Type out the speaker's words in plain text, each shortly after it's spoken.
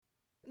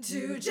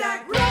Two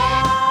Jack Bros.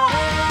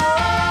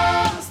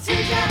 Two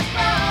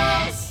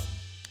Jack Bros.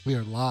 We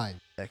are live.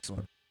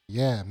 Excellent.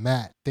 Yeah,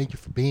 Matt, thank you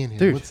for being here.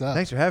 Dude, What's up?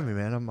 thanks for having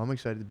me, man. I'm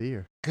excited to be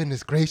here.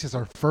 Goodness gracious,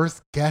 our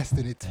first guest,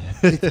 and it's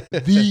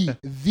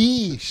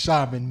the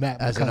shaman, Matt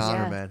As an McCusker.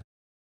 honor, Yeah. man.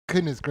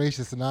 Goodness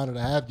gracious, an honor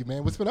to have you,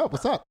 man. What's been up?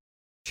 What's up?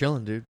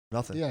 Chilling, dude.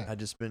 Nothing. Yeah. I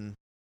just been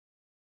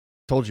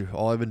told you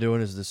all I've been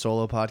doing is the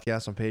solo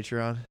podcast on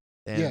Patreon.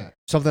 And Yeah.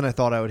 something I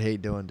thought I would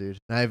hate doing, dude.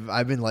 And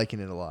I've been liking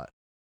it a lot.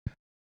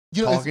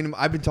 You know, it's-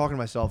 I've been talking to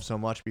myself so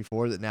much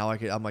before that now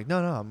I'm like,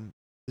 no,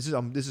 this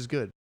is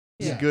good.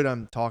 This Yeah. is good.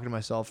 I'm talking to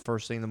myself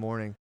first thing in the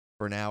morning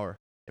for an hour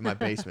in my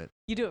basement.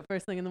 You do it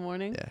first thing in the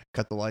morning? Yeah.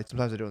 Cut the lights.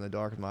 Sometimes I do it in the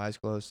dark with my eyes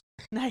closed.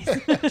 Nice.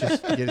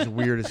 Just get as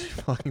weird as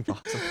fucking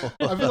possible.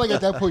 I feel like at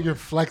that point you're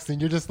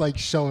flexing. You're just like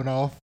showing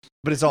off.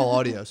 But it's all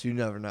audio, so you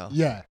never know.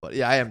 Yeah, But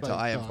yeah, I am. Like,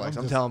 I am no, flex. I'm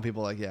I'm just- telling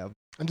people like, yeah,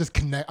 I'm just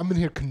I'm in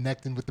here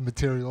connecting with the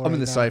material. I'm right in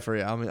the now. cipher.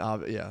 Yeah, I'm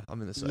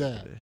in the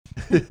cipher.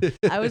 Yeah. Dude.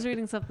 I was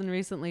reading something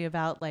recently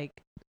about like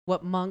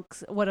what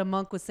a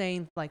monk was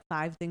saying, like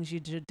 5 things you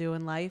should do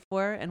in life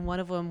were, and one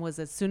of them was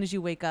as soon as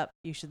you wake up,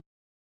 you should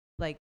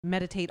like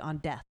meditate on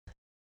death.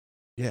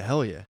 Yeah,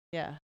 hell yeah.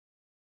 Yeah.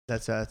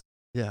 That's yeah,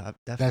 definitely.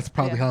 That's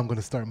probably Yeah. how I'm going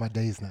to start my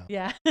days now.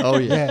 Yeah. Oh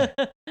yeah.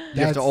 Yeah. You have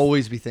That's- to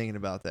always be thinking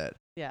about that.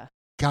 Yeah.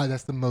 God,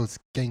 that's the most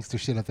gangster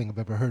shit I think I've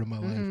ever heard in my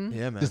life. Mhm.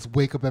 Yeah, man. Just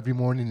wake up every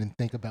morning and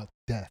think about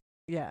death.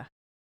 Yeah.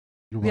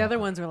 You're The other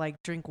welcome. ones were like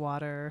drink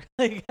water,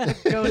 like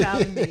go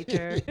out in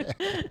nature.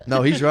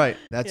 No, he's right.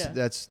 That's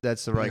Yeah.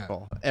 that's the right Yeah.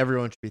 call.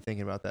 Everyone should be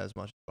thinking about that as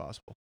much as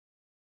possible.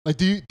 Like,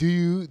 do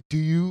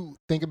you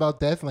think about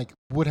death? Like,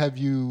 what have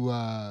you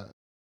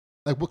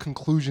like? What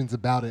conclusions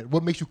about it?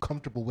 What makes you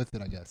comfortable with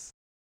it? I guess.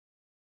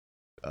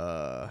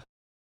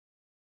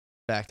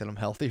 Fact that I'm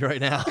healthy right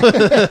now.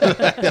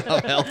 Fact that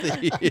I'm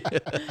healthy.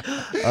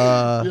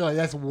 You're like,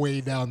 that's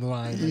way down the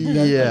line. Like,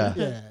 that- yeah.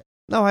 yeah,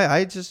 No,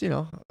 I just,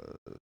 the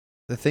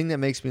thing that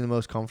makes me the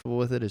most comfortable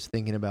with it is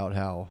thinking about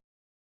how,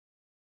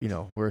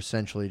 we're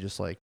essentially just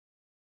like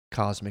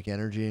cosmic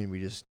energy and we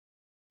just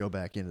go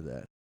back into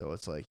that. So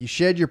it's like you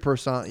shed your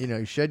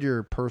you shed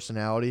your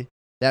personality,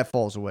 that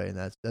falls away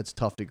and that's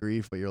tough to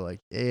grieve, but you're like,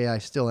 yeah, I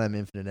still am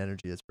infinite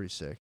energy. That's pretty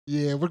sick.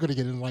 yeah. We're gonna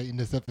get enlightened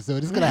this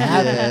episode. It's gonna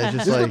happen. Yeah, it's This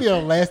just is gonna like- be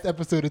our last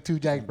episode of Two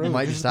Jack Bros. You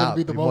might This just is gonna stop.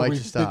 be the You moment might we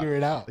just stop. figure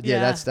it out. But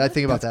yeah, Yeah. I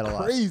think about That's that a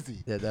lot. crazy.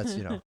 Yeah, that's,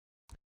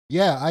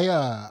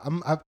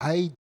 Yeah,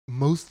 I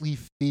mostly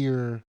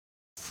fear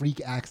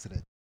freak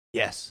accident.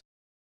 yes.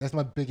 That's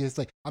my biggest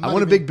like. I'm I not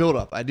want a even- big build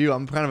up. I do.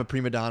 I'm kind of a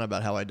prima donna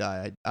about how I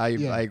die. I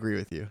Yeah. agree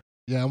with you.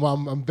 Yeah, well,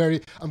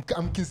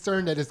 I'm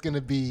concerned that it's gonna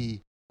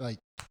be like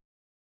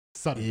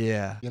sudden.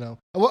 Yeah. You know,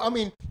 well, I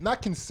mean,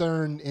 not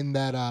concerned in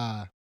that,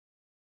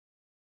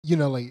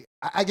 like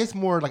I guess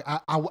more like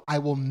I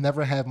will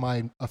never have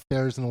my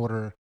affairs in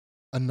order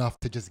enough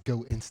to just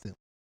go instant.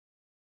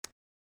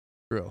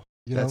 True.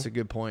 You That's know, a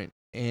good point.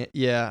 And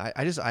yeah,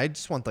 I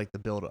just want like the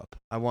build up.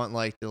 I want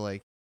like the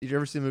like. Did you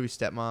ever see the movie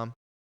Stepmom?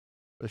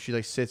 Where she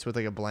like sits with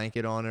like a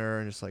blanket on her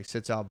and just like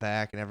sits out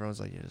back, and everyone's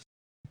like, "Yeah, just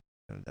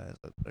gonna die."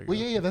 Let her well,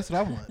 go. yeah, that's what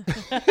I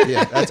want.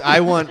 Yeah. I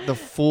want the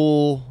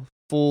full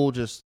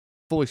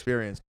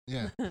experience.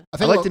 Yeah, I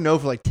think like I'll- to know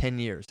for like 10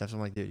 years. That's what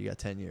I'm like, dude, you got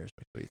 10 years.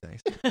 Like, what do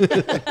you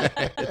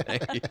think?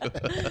 Thank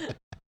you.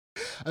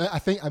 I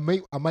think I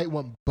might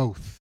want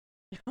both.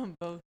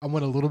 Both. I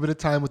want a little bit of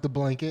time with the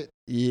blanket,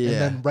 Yeah. and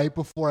then right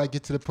before I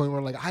get to the point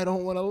where like I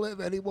don't want to live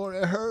anymore,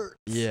 it hurts.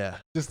 Yeah.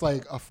 Just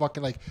like a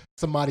fucking like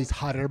somebody's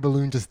hot air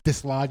balloon just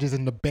dislodges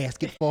and the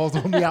basket falls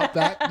on me out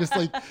back. Just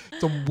like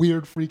some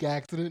weird freak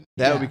accident.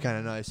 That would Yeah. be kind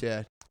of nice.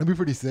 Yeah. It'd be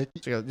pretty sick.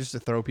 Just to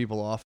throw people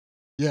off.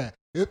 Yeah,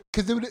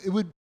 because it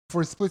would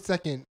for a split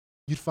second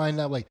you'd find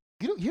out like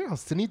you know how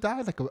Cindy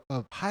died, like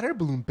a hot air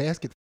balloon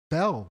basket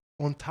fell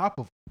on top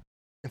of her.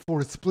 And for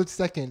a split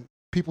second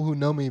people who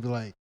know me be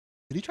like,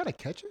 did he try to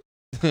catch it?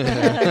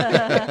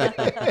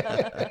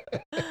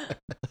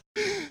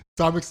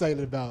 So I'm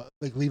excited about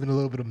like leaving a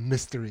little bit of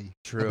mystery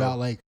True. about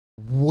like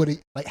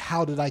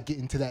how did I get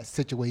into that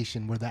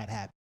situation where that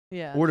happened?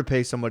 Yeah. Or to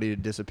pay somebody to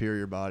disappear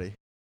your body.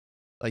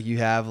 Like you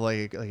have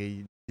like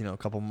a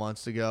couple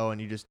months ago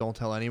and you just don't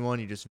tell anyone,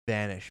 you just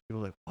vanish.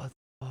 People are like, what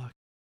the fuck?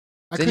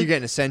 Then you're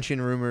getting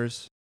ascension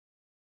rumors.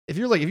 If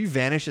you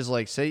vanish as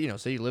like say you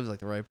live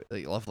like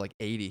you left like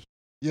 80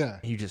 yeah,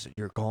 and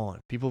you're gone.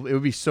 It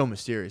would be so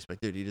mysterious, but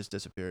dude, you just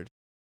disappeared.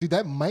 dude,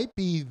 that might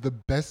be the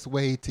best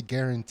way to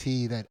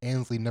guarantee that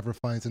Ansley never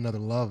finds another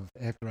love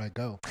after I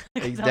go. I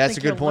don't That's a think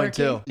good you're point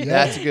too. lurking.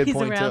 Yeah. That's a good He's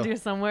point around too. here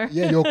somewhere.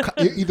 Yeah,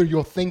 either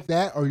you'll think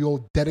that or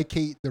you'll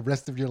dedicate the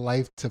rest of your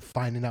life to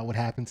finding out what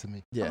happened to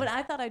me. Yeah. But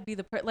I thought I'd be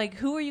the like,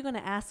 who are you going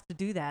to ask to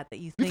do that? That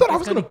you You think thought I is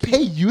was gonna keep-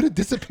 pay you to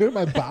disappear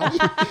my body?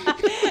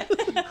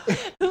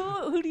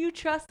 Who do you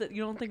trust that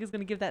you don't think is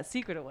going to give that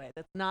secret away?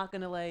 That's not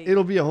going to like.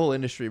 It'll be a whole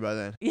industry by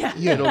then. yeah.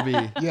 Yeah. It'll be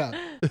Yeah,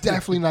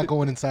 definitely not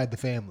going inside the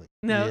family.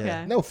 No. Yeah.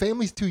 Okay. No,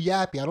 family's too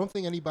yappy. I don't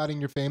think anybody in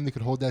your family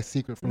could hold that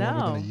secret for longer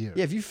than a No. year.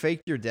 Yeah, if you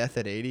faked your death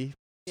at 80,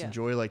 Yeah.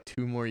 enjoy like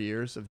 2 more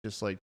years of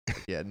just like,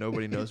 yeah,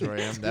 nobody knows where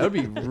I am. That would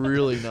be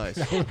really nice.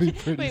 That would be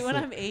pretty Wait, when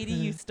sick. I'm 80,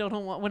 you still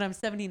don't want. When I'm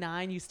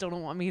 79, you still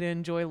don't want me to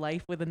enjoy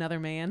life with another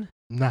man.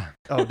 Nah.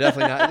 Oh,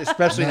 definitely not.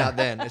 Especially Nah. not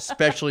then.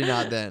 Especially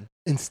not then.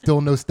 And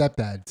still no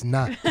stepdads.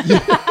 Nah.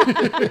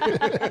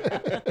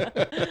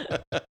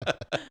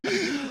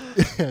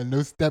 Yeah,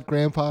 no step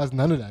grandpas,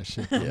 none of that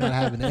shit. I'm not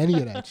having any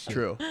of that shit.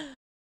 True. Yeah,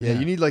 Yeah.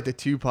 you need like the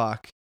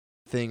Tupac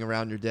thing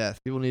around your death.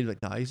 People need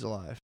like, nah, he's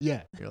alive.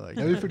 Yeah. You're like,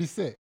 That'd be pretty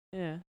sick.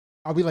 Yeah.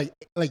 I'll be like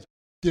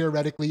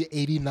theoretically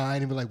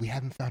 89 and be like, we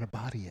haven't found a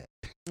body yet.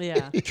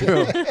 Yeah.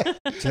 True.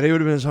 Today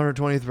would have been his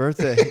 120th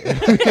birthday.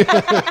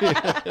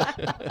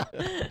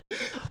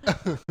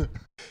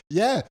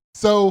 Yeah.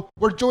 So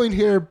we're joined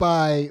here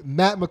by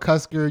Matt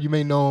McCusker. You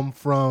may know him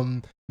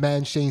from Matt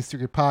and Shane's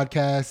Secret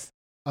Podcast.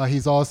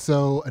 He's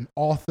also an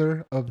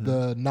author of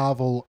the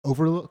novel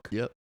Overlook.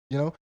 Yep. You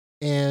know,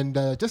 and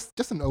just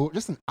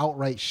an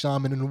outright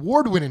shaman, an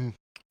award-winning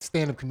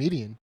stand-up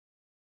comedian.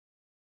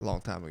 A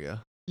long time ago.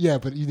 Yeah,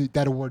 but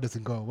that award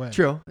doesn't go away.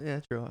 True.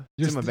 Yeah, true.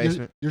 It's in my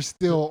basement. You're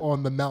still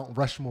on the Mount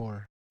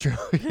Rushmore. True.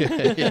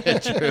 Yeah,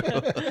 true.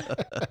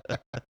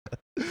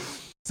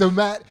 So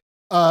Matt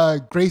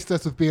graced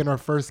us with being our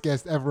first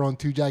guest ever on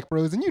Two Jack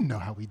Bros, and you know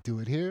how we do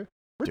it here.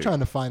 We're Dude. trying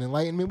to find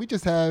enlightenment. We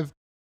just have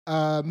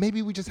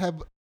maybe we just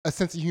have a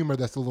sense of humor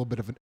that's a little bit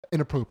of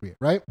inappropriate,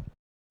 right?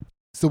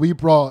 So we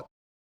brought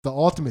the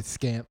ultimate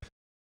scamp,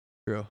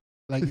 True.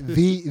 like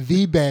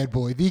the bad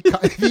boy, the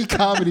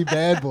comedy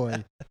bad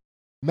boy,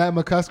 Matt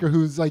McCusker,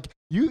 who's like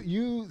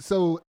you.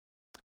 So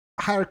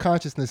higher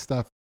consciousness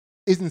stuff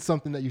isn't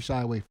something that you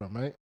shy away from,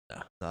 right?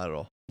 No, not at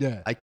all.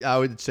 Yeah. I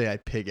would say I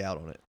pig out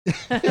on it.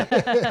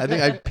 I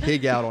think I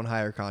pig out on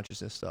higher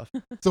consciousness stuff.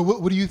 So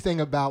what do you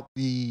think about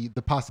the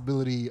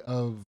possibility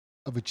of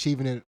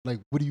achieving it? Like,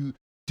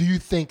 do you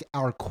think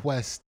our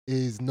quest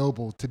is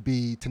noble to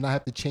not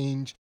have to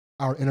change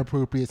our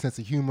inappropriate sense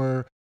of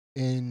humor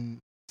and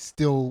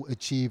still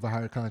achieve a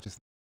higher consciousness?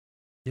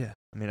 Yeah.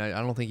 I mean, I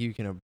don't think you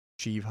can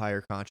achieve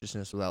higher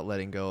consciousness without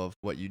letting go of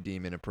what you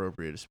deem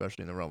inappropriate,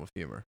 especially in the realm of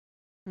humor.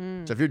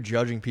 Mm. So if you're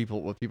judging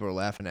what people are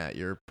laughing at,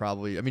 you're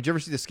probably, I mean, do you ever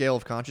see the scale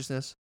of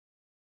consciousness?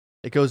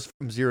 It goes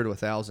from 0 to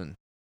 1,000.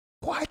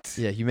 What?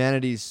 Yeah,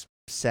 humanity's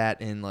sat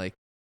in like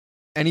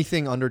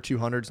anything under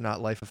 200 is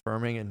not life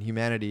affirming, and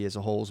humanity as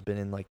a whole has been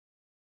in like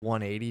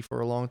 180 for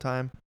a long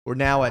time. We're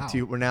now Wow. at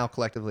we're now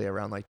collectively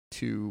around like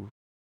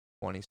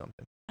 220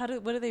 something.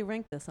 What do they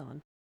rank this on?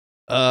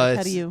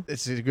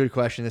 It's a good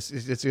question. This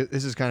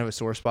is kind of a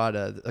sore spot.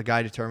 A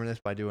guy determined this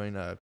by doing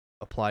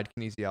applied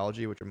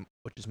kinesiology, which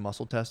is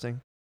muscle testing.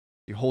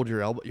 You hold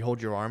your elbow, you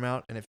hold your arm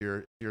out, and if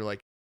you're like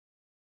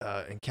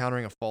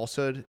encountering a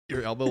falsehood,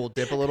 your elbow will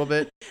dip a little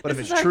bit. But This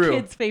if is it's our true,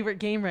 kids' favorite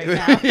game right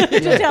now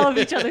to tell if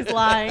each other's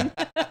lying.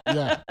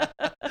 Yeah.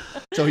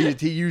 so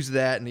he used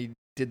that and he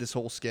did this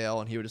whole scale,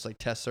 and he would just like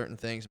test certain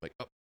things, like,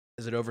 oh,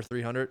 is it over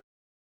 300?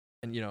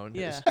 And Yeah.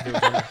 if it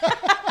was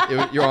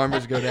under, your arm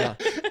would go down.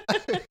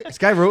 This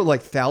guy wrote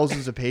like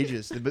thousands of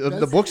pages.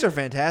 The books are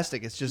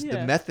fantastic. It's just the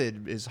Yeah.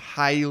 method is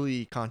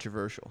highly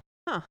controversial.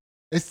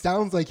 It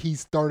sounds like he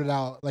started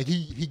out like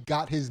he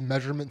got his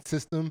measurement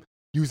system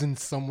using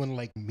someone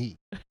like me,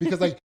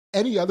 because like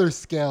any other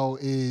scale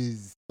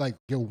is like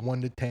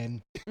 1 to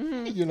 10,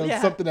 Mhm. you know,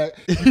 Yeah. something that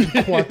you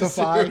can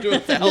quantify. 0 to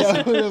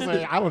 1,000. You know, it's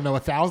like, I don't know,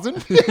 1,000.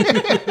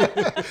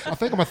 I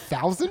think I'm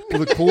 1,000. Well,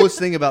 the coolest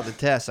thing about the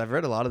test, I've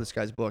read a lot of this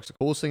guy's books. The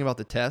coolest thing about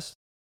the test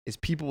is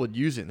people would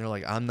use it and they're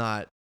like,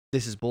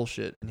 this is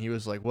bullshit. And he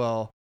was like,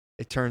 well,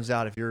 it turns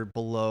out if you're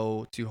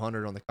below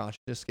 200 on the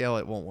consciousness scale,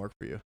 it won't work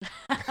for you.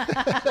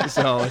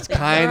 So it's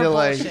kind You're of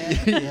like,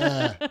 bullshit.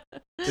 Yeah.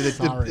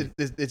 Sorry.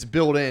 it's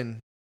built in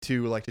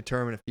to like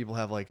determine if people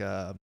have like they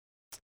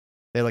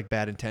have like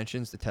bad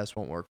intentions. The test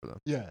won't work for them.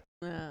 Yeah.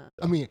 Yeah.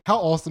 I mean, how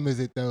awesome is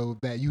it though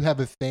that you have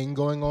a thing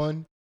going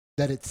on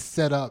that it's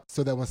set up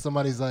so that when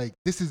somebody's like,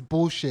 this is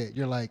bullshit,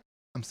 you're like,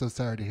 I'm so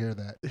sorry to hear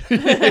that.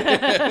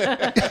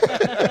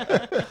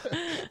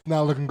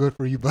 Not looking good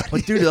for you, buddy.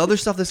 But dude, the other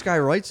stuff this guy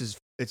writes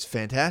it's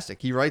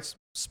fantastic. He writes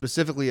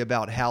specifically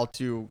about how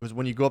to, because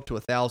when you go up to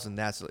 1,000,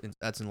 that's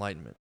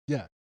enlightenment.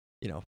 Yeah.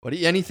 You know, but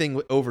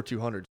anything over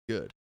 200 is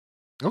good.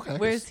 Okay.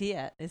 Where is he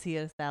at? Is he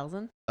at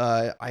 1,000?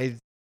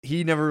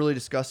 He never really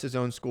discussed his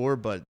own score,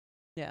 but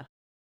Yeah.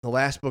 the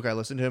last book I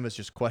listened to him is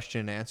just question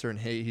and answer, and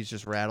he's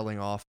just rattling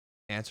off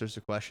answers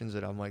to questions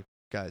that I'm like,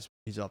 guys,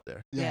 he's up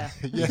there. Yeah.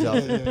 Yeah. Yeah. He's Yeah.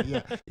 up Yeah.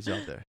 Yeah. He's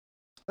up there.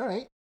 All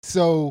right.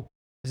 So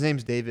His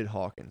name's David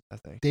Hawkins, I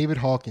think. David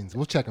Hawkins,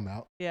 we'll check him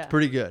out. Yeah.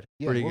 Pretty good.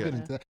 Yeah, Pretty we'll good. get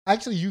into that.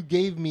 Actually, you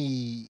gave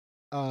me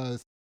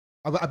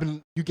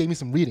you gave me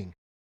some reading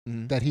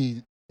Mhm. that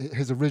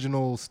his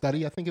original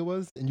study, I think it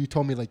was, and you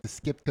told me like to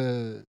skip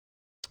to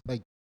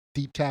like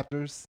deep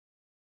chapters.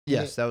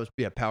 Yes, that was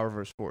Power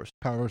versus Force.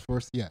 Power versus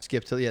Force. Yeah.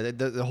 Skip to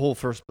the whole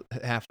first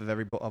half of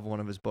of one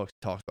of his books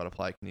talks about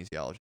applied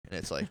kinesiology, and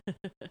it's like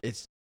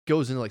it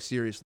goes into like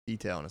serious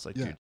detail, and it's like,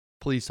 Yeah. dude,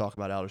 please talk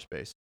about outer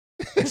space.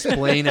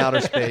 Explain outer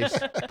space.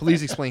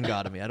 Please explain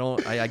God to me.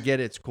 I get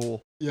it. It's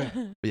cool. Yeah,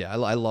 But yeah,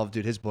 I love,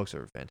 dude. His books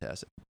are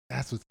fantastic.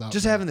 that's what's up.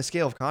 Just man. having the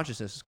scale of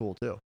consciousness is cool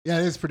too. Yeah,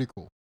 it is pretty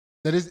cool.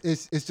 That is,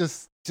 it's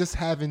just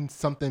having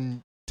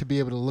something to be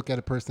able to look at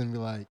a person and be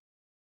like,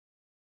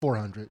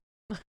 400.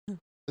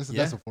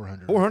 That's a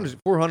 400.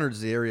 400 is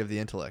the area of the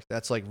intellect.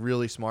 That's like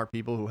really smart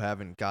people who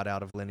haven't got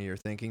out of linear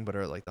thinking, but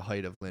are at like the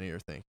height of linear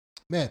thinking.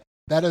 Man,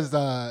 that is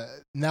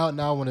now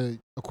I want to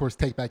of course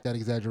take back that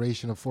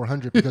exaggeration of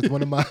 400 because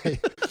one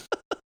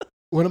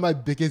of my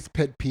biggest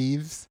pet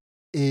peeves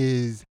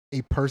is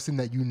a person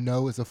that you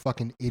know is a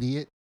fucking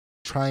idiot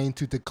trying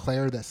to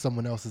declare that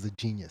someone else is a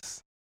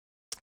genius.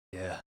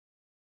 Yeah.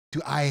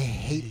 Dude, I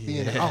hate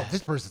being Yeah.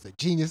 this person's a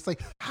genius.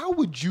 Like, how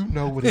would you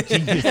know what a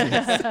genius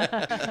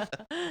is?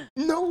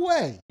 No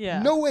way.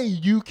 Yeah. No way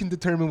you can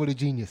determine what a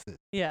genius is.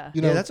 Yeah.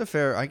 You know, Yeah, that's a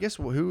fair. I guess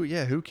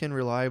who can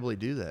reliably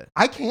do that?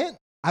 I can't.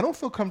 I don't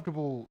feel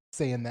comfortable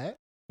saying that.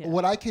 Yeah.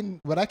 What I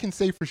can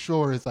say for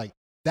sure is like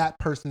that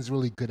person's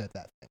really good at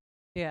that thing.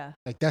 Yeah.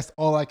 Like that's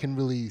all I can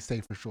really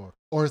say for sure.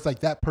 Or it's like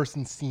that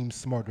person seems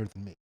smarter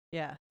than me.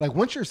 Yeah. Like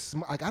once you're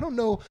like I don't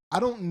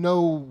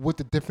know what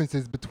the difference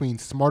is between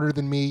smarter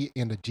than me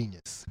and a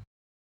genius.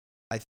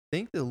 I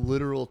think the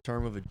literal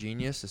term of a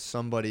genius is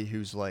somebody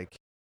who's like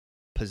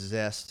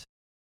possessed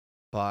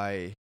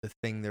by the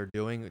thing they're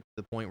doing to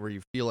the point where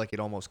you feel like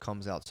it almost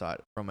comes outside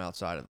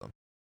of them.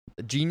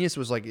 A genius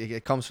was like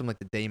it comes from like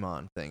the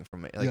daemon thing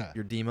from like Yeah.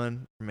 your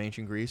demon from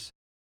ancient Greece.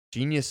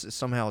 Genius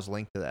somehow is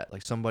linked to that,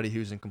 like somebody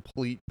who's in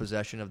complete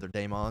possession of their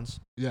daemons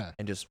Yeah.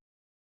 and just,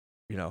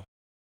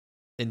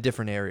 in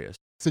different areas.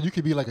 So you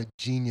could be like a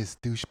genius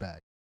douchebag.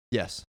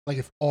 Yes. Like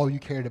if all you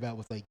cared about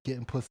was like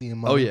getting pussy and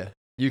money. Oh yeah.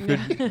 You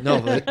could no,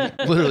 like,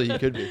 literally you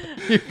could be.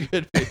 You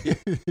could be.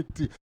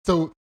 Dude,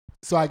 so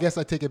I guess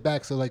I take it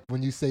back. So like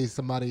when you say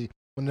somebody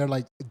when they're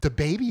like the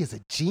baby is a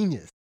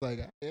genius, like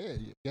yeah,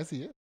 yes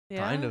he is.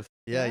 Yeah. Kind of.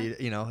 Yeah,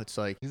 Yeah. it's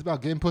like He's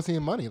about getting pussy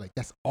and money. Like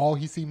that's all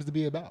he seems to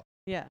be about.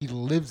 Yeah. He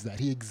lives that.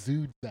 He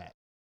exudes that.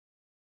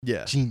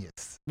 yeah.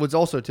 Genius. What's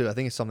also too, I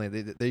think it's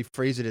something they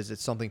phrase it as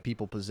it's something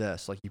people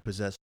possess, like you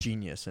possess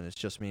genius, and it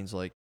just means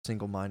like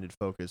single-minded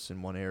focus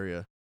in one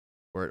area,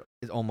 where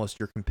it almost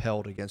you're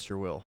compelled against your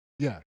will.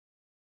 Yeah.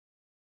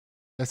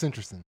 That's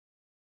interesting.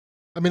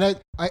 I mean,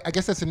 I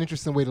guess that's an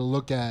interesting way to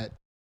look at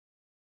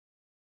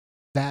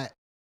that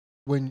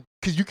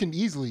because you can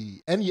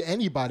easily,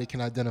 anybody can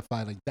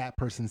identify like that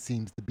person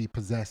seems to be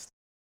possessed,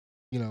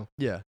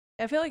 Yeah,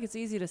 I feel like it's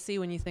easy to see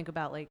when you think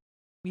about like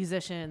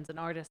musicians and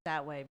artists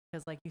that way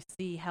because like you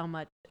see how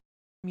much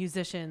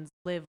musicians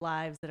live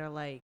lives that are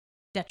like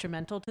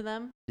detrimental to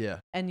them yeah,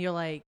 and you're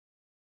like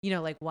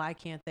like why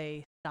can't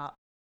they stop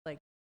like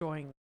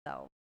destroying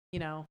themselves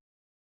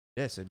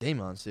yeah. It's a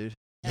daemons, dude.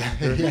 Yeah.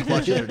 They're in the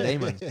clutch of their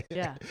daemons.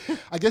 Yeah.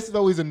 I guess it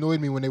always annoyed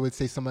me when they would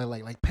say somebody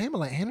like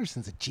Pamela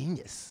Anderson's a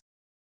genius.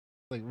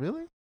 Like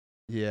really?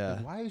 Yeah,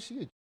 Like, why is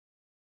she?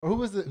 Or who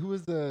was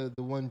the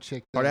one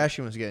chick? That,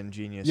 Kardashian was getting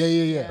genius.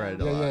 Yeah. Right,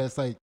 a lot. Yeah. It's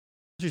like,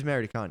 She's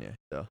married to Kanye,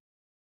 so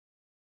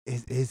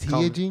is he a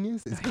Come-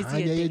 genius? Is Is he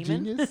Kanye a demon?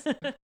 genius?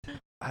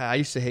 I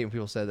used to hate when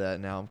people said that.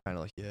 Now I'm kind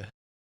of like, yeah,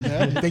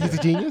 Yeah, you think he's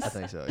a genius? I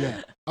think so.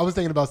 Yeah. I was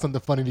thinking about something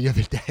funny the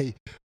other day,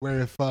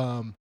 where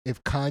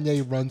if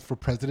Kanye runs for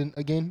president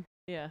again,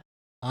 Yeah.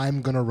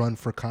 I'm gonna run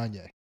for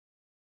Kanye.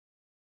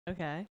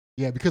 Okay.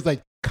 Yeah, because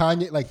like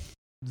Kanye, like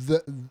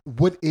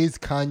what is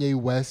Kanye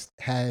West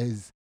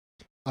has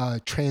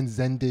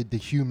transcended the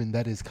human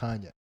that is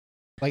Kanye.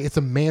 Like it's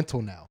a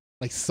mantle now.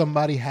 Like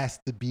somebody has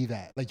to be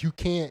that. Like you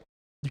can't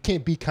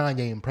be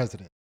Kanye and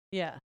president,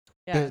 Yeah.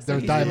 They're- Yeah. they're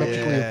he's diametrically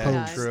really opposed.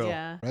 recognized, True.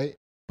 Yeah. right?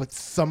 But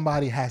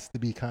somebody has to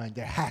be Kanye.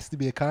 There has to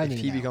be a Kanye. If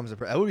he now. becomes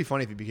that would be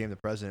funny if he became the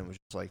president, which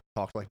was like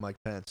talked like Mike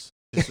Pence.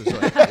 This was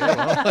like,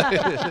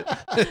 yeah,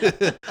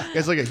 well,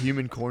 guy's like a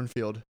human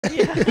cornfield.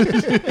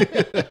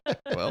 Yeah.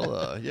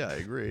 Well, yeah, I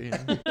agree.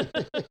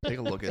 Take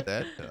a look at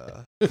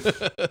that.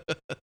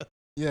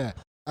 Yeah.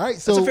 All right.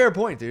 So That's a fair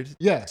point, dude.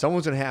 Yeah.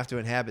 Someone's gonna have to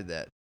inhabit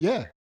that.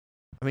 Yeah.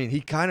 I mean,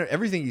 he kind of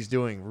everything he's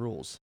doing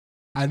rules.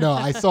 I know.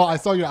 I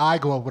saw your eye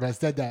go up when I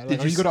said that. Like, Did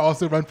are you you gonna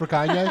also run for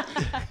Kanye?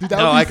 Dude, that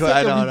No, would be I could. sick I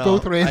if don't we know.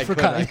 both ran I for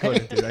couldn't, Kanye. I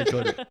couldn't, dude. I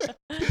couldn't.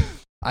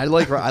 I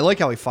like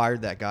how he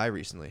fired that guy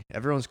recently.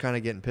 Everyone's kind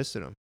of getting pissed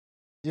at him.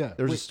 Yeah.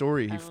 There was a Wait,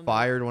 story. I He don't know.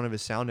 fired one of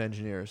his sound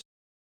engineers,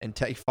 and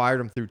he fired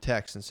him through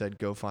text and said,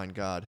 "Go find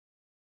God."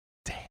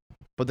 Damn.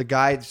 But the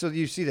guy, so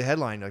you see the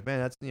headline, you're like, man,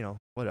 that's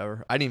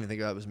whatever. I didn't even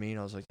think that was mean.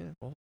 I was like, yeah,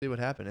 well, see what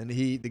happened. And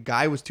the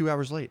guy was 2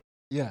 hours late.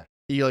 yeah.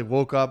 He like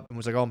woke up and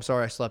was like, oh, I'm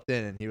sorry, I slept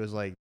in. And he was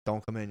like,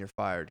 don't come in, you're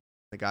fired.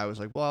 The guy was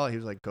like, well, he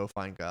was like, go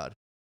find God.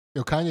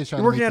 Yo, Kanye's trying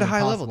You're working to at make a the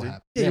high level, impossible dude.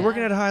 happen. Yeah, you're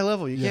working at a high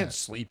level. You Yeah. can't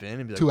sleep in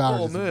and be like, 2 hours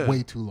oh is man,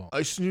 way too long.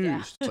 I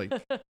snoozed. It's like,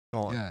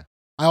 gone. Yeah.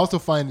 I also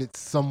find it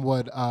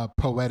somewhat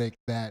poetic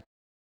that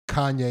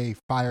Kanye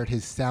fired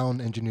his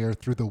sound engineer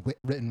through the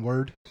written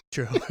word.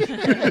 True.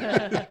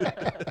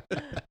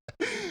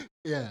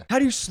 Yeah. How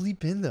do you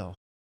sleep in though?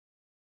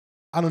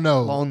 I don't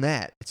know. On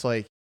that, it's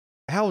like,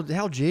 how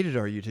jaded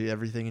are you to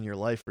everything in your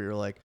life where you're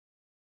like,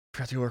 I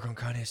have to work on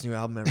Kanye's new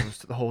album. Everyone's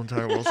the whole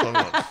entire world's talking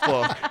about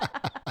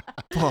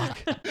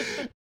fuck.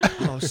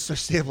 Oh, I was so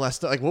stayed up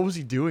last night. Like, what was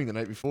he doing the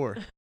night before?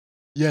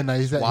 Yeah, no,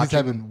 he's Watching-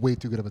 having way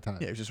too good of a time.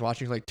 Yeah, he was just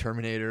watching like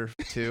Terminator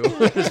 2.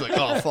 He's like,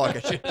 oh fuck, I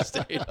should have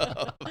stayed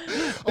up.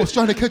 I was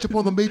trying to catch up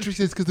on the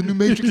Matrixes because the new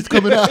Matrix is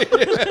coming out.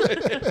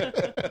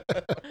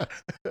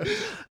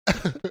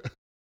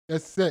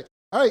 That's sick.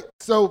 All right,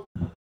 so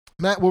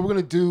Matt, what we're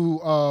gonna do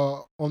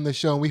on the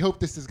show, and we hope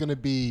this is gonna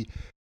be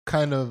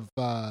kind of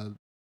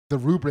the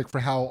rubric for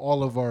how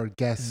all of our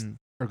guests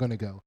are gonna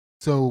go.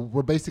 So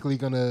we're basically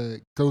gonna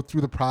go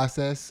through the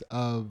process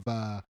of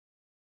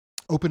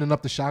opening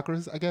up the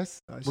chakras, I guess.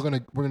 Nice.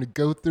 We're gonna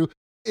go through.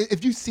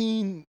 If you've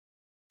seen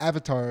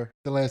Avatar: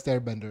 The Last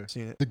Airbender,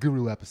 Seen it. the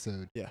Guru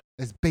episode, Yeah.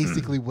 that's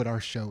basically what our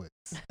show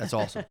is. That's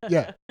awesome.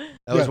 Yeah,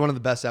 That was Yeah. one of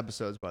the best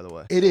episodes, by the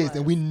way. it is, was.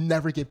 and we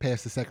never get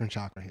past the second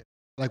chakra here.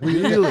 Like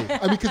we Really?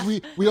 I mean, because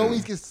we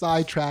always get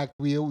sidetracked.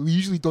 We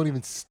usually don't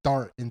even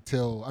start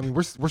until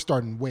we're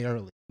starting way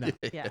early. Now.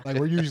 Yeah. Like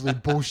we're usually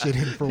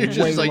bullshitting for You're way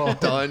just like long.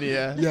 done,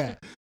 yeah. Yeah.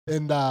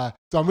 And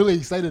so I'm really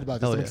excited about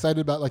this. Hell I'm yeah. excited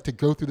about like to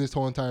go through this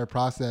whole entire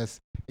process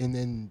and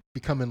then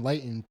become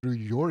enlightened through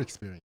your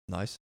experience,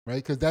 Nice.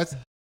 right? Because that's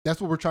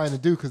what we're trying to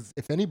do. Because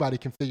if anybody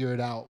can figure it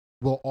out,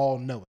 we'll all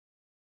know it.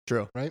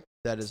 True. Right?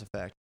 That is a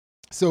fact.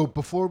 So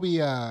before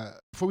we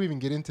even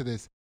get into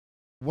this,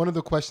 one of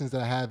the questions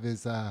that I have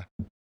is like,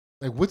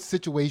 what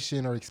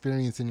situation or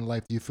experience in your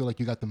life do you feel like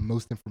you got the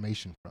most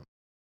information from?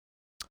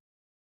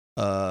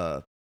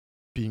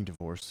 Being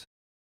divorced.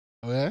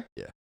 Oh yeah.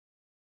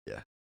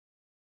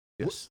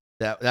 Yes.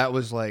 That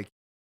was like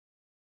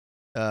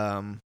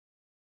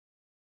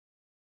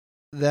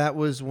that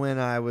was when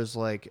I was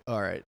like,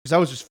 all right, because I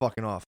was just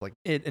fucking off. Like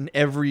in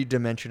every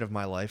dimension of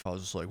my life, I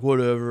was just like,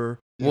 whatever.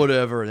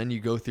 And then you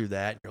go through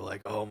that, and you're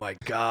like, oh my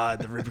god,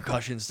 the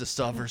repercussions to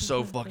stuff are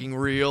so fucking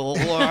real.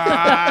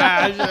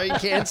 You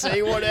can't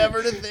say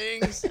whatever to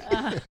things.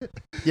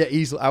 Yeah,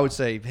 easily. I would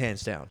say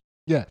hands down.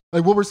 Yeah.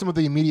 Like, what were some of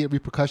the immediate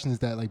repercussions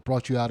that like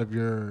brought you out of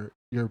your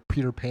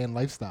Peter Pan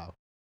lifestyle?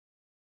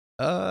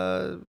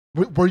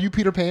 Were you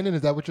Peter Pan, and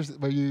is that what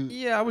were you?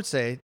 Yeah, I would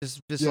say just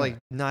Yeah. like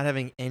not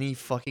having any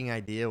fucking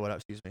idea what.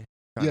 Excuse me.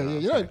 Yeah,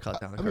 I'm yeah, trying yeah. to cut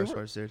down the I mean, curse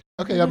words, dude.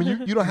 Okay, I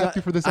mean you don't have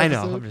to for this I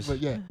episode. know, I'm just- but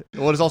yeah.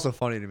 Well, it's also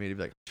funny to me to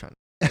be like trying.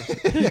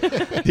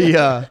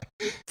 The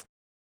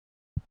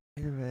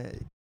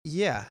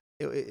yeah.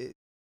 The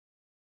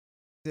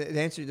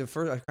answer to the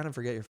first, I kind of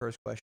forget your first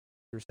question.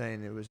 You were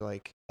saying it was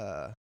like,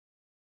 yeah,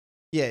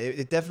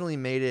 it definitely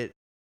made it.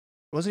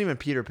 It wasn't even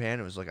Peter Pan.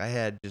 It was like I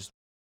had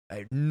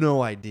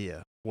no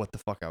idea what the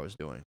fuck I was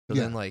doing. So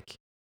Yeah. then like,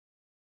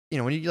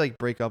 when you like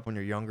break up when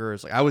you're younger,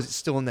 it's like I was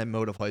still in that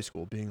mode of high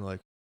school, being like,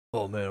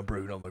 oh man, I'm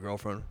breaking up with my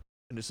girlfriend,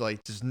 and it's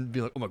like just be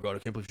like, oh my god, I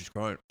can't believe she's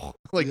crying,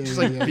 like Yeah, just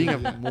yeah, like yeah, being yeah,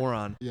 a yeah.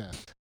 moron. Yeah.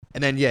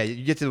 And then yeah,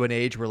 you get to an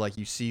age where like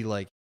you see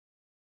like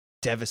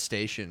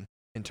devastation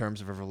in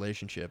terms of a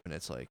relationship, and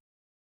it's like,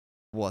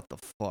 what the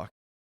fuck?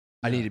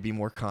 I Yeah. need to be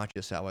more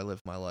conscious how I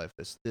live my life.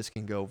 This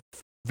can go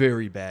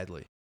very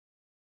badly.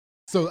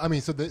 So I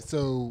mean,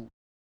 so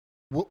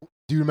what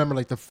do you remember?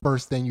 Like the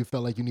first thing you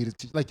felt like you needed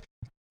to like,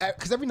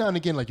 because every now and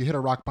again, like you hit a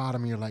rock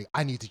bottom, and you're like,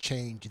 I need to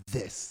change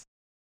this.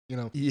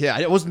 Yeah,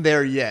 I wasn't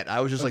there yet. I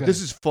was just like, Okay.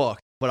 this is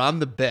fucked, but I'm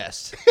the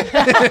best.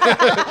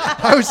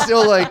 I was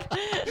still like,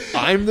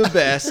 I'm the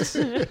best.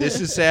 This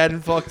is sad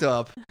and fucked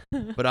up,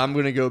 but I'm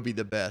gonna go be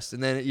the best.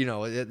 And then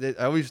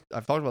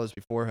I've talked about this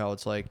before, how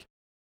it's like,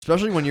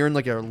 especially when you're in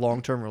like a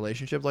long-term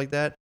relationship like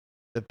that,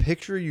 the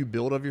picture you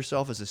build of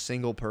yourself as a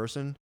single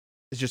person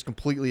is just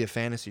completely a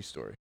fantasy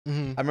story.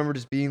 Mm-hmm. I remember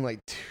just being like,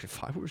 dude,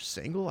 if I were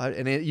single,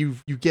 you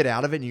get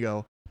out of it and you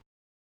go,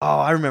 oh,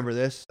 I remember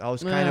this. I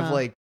was kind of Yeah.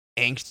 like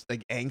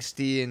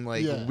angsty and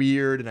like Yeah.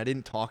 weird, and I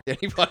didn't talk to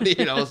anybody,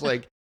 and I was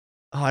like,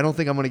 oh, I don't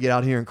think I'm gonna get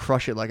out here and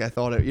crush it like I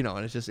thought it,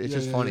 and it's just Yeah,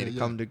 funny yeah, to yeah.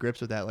 come to grips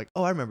with that. Like,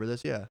 oh, I remember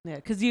this, yeah. Yeah,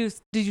 because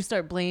did you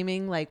start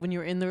blaming, like when you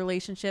were in the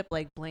relationship,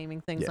 like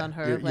blaming things Yeah, on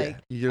her? you're- yeah. Like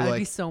You're I'd like,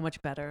 be so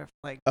much better if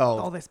like Oh.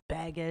 all this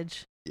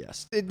baggage.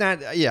 yes,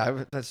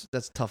 that's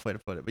a tough way to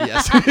put it, but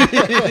yes.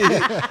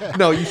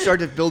 No, you start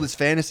to build this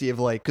fantasy of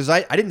like, because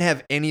I didn't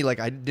have any, like,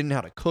 I didn't know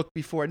how to cook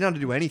before. I didn't know how to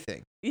do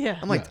anything. Yeah.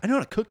 I'm like, Yeah. I know how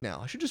to cook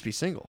now. I should just be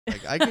single.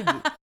 Like, I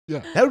could.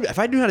 Yeah. If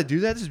I knew how to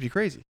do that, this would be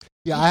crazy.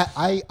 Yeah,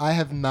 I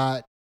have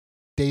not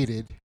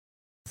dated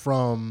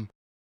from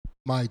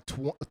my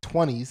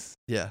 20s.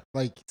 Yeah.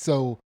 Like,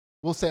 so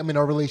we'll say, I mean,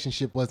 our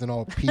relationship wasn't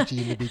all peachy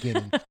in the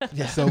beginning.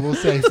 Yeah. So we'll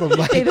say from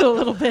like, Dated a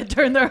little bit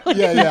during their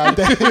yeah,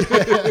 they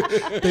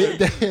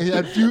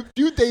had a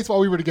few dates while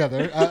we were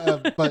together,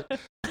 but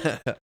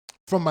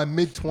from my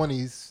mid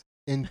 20s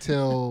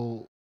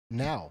until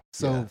now.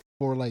 So Yeah.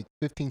 for like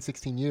 15,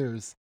 16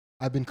 years,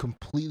 I've been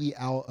completely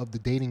out of the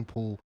dating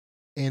pool.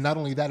 And not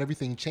only that,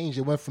 everything changed.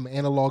 It went from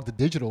analog to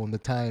digital in the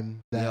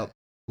time that Yep.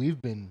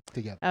 we've been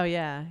together. Oh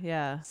yeah,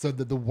 yeah. So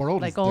the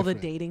world Like is all the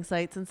different. dating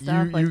sites and You-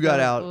 stuff. you like got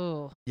those- out-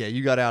 ooh. Yeah,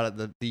 you got out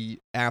at the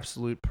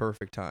absolute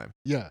perfect time.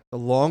 Yeah, The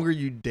longer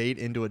you date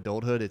into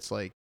adulthood, it's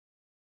like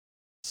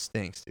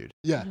stinks, dude.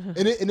 yeah.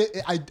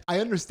 I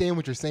understand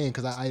what you're saying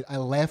because I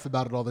laugh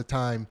about it all the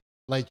time.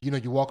 Like, you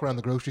walk around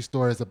the grocery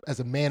store as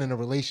a man in a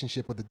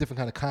relationship with a different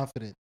kind of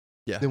confidence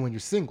Yeah. than when you're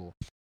single.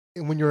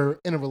 And when you're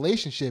in a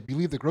relationship, you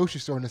leave the grocery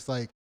store and it's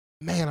like,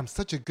 man, I'm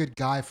such a good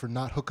guy for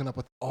not hooking up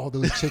with all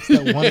those chicks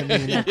that wanted me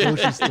in that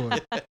grocery store.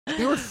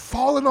 They were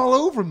falling all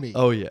over me.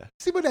 Oh yeah,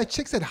 See when that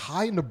chick said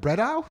hi in the bread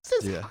aisle? It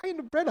says Yeah. hi in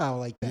the bread aisle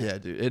like that. yeah,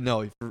 dude.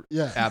 No,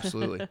 Yeah.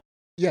 absolutely.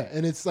 Yeah.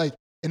 And it's like,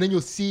 and then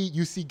you see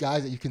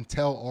guys that you can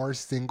tell are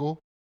single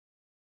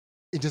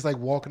and just like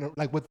walking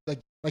like with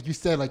like you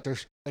said, like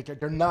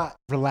they're not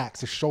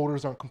relaxed. Their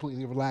shoulders aren't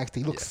completely relaxed.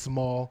 They look Yeah.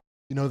 small.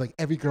 You know, like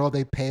every girl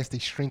they pass, they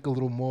shrink a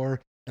little more.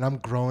 And I'm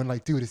growing.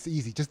 Like, dude, it's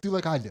easy. Just do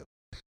like I do.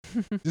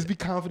 Just be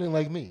confident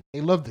like me.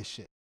 They love this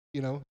shit,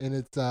 you know? And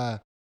it's,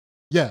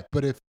 yeah,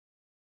 but if,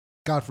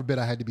 God forbid,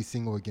 I had to be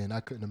single again, I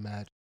couldn't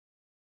imagine.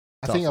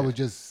 I Tough, think I yeah. would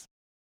just,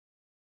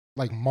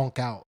 like, monk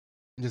out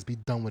and just be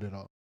done with it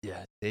all.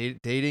 Yeah,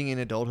 dating in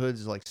adulthood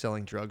is like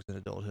selling drugs in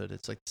adulthood.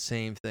 It's like the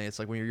same thing. It's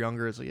like when you're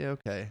younger, it's like, yeah,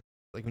 okay.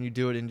 Like when you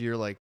do it into your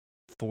like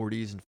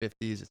 40s and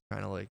 50s, it's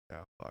kind of like,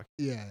 oh, fuck.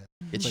 Yeah,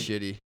 It's like-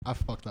 shitty. I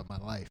fucked up my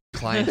life. The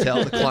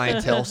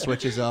clientele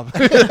switches up.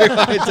 The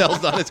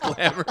clientele's not as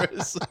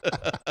glamorous.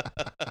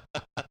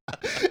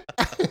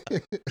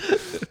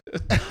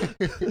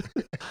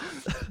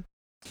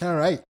 All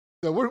right.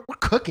 So we're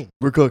cooking.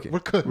 We're cooking. We're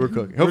cooking. We're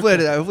cooking. We're Hopefully,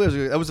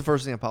 cooking. that was the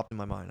first thing that popped in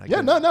my mind.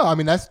 Yeah, no. I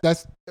mean, that's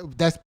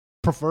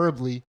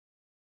preferably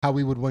how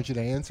we would want you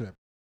to answer it.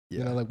 Yeah.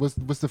 You know, like what's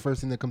the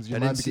first thing that comes to I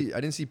your mind?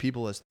 didn't see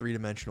people as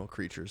 3-dimensional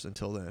creatures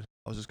until then.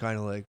 I was just kind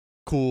of like,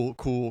 cool,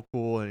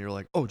 and you're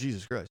like, oh,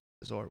 Jesus Christ.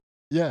 It's all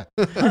Yeah.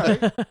 All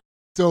right.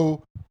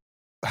 So,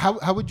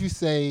 how would you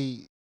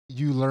say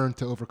you learned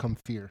to overcome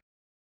fear?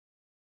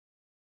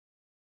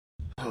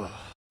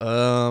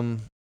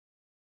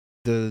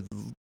 The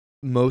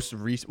most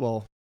recent,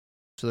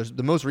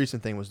 the most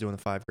recent thing was doing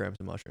the 5 grams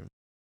of mushrooms.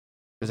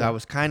 Because I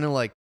was kind of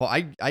like, well,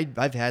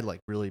 I've had like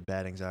really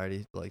bad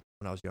anxiety like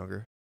when I was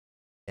younger.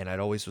 And I'd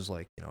always was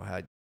like, you know,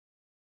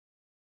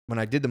 when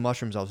I did the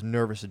mushrooms, I was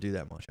nervous to do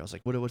that much. I was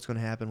like, what's going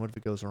to happen? What if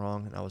it goes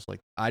wrong? And I was like,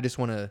 I just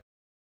want to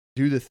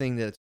do the thing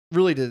that's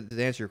really, to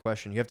answer your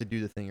question, you have to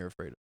do the thing you're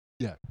afraid of.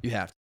 Yeah. You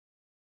have to.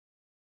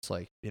 It's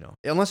like, you know,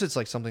 unless it's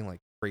like something like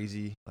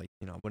crazy, like,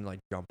 you know, I wouldn't like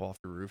jump off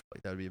the roof.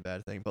 Like that would be a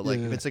bad thing. But like,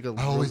 if it's like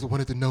I always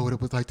wanted to know what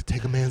it was like to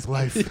take a man's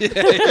life.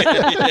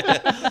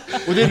 yeah.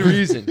 Within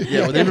reason.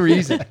 Yeah, within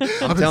reason.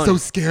 I've been so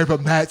scared,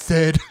 but Matt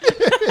said,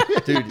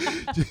 dude,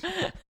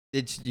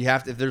 you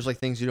have to, if there's like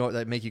things you know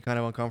that make you kind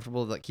of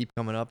uncomfortable that keep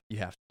coming up, you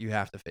have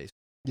to face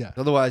it. Yeah.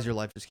 Otherwise your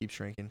life just keeps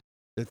shrinking.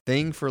 The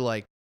thing for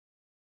like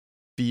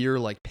fear,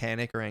 like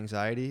panic or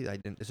anxiety,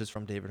 this is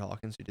from David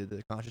Hawkins, who did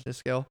the consciousness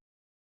scale,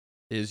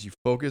 is you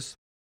focus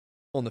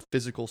on the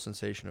physical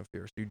sensation of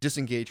fear. So you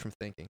disengage from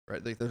thinking,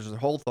 right? Like there's a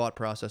whole thought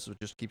process that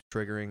just keeps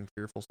triggering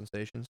fearful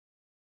sensations.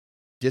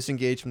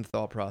 Disengage from the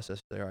thought process.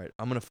 Say, all right,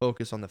 I'm going to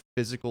focus on the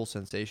physical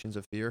sensations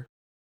of fear.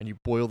 And you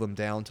boil them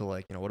down to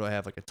like, you know, what do I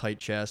have? Like a tight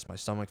chest, my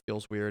stomach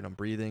feels weird, I'm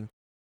breathing.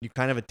 You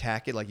kind of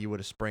attack it like you would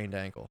a sprained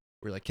ankle.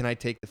 Where you're like, can I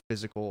take the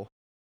physical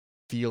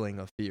feeling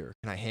of fear?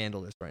 Can I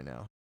handle this right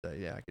now? So,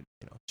 yeah, I could,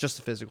 you know, just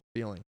the physical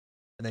feeling.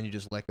 And then you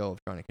just let go of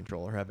trying to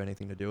control or have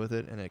anything to do with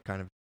it, and it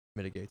kind of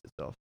mitigates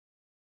itself.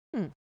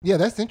 yeah,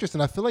 that's interesting.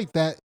 I feel like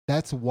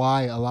that's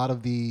why a lot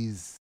of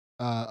these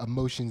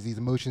emotions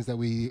that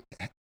we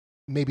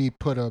maybe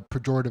put a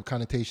pejorative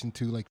connotation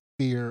to, like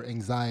fear,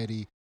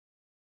 anxiety,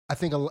 I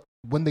think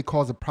when they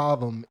cause a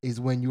problem is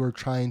when you are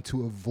trying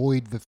to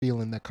avoid the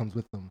feeling that comes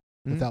with them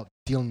without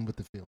dealing with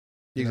the feeling.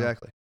 You know?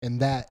 Exactly. And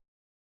that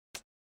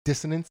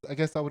dissonance, I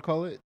guess I would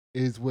call it,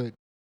 is what.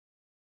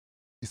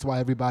 It's why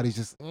everybody's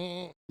just,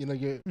 you know,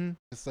 you're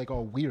it's like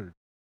all weird.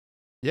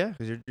 Yeah,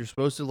 because you're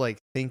supposed to like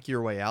think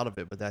your way out of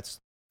it, but that's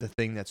the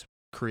thing that's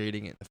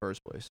creating it in the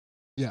first place.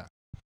 Yeah.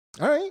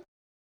 All right,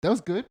 that was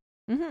good.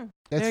 Mm-hmm.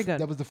 That's, Very good.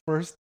 That was the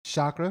first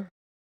chakra.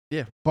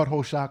 Yeah.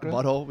 Butthole chakra.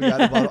 Butthole, we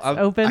got a butthole.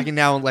 Open. I can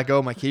now let go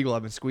of my Kegel.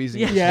 I've been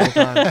squeezing it Yeah. the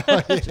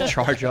whole time Yeah. to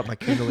charge up my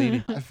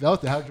Kundalini. I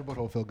felt it. How did your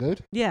butthole feel?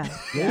 Good. Yeah.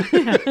 Yeah.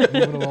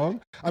 Moving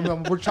along. I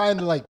mean, we're trying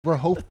to like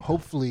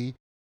hopefully,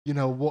 you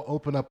know, we'll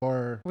open up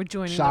our We're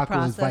joining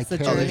chakras the process, the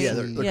vicariously journey.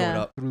 they're going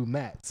Yeah. up. through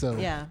Matt. So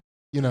Yeah.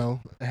 you know,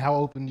 how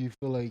open do you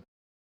feel like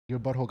your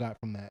butthole got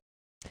from that?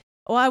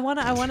 Well, I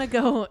wanna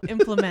go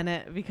implement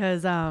it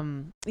because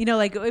you know,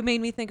 like it made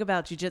me think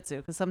about jujitsu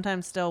because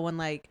sometimes still when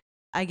like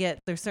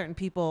there's certain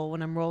people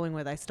when I'm rolling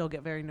with I still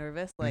get very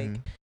nervous like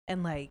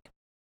and like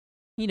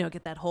you know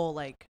get that whole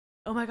like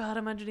oh my god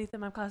I'm underneath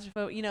him I'm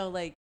claustrophobic you know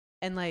like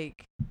and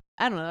like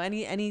I don't know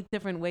any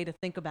different way to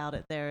think about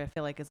it there I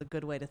feel like is a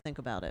good way to think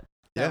about it.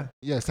 Yeah.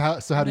 Yeah. So how I'm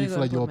do you gonna feel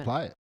go like you'll implement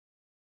apply it?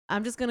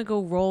 I'm just gonna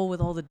go roll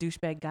with all the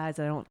douchebag guys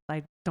I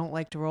don't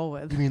like to roll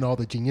with. You mean all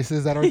the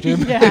geniuses at our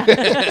gym? Yeah.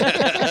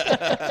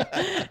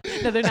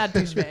 No, they're not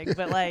douchebag,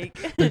 but like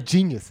They're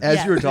geniuses. As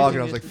Yeah. you were talking,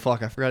 I was like,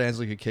 fuck, I forgot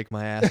Ansley could kick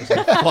my ass. I was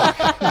like,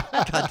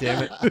 fuck. God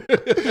damn it.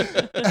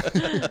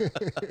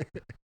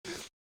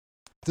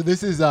 So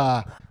this is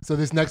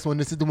this next one.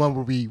 This is the one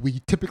where we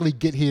typically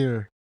get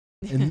here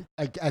and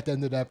at the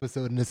end of the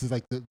episode, and this is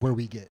like where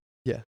we get.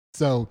 Yeah.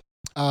 So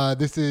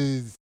this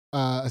is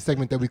a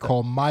segment that we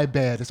call My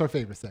Bad. It's our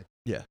favorite segment.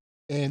 Yeah.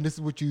 And this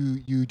is what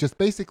you just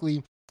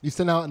basically you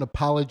send out an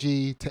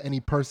apology to any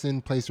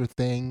person, place, or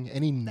thing,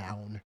 any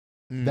noun,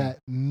 that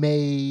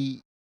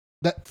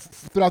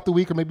throughout the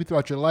week or maybe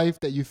throughout your life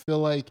that you feel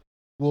like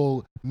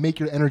will make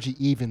your energy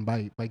even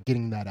by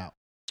getting that out?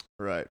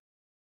 Right.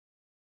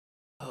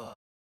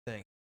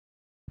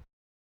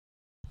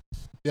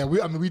 Yeah,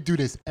 we do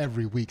this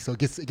every week, so it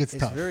gets It's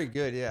tough. very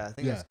good. Yeah, I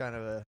think Yeah. it's kind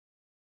of a.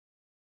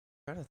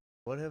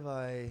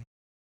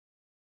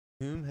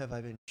 Whom have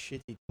I been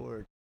shitty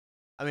toward?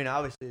 I mean,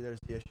 obviously, there's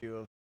the issue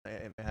of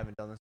I haven't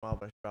done this in a while,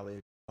 but I should probably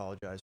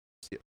apologize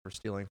for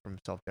stealing from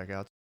self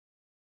checkouts.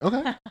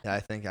 Okay. Yeah, I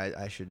think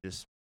I should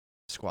just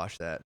squash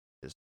that.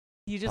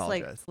 You just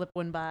like Apologize. slip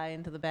one by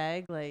into the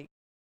bag, like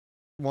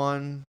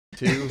 1,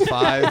 2,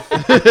 5,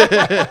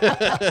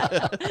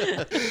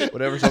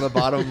 whatever's on the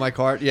bottom of my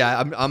cart. Yeah,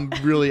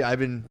 I've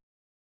been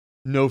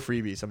no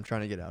freebies. I'm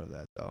trying to get out of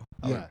that though.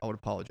 I would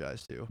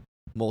apologize to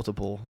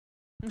multiple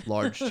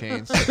large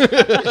chains.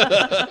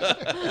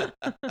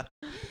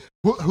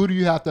 Who do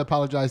you have to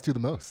apologize to the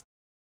most?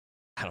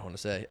 I don't want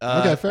to say.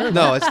 Okay, fair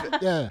No, enough.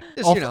 it's Yeah,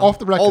 just, off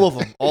the record. all of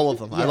them. All of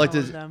them. Yeah. I like all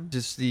of to them.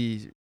 just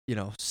the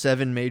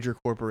 7 major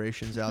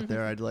corporations out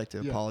there. I'd like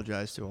to Yeah.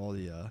 apologize to all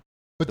the.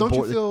 But the don't you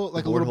board- feel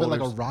like the a little board bit like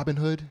a holders. Robin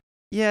Hood?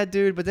 Yeah,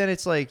 dude. But then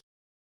it's like,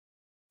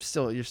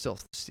 you're still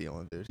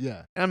stealing, dude.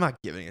 Yeah. And I'm not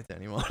giving it to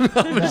anyone.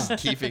 I'm just No.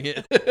 keeping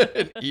it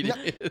and eating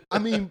it. I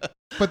mean,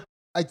 but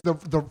like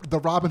the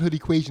Robin Hood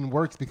equation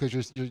works because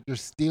you're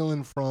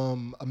stealing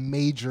from a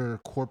major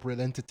corporate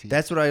entity.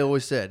 That's what I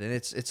always said, and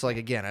it's like,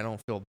 again, I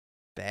don't feel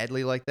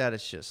badly like that.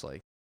 It's just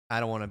like I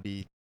don't want to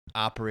be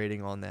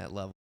operating on that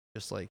level,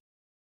 just like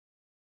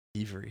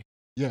thievery.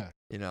 yeah.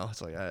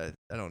 It's like I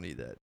don't need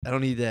that. I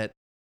don't need that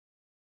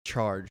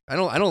charge. I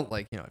don't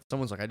like, if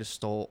someone's like, I just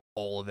stole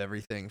all of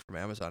everything from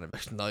Amazon. I'm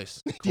like,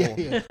 nice, cool,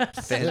 Yeah.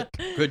 Fan-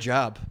 good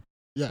job.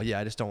 Yeah. But yeah,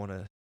 I just don't want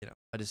to.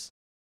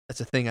 That's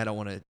a thing I don't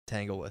want to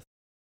tangle with.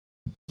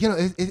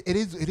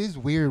 It is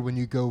weird when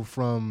you go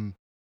from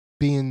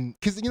being,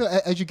 because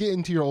as you get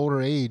into your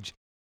older age,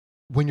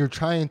 when you're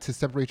trying to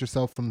separate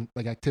yourself from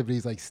like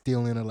activities like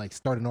stealing or like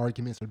starting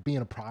arguments or being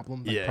a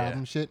problem, like Yeah,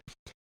 problem shit,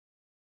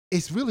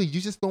 it's really, you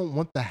just don't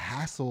want the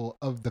hassle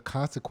of the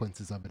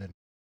consequences of it.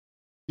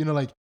 And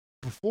like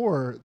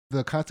before,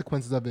 the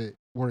consequences of it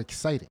were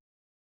exciting.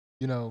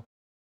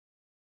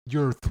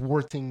 You're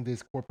thwarting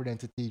this corporate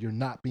entity, you're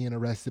not being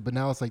arrested, but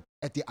now it's like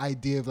at the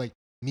idea of like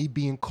me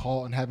being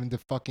caught and having to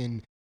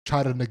fucking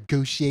try to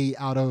negotiate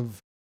out of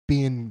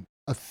being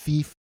a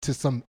thief to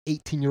some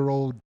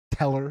 18-year-old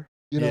teller.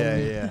 You know what I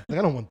mean? Yeah. Like,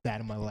 I don't want that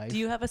in my life. Do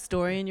you have a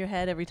story in your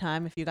head every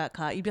time if you got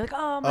caught? You'd be like,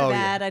 "Oh, my Oh, yeah.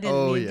 bad. I didn't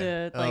Oh, mean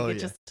yeah. to." Like Oh, it yeah.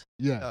 just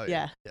Yeah. Oh,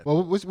 Yeah.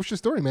 Well, what's your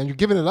story, man? You're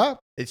giving it up?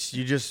 It's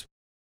you just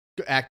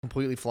act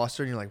completely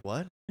flustered, and you're like,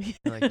 what? You're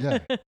like, Yeah.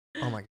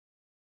 oh my,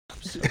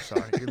 I'm so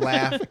sorry. You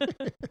laugh.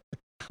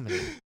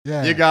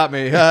 Yeah. You got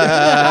me.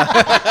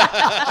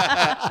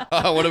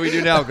 What do we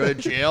do now? Go to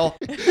jail?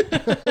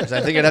 'Cause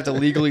I think I'd have to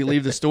legally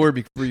leave the store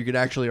before you could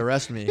actually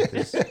arrest me.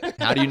 'Cause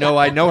how do you know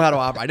I know how to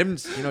operate? I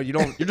didn't. You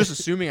don't. You're just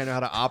assuming I know how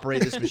to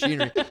operate this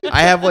machinery.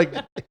 I have like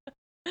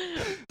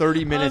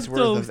 30 minutes I'm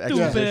worth so of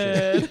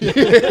stupid.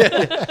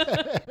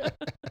 exposition.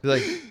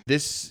 Like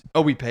this.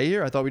 Oh, we pay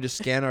here? I thought we just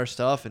scan our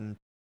stuff and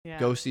Yeah.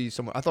 go see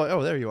someone. I thought,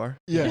 oh, there you are.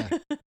 Yeah.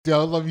 Dude, I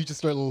love you just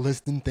start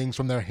listing things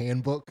from their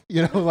handbook.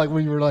 Like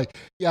when you were like,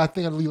 yeah, I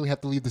think I legally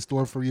have to leave the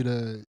store for you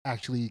to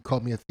actually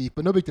call me a thief,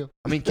 but no big deal.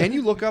 I mean, can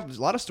you look up? A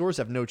lot of stores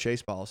have no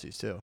chase policies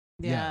too.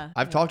 Yeah.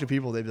 I've talked to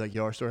people. They'd be like,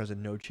 "Yo, our store has a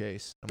no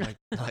chase." I'm like,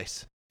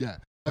 "Nice." I feel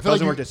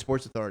Doesn't like work at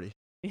Sports Authority.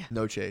 Yeah.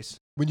 No chase.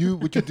 what you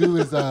do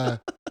is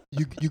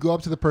you go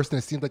up to the person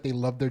that seems like they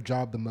love their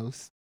job the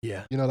most.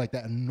 Yeah. Like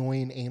that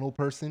annoying anal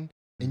person,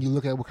 and you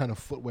look at what kind of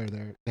footwear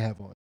they have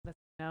on.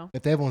 No.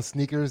 If they have on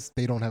sneakers,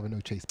 they don't have a no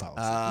chase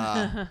policy.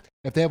 Uh,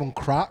 If they have on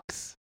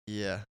Crocs,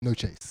 yeah. no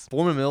chase.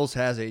 Foreman Mills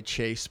has a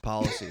chase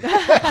policy.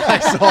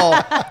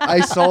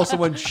 I saw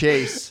someone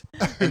chase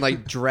and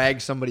like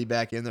drag somebody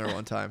back in there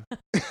one time.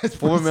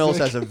 Foreman Mills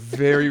has a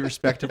very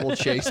respectable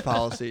chase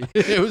policy.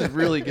 It was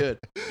really good.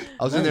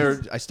 I was in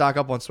there. I stock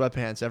up on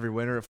sweatpants every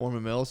winter at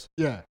Foreman Mills,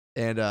 Yeah.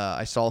 and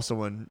I saw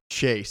someone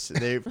chase.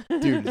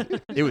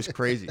 Dude, it was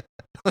crazy.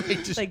 Like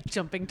just like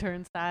jumping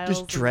turnstiles.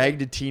 just and-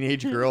 dragged a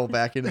teenage girl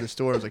back into the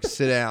store. I was like,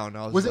 sit down.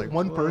 I Was like, it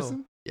one whoa.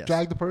 person? Yes.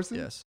 Drag the person?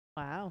 Yes.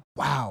 Wow.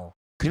 Wow.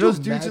 You Could know those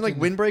dudes in like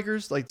imagine-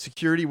 windbreakers, like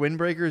security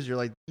windbreakers? You're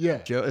like, Yeah.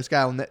 Joe, this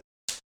guy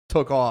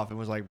took off and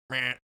was like,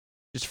 "Meh."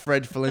 Just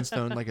Fred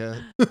Flintstone, like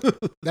a.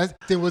 Was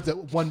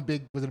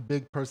it a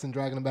big person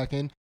dragging them back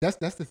in? That's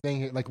the thing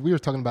here. Like we were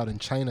talking about in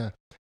China,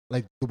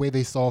 like the way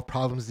they solve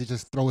problems, they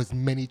just throw as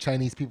many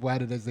Chinese people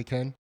at it as they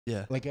can.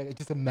 Yeah. Like I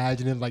just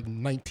imagining like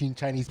 19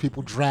 Chinese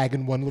people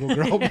dragging one little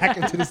girl back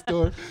into the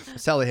store.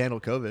 That's how they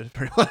handled COVID,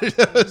 pretty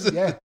much.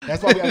 Yeah,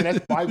 that's why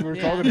we were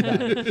Yeah. talking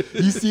about it.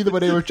 You see the way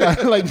they were trying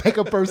to like make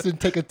a person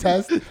take a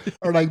test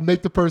or like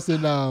make the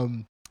person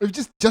It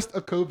was just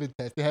a COVID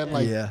test. They had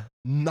like yeah.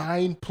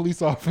 9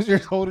 police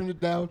officers holding it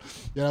down.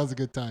 Yeah, that was a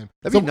good time.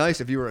 That'd be nice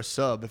if you were a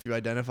sub, if you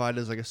identified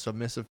as like a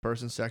submissive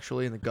person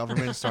sexually and the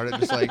government started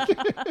just like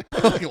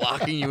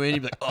locking you in.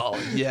 You'd be like, oh,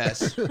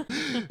 yes.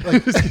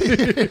 Like,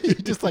 you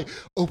just like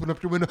open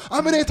up your window.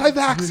 I'm an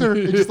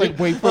anti-vaxxer. And just like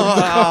wait for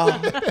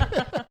them to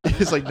come.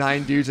 It's like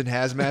 9 dudes in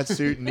hazmat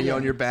suit and knee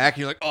on your back.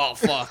 And you're like, oh,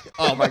 fuck.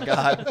 Oh, my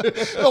God.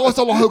 Oh, it's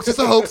all a hoax. It's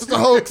a hoax. It's a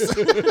hoax.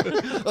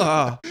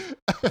 Ah.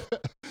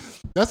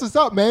 That's what's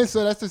up, man.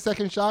 So that's the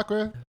second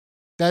chakra.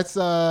 That's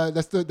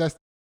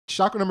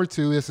chakra number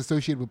 2. It's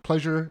associated with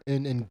pleasure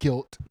and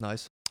guilt,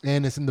 Nice.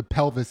 and it's in the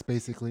pelvis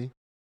basically.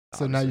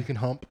 So now you can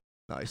hump,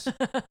 Nice.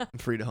 I'm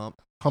free to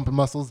hump. humping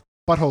muscles,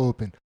 butthole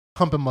open,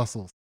 humping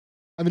muscles.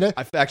 I mean,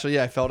 I felt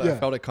Yeah. I felt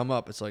it come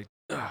up. It's like,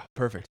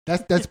 perfect.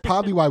 that's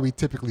probably why we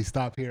typically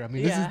stop here. I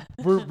mean, Yeah.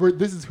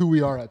 this is who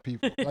we are at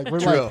people. Like we're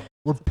True. like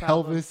we're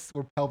pelvis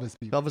people.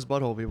 Pelvis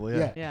butthole people, yeah.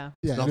 Yeah. Yeah,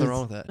 There's nothing it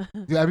wrong is. with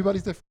that. Yeah,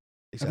 everybody's different.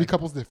 Every Exactly.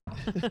 couple's different.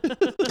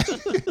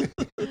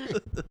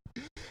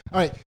 All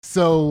right,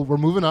 so we're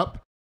moving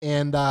up,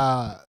 and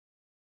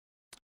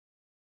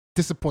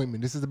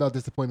disappointment. This is about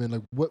disappointment.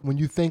 Like, what when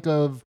you think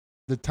of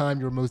the time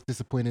you were most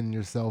disappointed in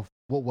yourself,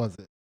 what was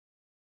it?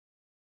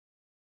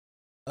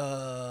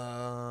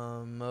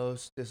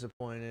 Most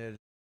disappointed.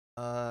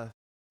 I'm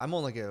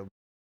on like a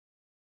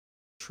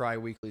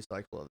tri-weekly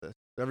cycle of this.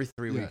 Every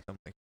 3 Yeah. weeks, I'm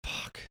like,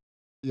 fuck.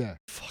 Yeah,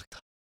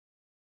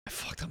 I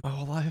fucked up my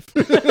whole life.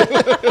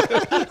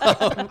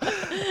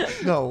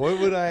 No, what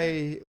would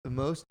I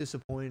most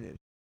disappointed?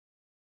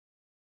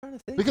 I'm trying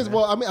to think, because man.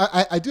 well, I mean,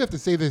 I do have to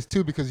say this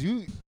too because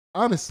you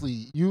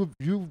honestly you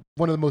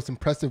one of the most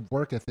impressive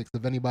work ethics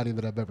of anybody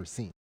that I've ever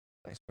seen.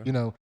 Thanks, bro. You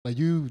know, like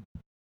you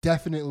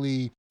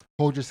definitely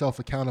hold yourself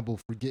accountable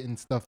for getting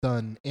stuff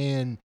done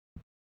and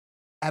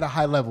at a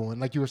high level.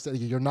 And like you were saying,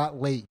 you're not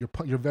late.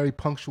 You're very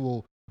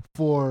punctual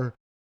for,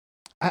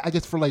 I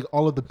guess, for like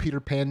all of the Peter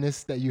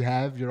Pan-ness that you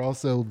have. You're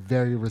also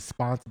very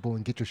responsible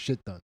and get your shit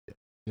done.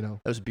 You know?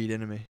 That was beat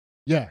into me.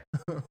 Yeah,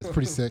 it's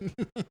pretty sick.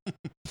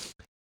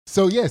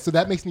 So yeah, so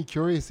that makes me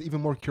curious,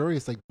 even more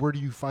curious. Like, where do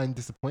you find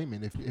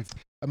disappointment? If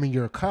I mean,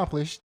 you're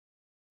accomplished,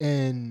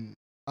 and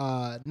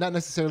not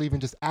necessarily even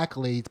just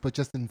accolades, but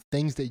just in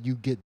things that you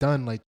get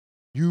done. Like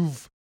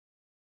you've,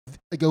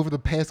 like over the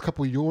past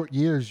couple of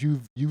years,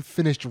 you've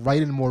finished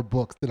writing more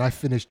books than I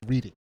finished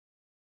reading.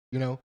 You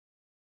know?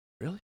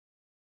 Really?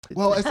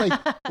 Well, it's like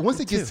once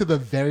it gets to the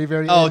very,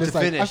 very Oh, end, to it's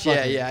like, finish.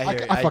 Yeah, yeah, I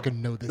hear you. I fucking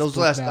know this. Those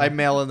book last, now. I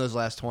mail in those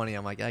last 20.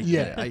 I'm like, I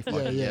get it. I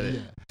fucking get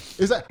it.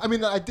 It's like, I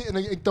mean, I did,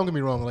 and don't get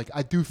me wrong. Like,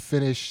 I do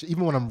finish,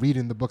 even when I'm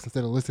reading the books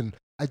instead of listening,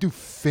 I do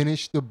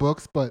finish the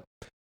books. But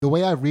the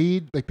way I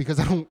read, like, because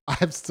I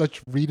have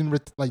such low reading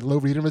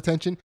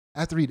retention, I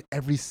have to read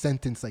every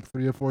sentence like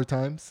 3 or 4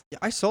 times. Yeah,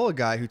 I saw a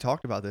guy who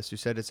talked about this who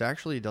said it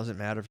doesn't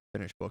matter if you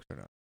finish books or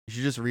not. You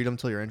should just read them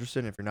till you're interested.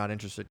 And if you're not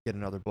interested, get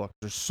another book.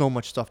 There's so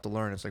much stuff to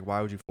learn. It's like, why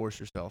would you force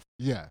yourself?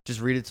 Yeah. Just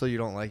read it till you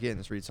don't like it and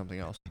just read something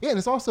else. Yeah, and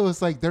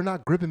it's like they're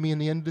not gripping me in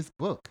the end of this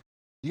book.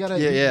 You gotta,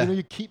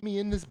 you keep me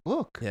in this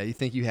book. Yeah, you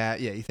think you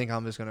think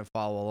I'm just gonna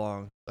follow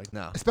along. Like,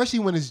 no. Especially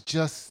when it's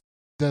just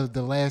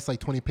the last like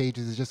 20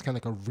 pages is just kind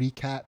of like a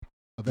recap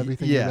of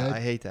everything you read. I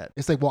hate that.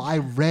 It's like, well, I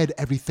read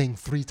everything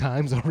 3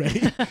 times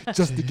already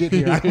just to get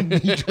here. I don't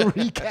need your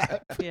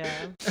recap. Yeah.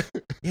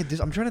 Yeah,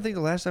 I'm trying to think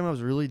the last time I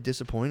was really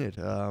disappointed.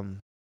 I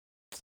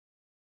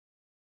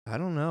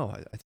don't know.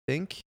 I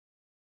think.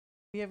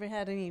 You ever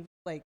had any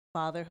like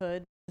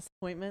fatherhood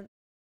disappointment?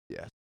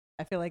 Yeah.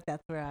 I feel like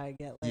that's where I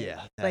get like,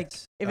 Yeah. like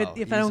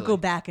if I don't go easily.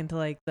 back into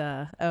like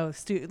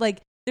like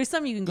there's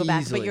some you can go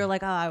back, but Easily. you're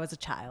like, oh, I was a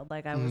child,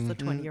 like I was a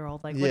Mhm.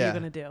 20-year-old, like what are Yeah. you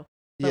gonna do?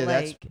 Yeah, But,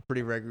 that's like-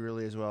 pretty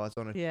regularly as well. It's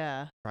on a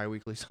Yeah.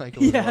 tri-weekly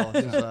cycle as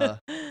well.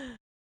 Yeah.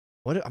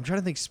 What I'm trying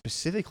to think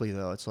specifically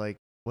though. It's like,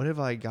 what have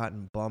I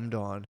gotten bummed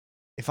on?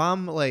 If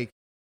I'm like,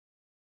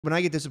 when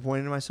I get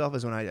disappointed in myself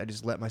is when I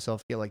just let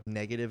myself get like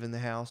negative in the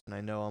house, and I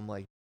know I'm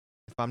like,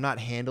 if I'm not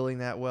handling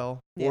that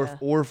well, Yeah.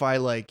 or if I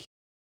like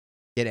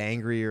get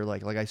angry or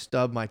like I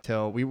stub my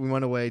toe. We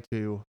went away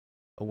to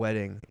a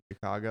wedding in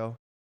Chicago,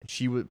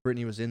 and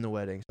Brittany was in the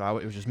wedding, so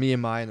it was just me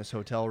and Maya in this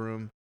hotel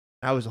room.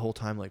 I was the whole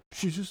time like,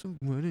 she's just a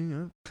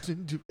wedding, I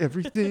didn't do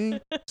everything.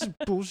 This is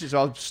bullshit. So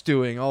I was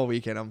stewing all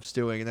weekend. I'm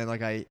stewing, and then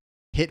like I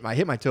hit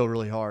my toe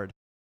really hard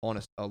on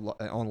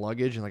on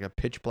luggage in like a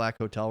pitch black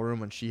hotel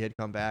room when she had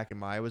come back and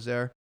Maya was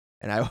there,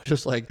 and I was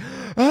just like,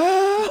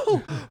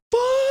 oh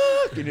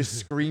fuck, and just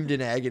screamed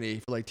in agony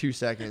for like 2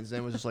 seconds.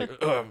 And was just like,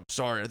 oh, I'm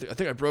sorry, I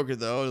think I broke it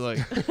though. Like,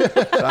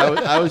 so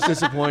I was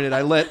disappointed.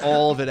 I let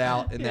all of it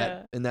out in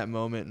that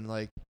moment, and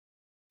like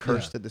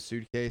cursed at the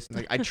suitcase. And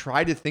like I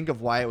tried to think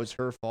of why it was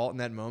her fault in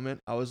that moment.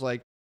 I was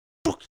like,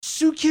 fuck,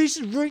 suitcase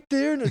is right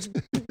there,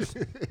 and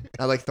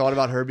I like thought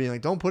about her being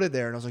like, don't put it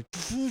there, and I was like,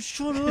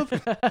 shut up.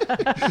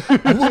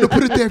 I want to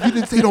put it there if you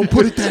didn't say don't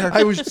put it there.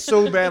 I was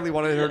so badly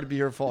wanted her to be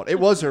her fault. It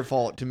was her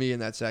fault to me in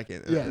that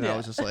second. Yeah. And I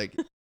was just like,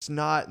 it's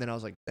not. And then I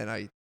was like, then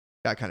I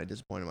got kind of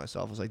disappointed in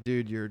myself. I was like,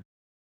 dude, you're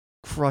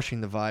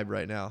crushing the vibe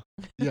right now.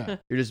 Yeah.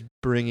 You're just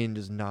bringing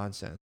just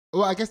nonsense.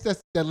 Well, I guess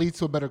that leads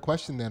to a better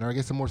question then, or I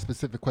guess a more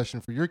specific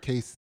question for your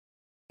case.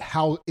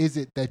 How is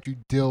it that you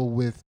deal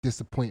with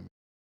disappointment?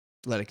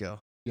 Let it go.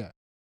 Yeah.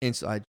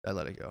 I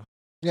let it go.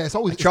 Yeah, it's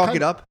always I chalk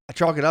it up.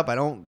 I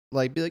don't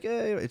like be like,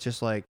 hey, it's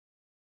just like,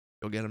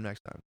 you'll get them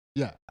next time.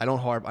 Yeah. I don't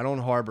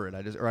harbor it.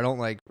 I don't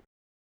like,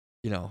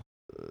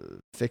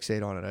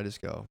 fixate on it. I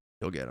just go,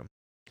 you'll get them.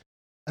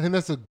 I think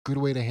that's a good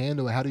way to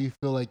handle it. How do you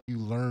feel like you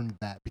learned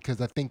that?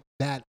 Because I think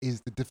that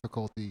is the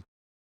difficulty.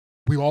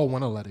 We all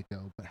want to let it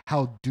go, but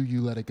how do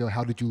you let it go?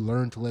 How did you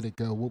learn to let it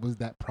go? What was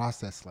that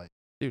process like?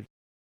 Dude,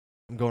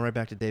 I'm going right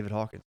back to David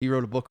Hawkins. He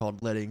wrote a book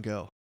called Letting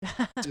Go.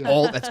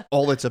 Yeah. That's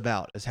all it's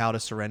about is how to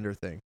surrender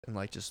things and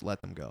like just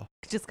let them go.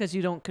 Just because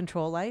you don't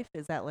control life,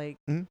 is that like?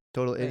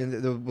 Totally. Right. And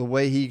the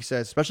way he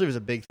says, especially if it's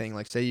a big thing,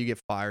 like say you get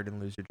fired and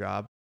lose your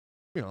job,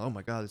 oh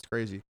my God, that's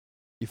crazy.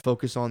 You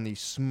focus on the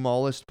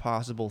smallest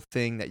possible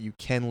thing that you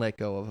can let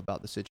go of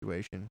about the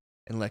situation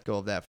and let go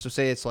of that. So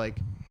say it's like,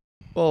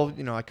 well,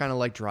 I kind of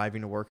like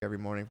driving to work every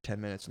morning for 10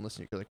 minutes and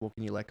listening. You're like, well,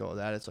 can you let go of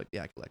that? It's like,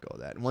 yeah, I can let go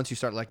of that. And once you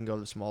start letting go of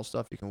the small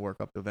stuff, you can work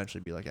up to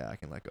eventually be like, yeah, I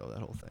can let go of that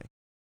whole thing.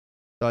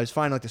 So I just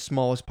find like the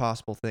smallest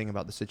possible thing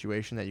about the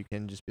situation that you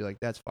can just be like,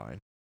 that's fine.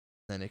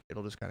 Then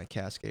it'll just kind of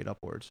cascade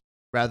upwards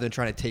rather than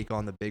trying to take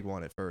on the big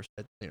one at first.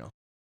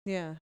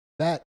 Yeah.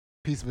 That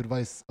piece of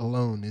advice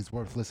alone is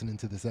worth listening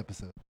to this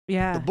episode.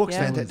 Yeah. The book's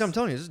yeah. fantastic. I'm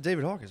telling you, this is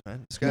David Hawkins,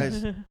 man. This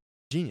guy's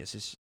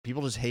genius.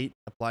 People just hate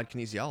applied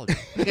kinesiology.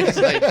 It's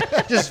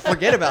like, just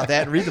forget about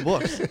that and read the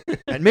books.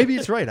 And maybe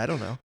it's right. I don't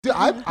know. Dude,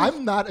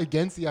 I'm not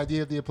against the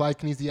idea of the applied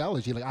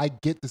kinesiology. Like I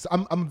get this.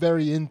 I'm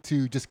very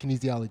into just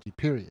kinesiology,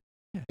 period.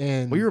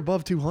 And Well, you're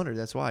above 200.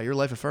 That's why. You're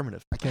life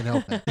affirmative. I can't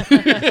help that. I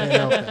can't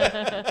help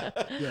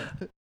that. Yeah.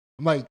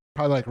 I'm like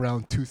probably like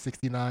around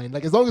 269.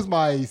 Like as long as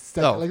my as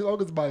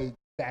long as my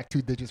back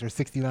two digits are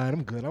 69,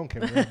 I'm good. I don't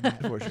care where I'm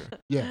at. For sure.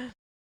 Yeah.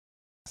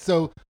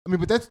 So I mean,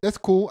 but that's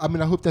cool. I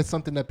mean, I hope that's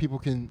something that people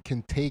can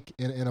take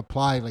and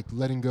apply, like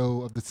letting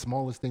go of the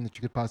smallest thing that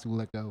you could possibly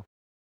let go,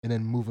 and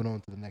then moving on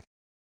to the next.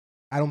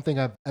 I don't think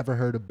I've ever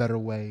heard a better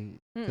way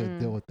to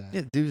deal with that.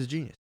 Yeah, dude's a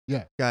genius.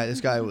 Yeah.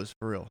 This guy was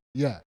for real.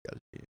 Yeah.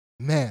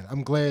 Man,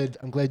 I'm glad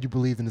you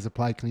believed in his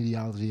applied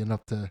kinesiology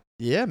enough to.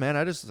 Yeah, man.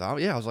 I was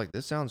like,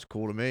 this sounds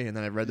cool to me. And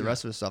then I read the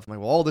rest of his stuff. I'm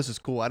like, well, all this is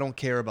cool. I don't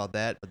care about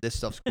that, but this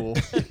stuff's cool.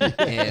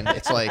 And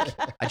it's like,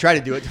 I try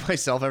to do it to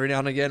myself every now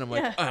and again. I'm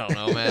like, I don't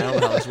know, man. I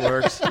don't know how this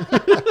works.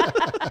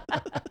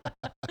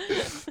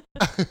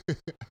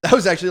 That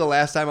was actually the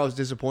last time I was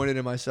disappointed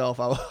in myself.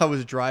 I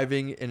was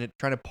driving and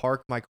trying to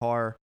park my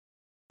car.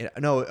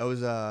 No, I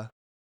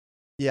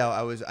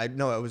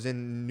was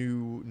in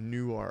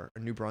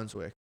New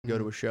Brunswick. Go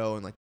to a show,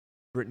 and like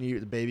Brittany,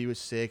 the baby was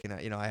sick, and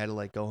I had to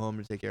like go home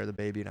to take care of the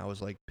baby, and I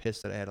was like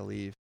pissed that I had to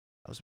leave.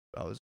 I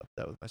was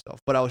upset with myself,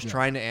 but I was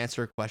trying to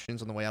answer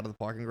questions on the way out of the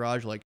parking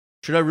garage, like,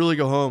 should I really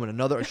go home? And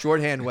a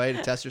shorthand way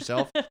to test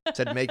yourself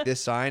said, make this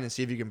sign and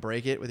see if you can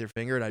break it with your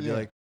finger, and I'd be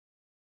like,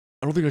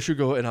 I don't think I should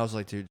go. And I was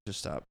like, dude, just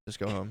stop. Just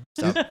go home.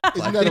 Stop.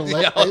 Isn't that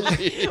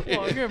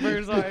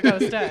I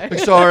gotta stay.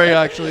 Sorry,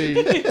 actually,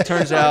 it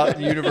turns out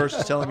the universe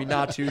is telling me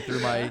not to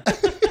through my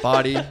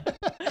body.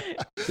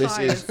 This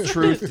Science. is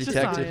truth It's just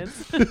detected.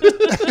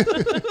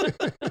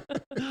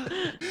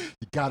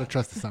 You gotta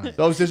trust the science.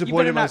 So I was You disappointed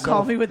better in not myself.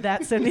 call me with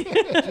that, Cindy.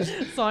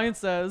 Science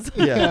says.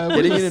 Yeah, What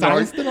getting is in an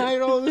science tonight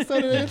all of a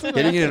sudden.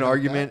 getting in an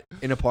argument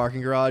in a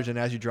parking garage, and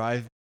as you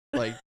drive,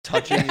 like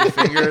touching your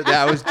finger,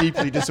 that I was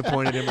deeply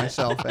disappointed in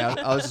myself.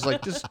 I was just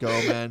like, just go,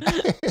 man.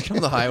 Just go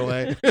on the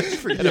highway.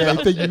 Forget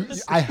about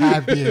this. I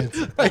have the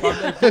answer.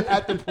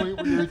 At the point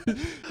where you're,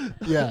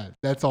 yeah,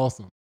 that's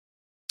awesome.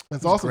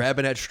 That's Just awesome.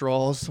 grabbing at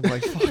straws. I'm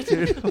like, fuck,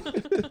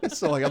 dude.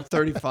 So like, I'm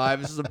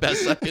 35. This is the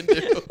best I can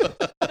do.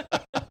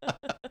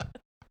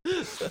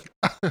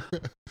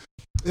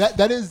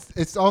 that is.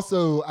 It's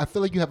also. I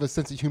feel like you have a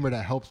sense of humor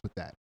that helps with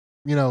that.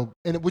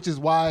 And which is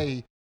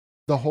why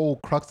the whole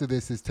crux of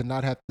this is to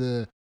not have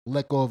to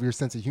let go of your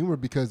sense of humor,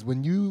 because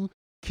when you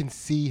can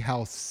see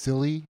how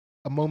silly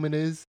a moment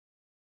is,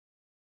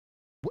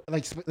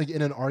 like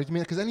in an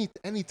argument, because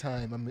any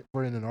time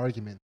we're in an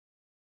argument,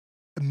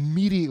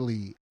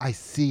 immediately I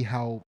see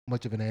how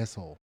much of an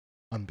asshole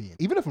I'm being,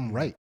 even if I'm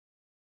right.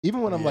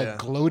 Even when I'm like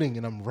gloating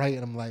and I'm right,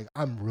 and I'm like,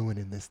 I'm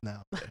ruining this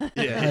now.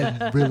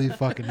 I'm really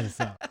fucking this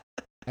up.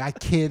 I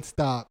can't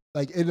stop.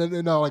 Like,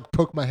 and I'll like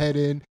poke my head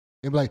in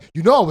and be like,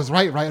 I was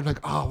right? I'm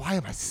like, oh, why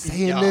am I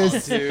saying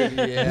this? Dude,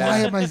 Why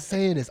am I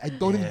saying this? I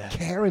don't even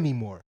care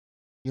anymore.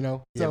 Yeah,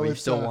 So but you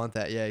it's, still want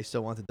that. Yeah, you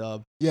still want the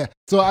dub. Yeah.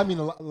 So I mean,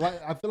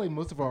 I feel like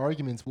most of our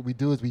arguments, what we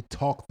do is we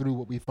talk through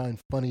what we find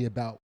funny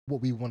about what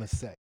we want to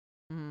say.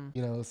 Mm.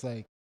 It's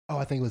like, oh,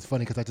 I think it was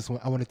funny because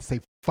I wanted to say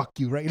fuck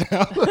you right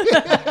now.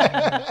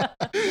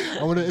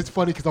 It's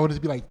funny because I wanted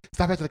to be like,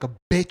 stop acting like a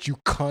bitch, you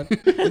cunt.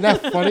 Isn't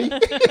that funny?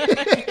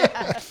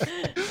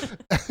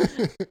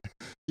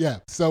 Yeah.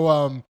 So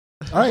all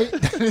right.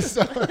 Just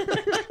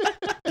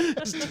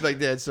like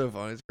that, it's so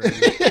funny. It's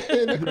crazy.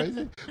 Isn't that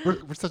crazy?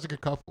 We're such a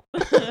good couple.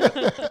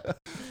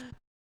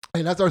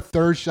 And that's our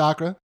third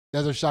chakra.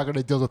 That's our chakra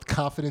that deals with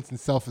confidence and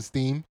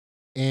self-esteem,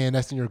 and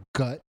that's in your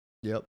gut.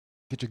 Yep.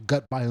 get your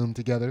gut biome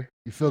together.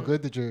 You feel Mm.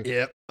 good that you're.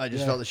 Yep. I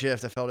just Yeah. felt the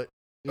shift. I felt it.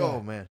 Yeah.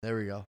 Oh man, there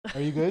we go. Are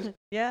you good?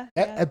 Yeah.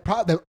 That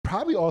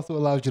probably also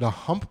allows you to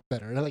hump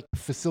better. It like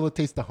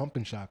facilitates the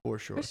humping shock. For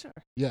sure. For sure.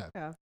 Yeah.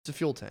 It's a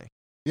fuel tank.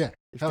 Yeah.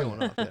 You're Hell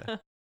fueling up. Yeah.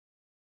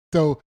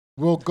 So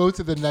we'll go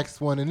to the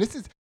next one, and this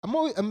is I'm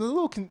a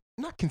little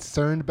not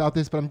concerned about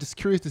this, but I'm just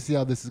curious to see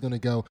how this is going to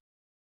go.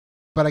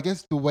 But I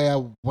guess the way I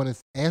want to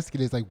ask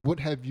it is like, what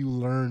have you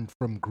learned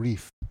from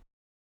grief?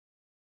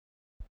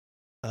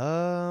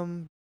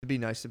 To be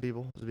nice to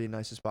people. To be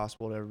nice as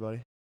possible to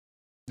everybody.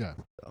 Yeah.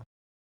 So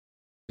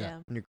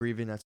Yeah. when you're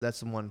grieving, that's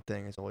the one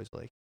thing. It's always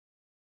like,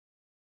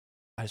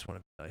 I just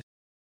want to be nice.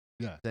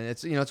 Yeah. Then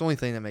it's it's the only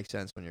thing that makes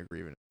sense when you're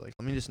grieving. It's like,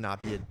 let me just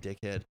not be a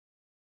dickhead.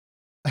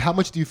 How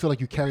much do you feel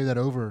like you carry that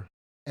over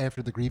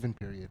after the grieving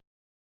period?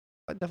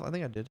 I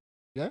think I did.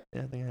 Yeah?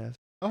 Yeah, I think I have.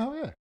 Oh hell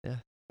yeah. Yeah.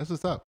 That's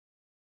what's up.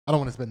 I don't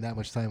want to spend that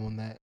much time on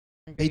that.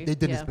 They Agreed.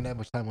 didn't Yeah. spend that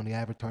much time on the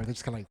Avatar. They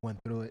just kind of like went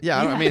through it. Yeah,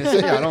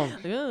 I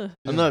don't. Ugh.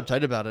 I'm not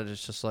uptight about it.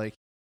 It's just like,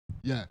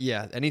 Yeah.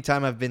 yeah.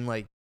 Anytime I've been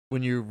like,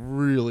 when you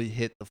really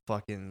hit the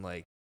fucking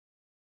like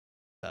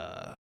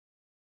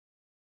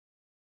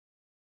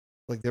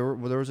there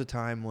was a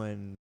time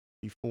when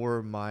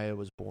before Maya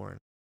was born,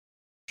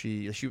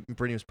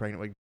 Brittany was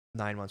pregnant, like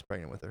 9 months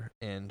pregnant with her,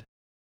 and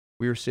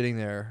we were sitting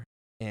there,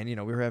 and we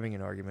were having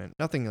an argument,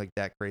 nothing like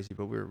that crazy,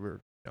 but we were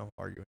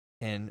arguing,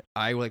 and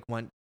I like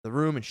went to the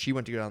room, and she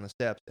went to go down the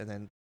steps, and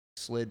then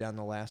slid down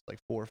the last like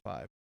 4 or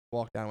 5,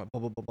 walked down, went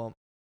bump bump bump bump,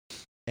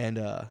 and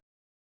I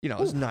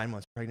was 9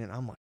 months pregnant.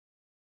 I'm like,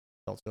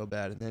 felt so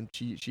bad, and then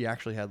she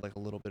actually had like a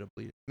little bit of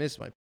bleed. Missed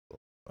my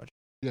much,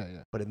 Yeah.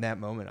 Yeah. but in that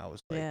moment, I was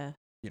like, Yeah.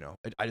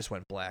 I just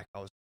went black.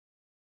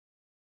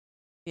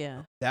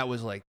 Yeah. That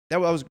was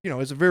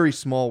it's a very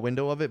small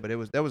window of it, but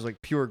that was like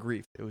pure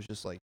grief. It was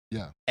just like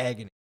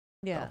agony.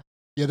 Yeah.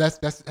 Yeah.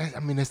 That's. I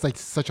mean, it's like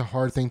such a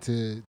hard thing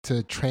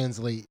to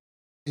translate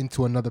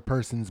into another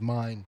person's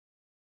mind.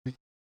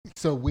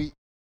 So we,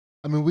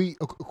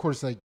 of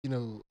course, like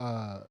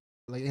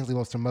like Ainsley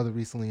lost her mother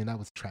recently, and that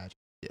was tragic.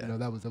 Yeah.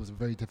 That was a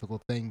very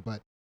difficult thing,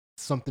 but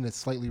something that's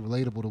slightly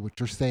relatable to what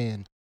you're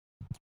saying.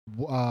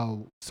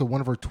 So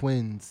one of her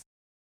twins,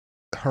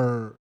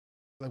 we're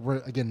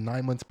again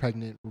 9 months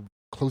pregnant, we're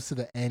close to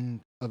the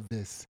end of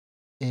this,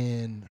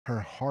 and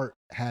her heart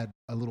had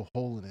a little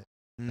hole in it,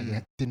 like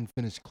it didn't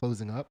finish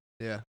closing up,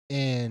 Yeah.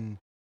 and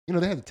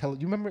they had to tell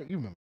you remember.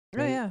 Oh,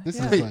 Right? yeah, This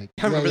yeah. is like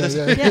I remember this.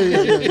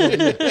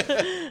 Yeah.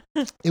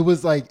 It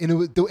was like, and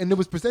it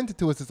was presented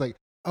to us as like,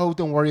 oh,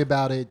 don't worry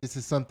about it. This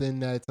is something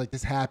that's like,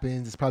 this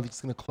happens. It's probably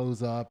just gonna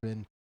close up,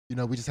 and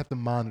we just have to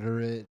monitor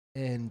it.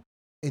 And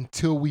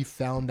until we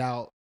found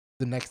out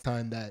the next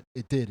time that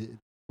it did,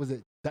 was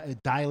it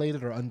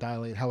dilated or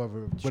undilated?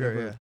 However,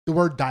 whatever yeah. the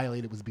word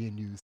dilated was being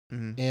used,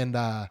 Mhm. and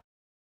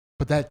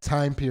but that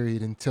time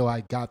period until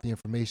I got the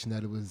information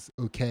that it was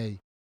okay,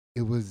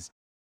 it was.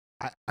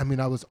 I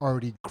was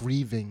already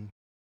grieving,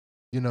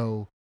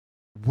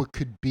 what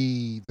could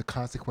be the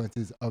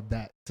consequences of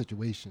that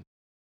situation,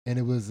 and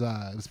it was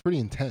pretty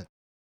intense.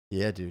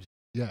 Yeah, dude.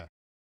 Yeah,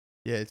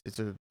 Yeah, it's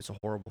a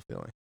horrible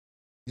feeling.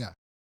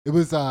 it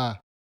was. And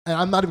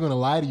I'm not even gonna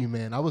lie to you,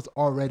 man. I was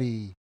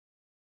already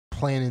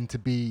planning to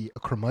be a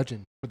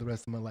curmudgeon for the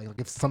rest of my life. Like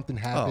if something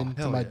happened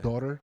to hell my yeah.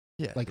 daughter,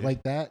 Yeah, like dude.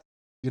 that,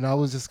 I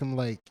was just gonna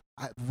like,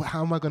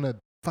 how am I gonna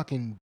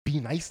fucking be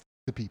nice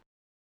to people?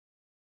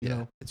 You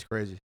know? It's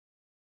crazy.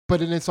 But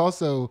then it's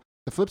also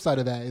the flip side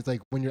of that is like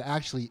when you're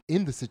actually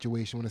in the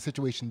situation, when a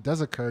situation does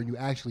occur and you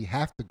actually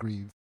have to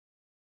grieve,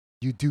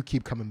 you do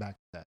keep coming back to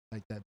that,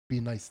 like that.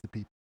 Be nice to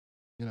people,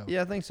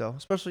 Yeah, I think so.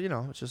 Especially,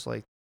 it's just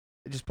like,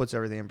 it just puts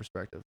everything in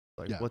perspective.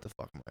 Like, Yeah. what the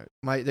fuck am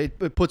I?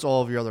 It puts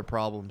all of your other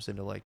problems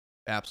into like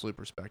absolute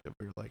perspective.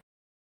 Where you're like,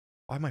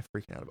 why am I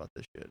freaking out about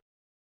this shit?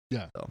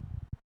 Yeah. So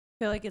I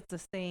feel like it's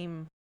the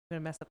same. I'm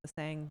gonna mess up the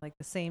saying, like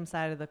the same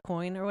side of the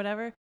coin or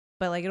whatever.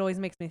 But like it always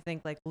makes me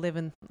think like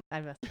living.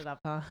 I messed it up,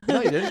 huh?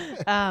 No, you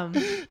didn't.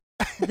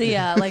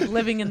 Like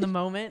living in the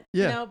moment.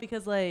 Yeah.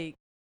 Because like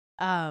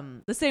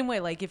the same way,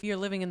 like if you're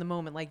living in the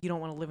moment, like you don't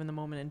want to live in the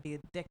moment and be a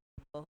dick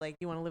to people. Like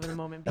you want to live in the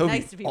moment, That and be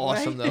would nice be to people.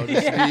 awesome, right? though,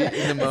 just to be in the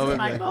This is moment,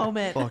 my like,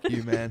 moment. fuck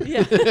you, man.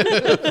 Yeah.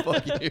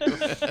 Fuck you.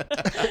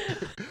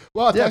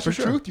 Well, if Yeah, that's for your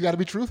sure. truth, you got to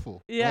be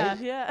truthful. Yeah,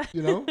 right? yeah.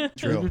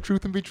 True. Live your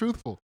truth and be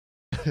truthful.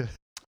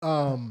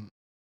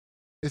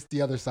 It's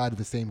the other side of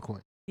the same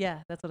coin.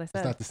 Yeah, that's what I It's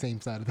said. not the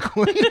same side of the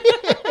coin.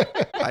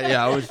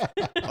 I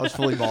was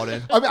fully bought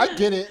in. I mean, I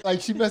get it. Like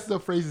she messes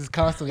up phrases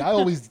constantly. I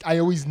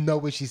always know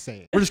what she's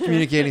saying. We're just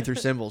communicating through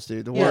symbols,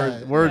 dude. The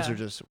Yeah. words Yeah. are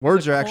just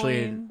words The are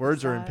actually coin,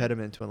 words are side.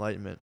 impediment to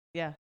enlightenment.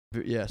 Yeah.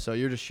 Yeah, so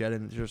you're just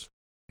shedding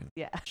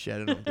Yeah.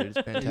 shedding them, dude. It's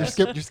You're,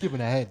 fantastic. you're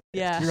skipping ahead.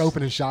 Yeah. You're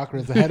opening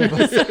chakras ahead of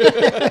us.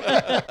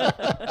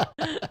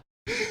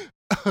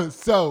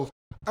 So,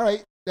 all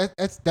right,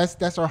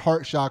 that's our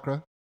heart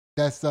chakra.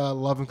 That's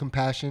love and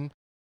compassion.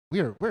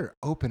 We're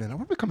opening.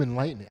 We're becoming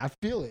enlightened. I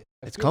feel it.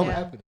 I It's feel it coming.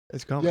 happening.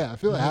 It's coming. Yeah, I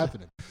feel it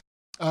happening.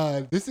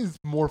 This is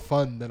more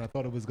fun than I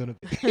thought it was gonna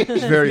be.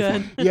 It's very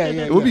Good. fun. Yeah.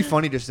 It would be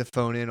funny just to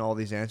phone in all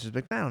these answers,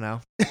 but I don't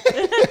know.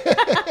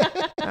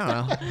 don't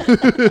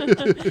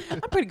know.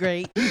 I'm pretty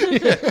great.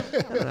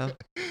 I don't know.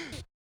 Yeah,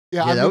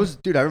 Yeah, I that mean, was,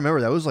 dude. I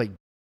remember that was like,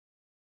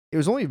 it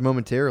was only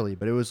momentarily,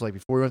 but it was like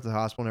before we went to the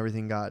hospital and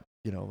everything got,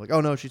 like,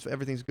 oh no,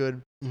 everything's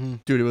good, mhm.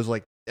 dude. It was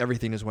like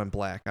everything just went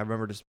black. I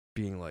remember just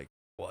being like,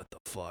 what the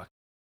fuck?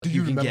 Do Like,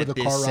 you can remember get the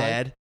this car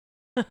ride?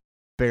 sad?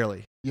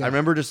 Barely. Yeah. I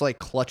remember just like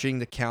clutching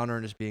the counter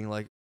and just being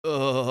like,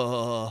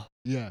 ugh.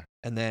 Yeah.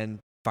 And then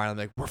finally, I'm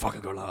like, we're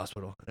fucking going to the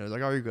hospital. And it was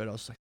like, oh, you're good. I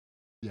was like,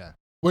 Yeah.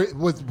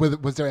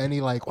 Was there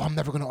any like, oh, I'm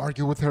never gonna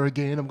argue with her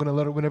again. I'm gonna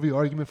let her win every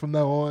argument from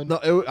now on.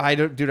 no, I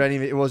don't, dude. I didn't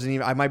even. It wasn't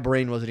even. My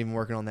brain wasn't even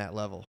working on that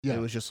level. Yeah. It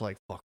was just like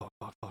fuck, fuck,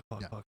 fuck, fuck,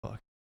 fuck, Yeah. fuck, fuck.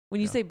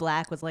 When you Yeah. say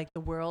black, was like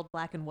the world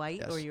black and white,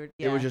 Yes. or you're?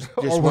 It was just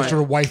Or was went-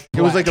 your wife?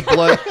 It was like the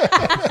blood.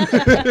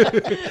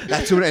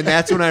 black?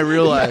 that's when I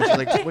realized.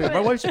 Like, wait, my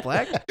wife's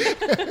black?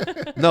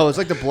 No, it's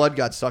like the blood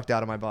got sucked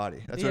out of my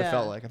body. That's what it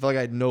felt Yeah. like. I felt like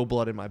I had no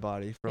blood in my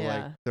body for like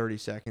Yeah. 30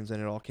 seconds,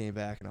 and it all came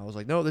back, and I was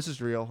like, no, this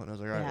is real. And I was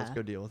like, all right, let's Yeah.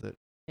 go deal with it.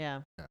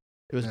 Yeah.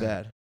 It was Yeah.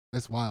 bad.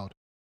 That's wild,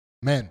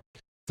 man.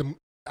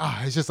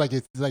 It's just like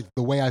it's like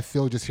the way I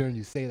feel just hearing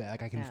you say that.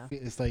 Like I can, Yeah. feel,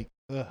 it's like,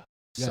 ugh.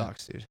 Yeah.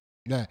 Sucks, dude.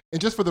 Yeah. And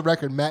just for the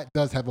record, Matt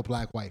does have a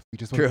black wife. We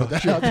just want True. to put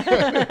that true. out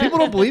there. People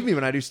don't believe me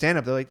when I do stand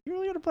up. They're like, you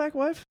really got a black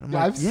wife? I'm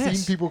Yeah, like, I've yes.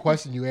 seen people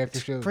question you after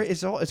shows.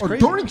 It's or crazy.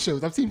 during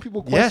shows. I've seen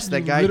people question Yes, that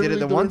you guy did it literally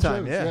the one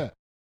during time, shows. yeah.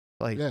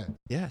 Like, Yeah.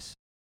 yes.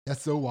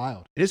 That's so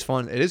wild. It is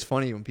fun. It is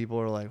funny when people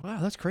are like, wow,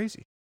 that's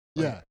crazy.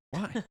 Like, Yeah.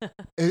 Why?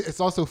 It's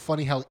also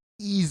funny how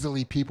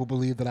easily people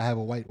believe that I have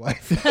a white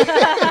wife.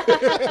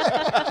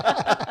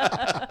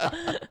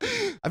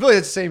 I feel like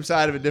it's the same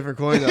side of a different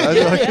coin, though. That's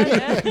Yeah, like-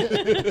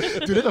 yeah,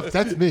 Dude, it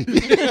upsets me.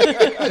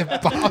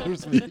 It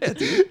bothers me. Yeah,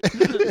 dude.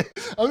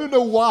 I don't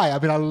know why. I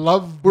mean, I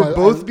love. We're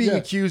both being yeah.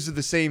 accused of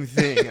the same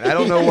thing, and I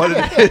don't know what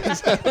it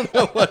is. I don't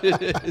know what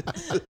it is.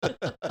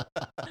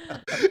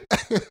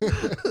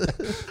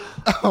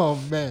 Oh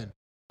man!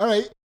 All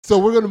right, so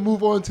we're gonna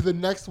move on to the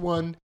next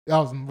one. I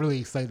was really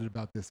excited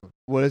about this one.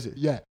 What is it?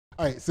 Yeah.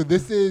 All right, so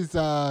this is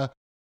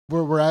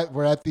we're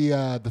at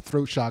the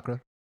throat chakra,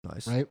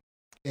 Nice. right?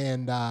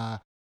 And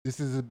this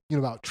is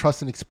about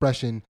trust and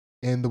expression.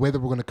 And the way that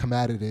we're gonna come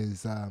at it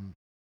is,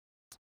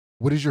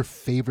 what is your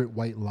favorite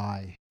white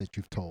lie that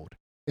you've told?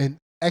 And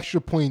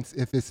extra points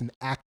if it's an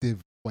active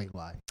white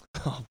lie.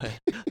 Oh man.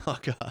 Oh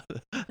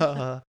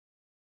god.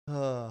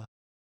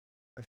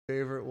 My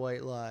favorite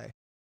white lie.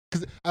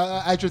 Because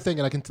I just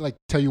thinking I can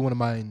tell you one of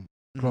mine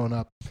growing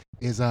up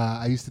is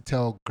I used to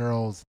tell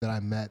girls that I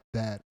met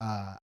that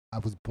I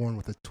was born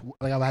with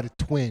I had a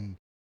twin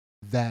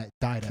that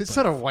died. At It's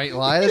birth. not a white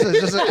lie. It's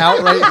just an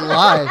outright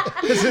lie.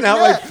 It's an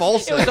outright It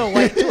falsehood. was a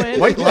white twin.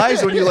 White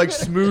lies when you like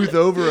smooth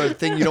over a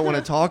thing you don't want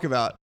to talk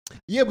about.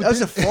 Yeah, but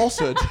That's a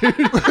falsehood, dude.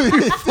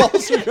 You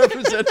falsely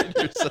represented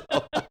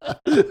yourself.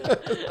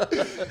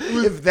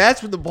 If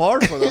that's what the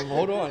bar for them,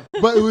 hold on.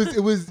 but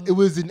it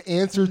was an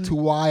answer to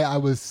why I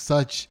was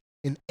such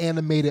an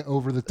animated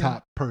over the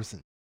top person.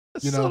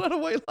 That's You still know? not a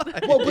white lie.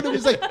 Well, but it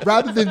was like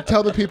rather than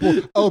tell the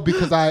people, oh,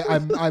 because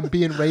I'm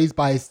being raised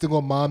by a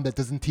single mom that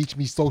doesn't teach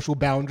me social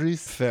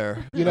boundaries.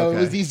 Fair. You know, Okay.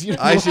 it was easier.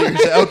 I see what you're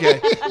saying. Okay.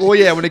 Well,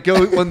 yeah. When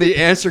the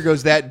answer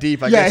goes that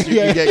deep, I Yeah, guess you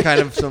yeah. get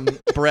kind of some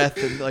breath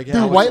and like how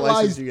Dude, much white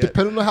license lies, you get.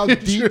 depending on how deep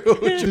True,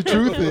 the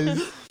true. truth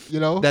is,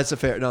 That's a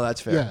fair. No,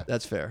 that's fair. Yeah.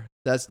 That's fair.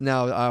 That's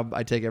now.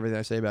 I take everything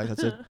I say back.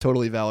 That's a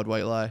totally valid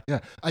white lie. Yeah,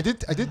 I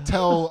did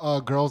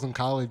tell girls in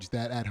college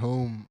that at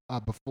home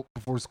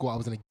before school I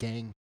was in a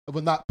gang.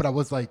 Well, not, but I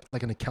was like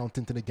an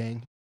accountant in a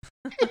gang.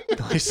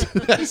 Nice.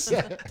 That's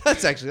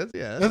actually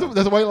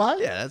That's a white lie.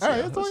 yeah. That's all right.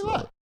 yeah, That's a white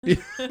lie.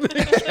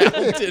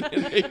 Accountant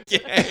in a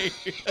gang.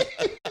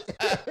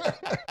 I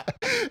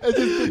just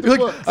did the You're like,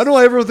 books. I don't know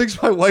why everyone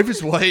thinks my wife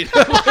is white.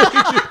 I'm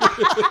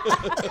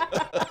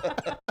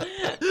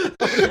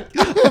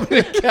an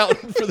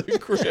accountant for the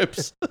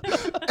Crips.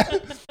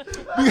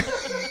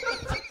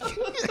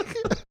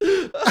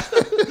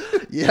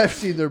 Yeah, I've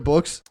seen their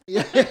books.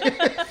 Yeah.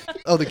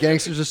 Oh, the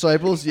Gangster's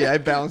Disciples? Yeah, I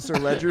balanced their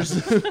ledgers.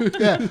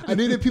 Yeah, I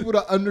needed people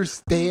to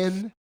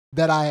understand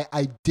that I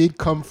did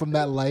come from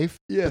that life,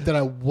 Yeah. but that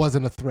I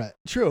wasn't a threat.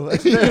 True.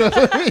 That's You fair. know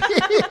what I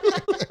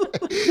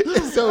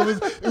mean? So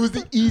it was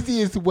the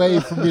easiest way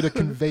for me to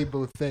convey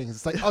both things.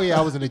 It's like, oh yeah,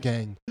 I was in a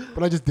gang,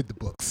 but I just did the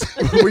books.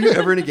 Were you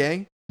ever in a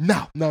gang?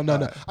 No.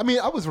 Alright. I mean,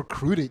 I was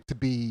recruited to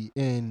be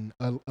in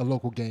a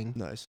local gang,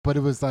 Nice. but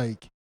it was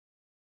like,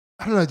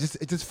 I don't know, it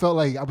just felt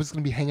like I was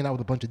gonna be hanging out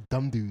with a bunch of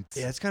dumb dudes.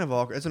 Yeah, it's kind of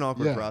awkward. It's an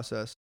awkward Yeah.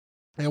 process.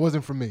 And it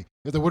wasn't for me. It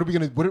was like, what are we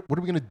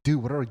gonna do?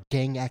 What are our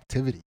gang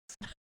activities?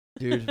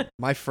 Dude,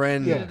 my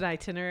friend, Yeah. Did an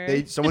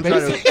itinerary. someone tried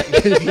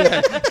to,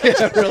 yeah,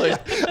 really.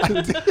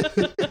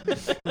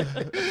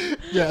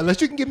 Yeah,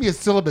 unless you can give me a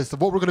syllabus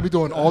of what we're gonna be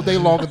doing all day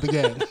long at the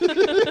gang.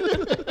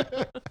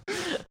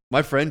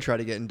 My friend tried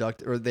to get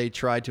inducted, or they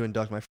tried to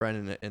induct my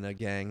friend in a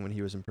gang when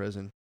he was in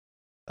prison.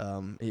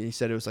 He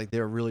said it was like they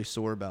were really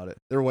sore about it.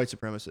 They were white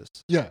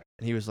supremacists, Yeah.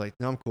 and he was like,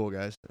 "No, I'm cool,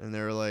 guys." And they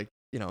were like,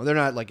 they're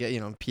not like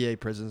PA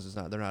prisons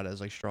they're not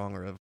as like strong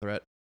or of a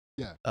threat.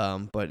 Yeah.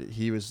 But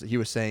he was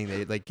saying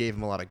they like gave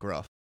him a lot of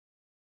gruff.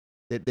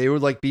 They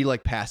would like be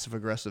like passive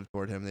aggressive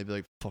toward him. They'd be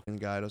like, "Fucking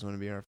guy doesn't want to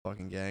be in our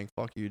fucking gang.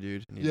 Fuck you,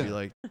 dude." And he'd be Yeah.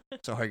 like,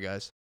 "Sorry,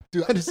 guys.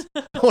 Dude, I just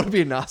want to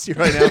be a Nazi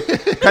right now.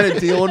 Kind of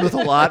dealing with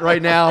a lot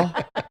right now.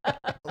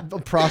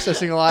 I'm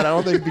processing a lot. I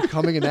don't think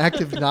becoming an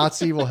active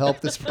Nazi will help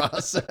this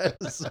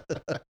process.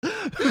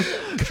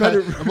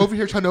 I'm over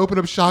here trying to open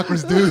up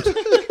chakras, dude.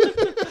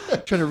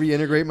 Trying to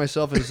reintegrate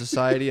myself into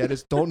society. I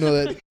just don't know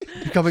that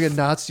becoming a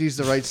Nazi is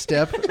the right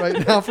step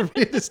right now for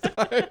me this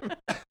time.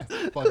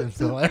 Fucking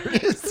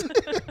hilarious.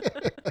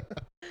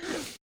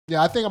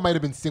 Yeah, I think I might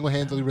have been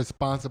single-handedly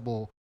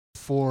responsible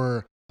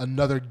for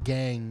another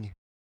gang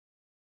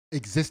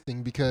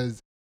existing because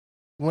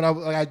when I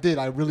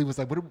really was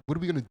like, what are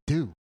we gonna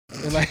do?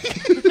 And like,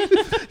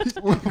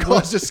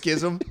 Caused a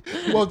schism.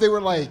 well, they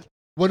were like,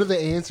 one of the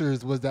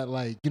answers was that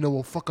like,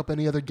 we'll fuck up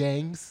any other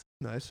gangs.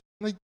 Nice.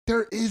 Like,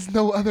 there is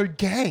no other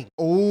gang.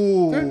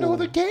 Oh, There are no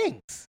other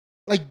gangs.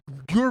 Like,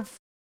 you're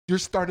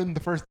starting the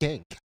first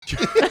gang.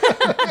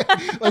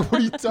 Like, what are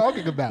you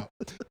talking about?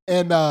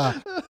 And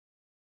I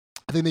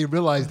think they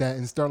realized that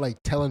and start like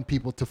telling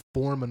people to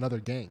form another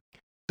gang.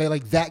 They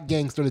like that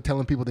gang started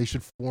telling people they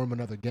should form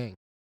another gang.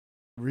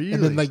 Really?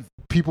 And then like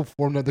people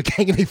formed another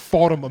gang and they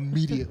fought them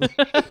immediately.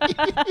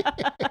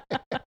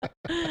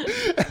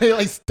 And they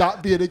like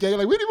stopped being a gang.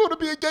 Like, we didn't want to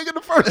be a gang in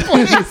the first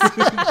place.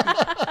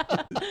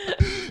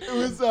 It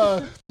was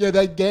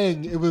that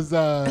gang. It was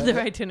Their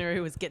itinerary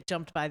was get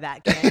jumped by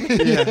that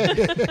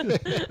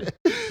gang.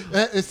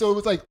 And so it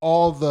was like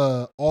all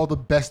the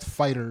best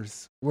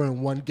fighters were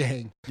in one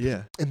gang,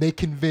 Yeah. and they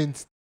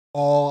convinced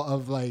all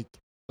of like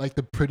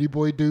the pretty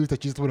boy dudes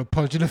that you just want to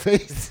punch in the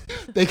face.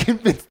 They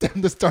convinced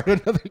them to start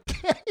another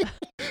gang.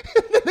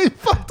 And then they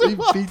fucked They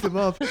them up beat them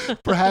up.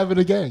 for having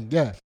a gang.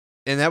 Yeah.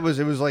 And it was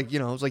like,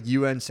 it was like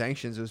UN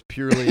sanctions. It was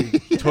purely,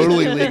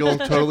 totally legal,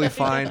 totally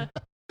fine.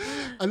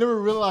 I never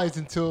realized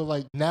until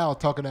like now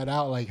talking that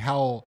out, like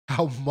how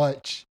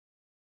much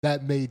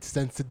that made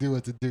sense to do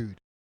as a dude.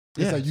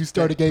 It's Yeah, like you it's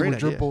start a gang great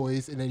with your idea.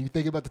 boys, and then you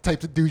think about the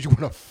types of dudes you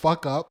want to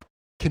fuck up,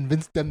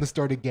 convince them to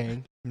start a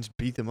gang And just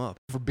beat them up.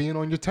 for being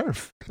on your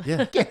turf. Yeah.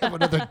 You can't have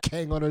another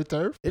gang on our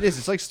turf. It is.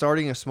 It's like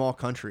starting a small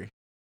country.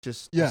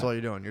 That's Yeah. all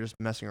you're doing. You're just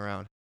messing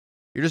around.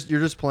 You're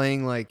just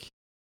playing like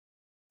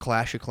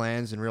Clash of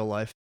Clans in real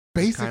life.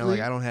 Basically, Kind of like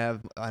I don't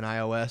have an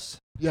iOS,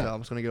 yeah, so I'm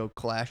just gonna go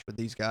clash with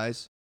these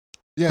guys.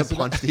 yeah. To So,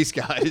 punch these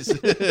guys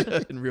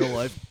in real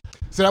life.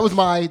 so that was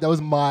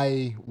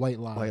my white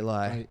lie. White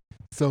lie. Right?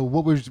 So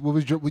what was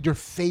your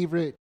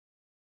favorite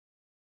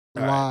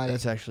All right, lie?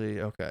 that's actually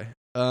okay.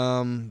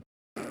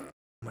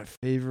 My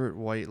favorite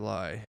white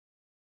lie.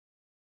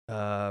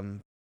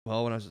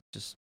 Well, when I was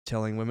just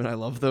telling women I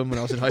love them when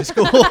I was in high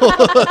school,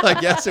 I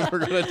guess if we're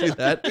gonna do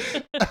that.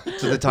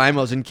 So the time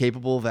I was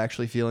incapable of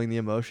actually feeling the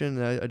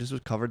emotion, I just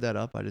was covered that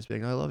up by just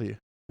being I love you.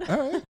 All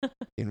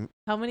right.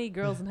 How many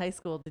girls in high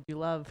school did you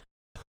love?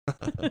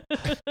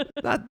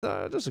 Not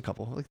just a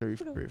couple, like three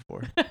or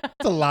four.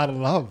 That's a lot of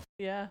love.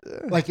 Yeah.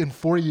 Like in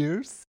 4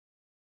 years,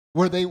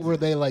 were they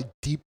like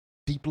deep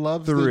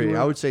loves? that you Three. were-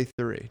 I would say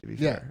three to be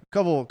Yeah. fair.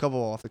 Couple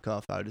off the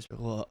cuff. I would just be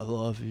like, I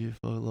love you.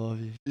 I love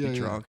you. Yeah, Be yeah.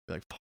 drunk. Be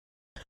like, fuck.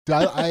 Dude,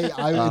 I in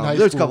high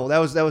There's a school, couple. That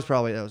was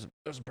probably that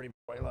was a pretty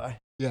white lie.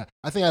 Yeah,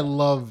 I think I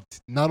loved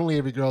not only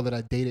every girl that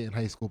I dated in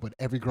high school, but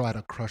every girl I had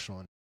a crush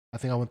on. I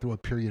think I went through a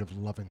period of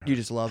loving her. You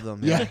just love them.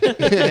 Yeah.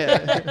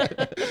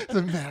 Yeah.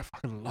 So, man, I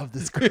fucking love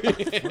this girl. I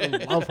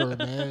fucking love her,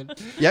 man.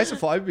 Yeah, I used to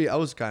fall. I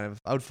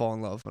would fall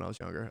in love when I was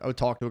younger. I would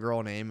talk to a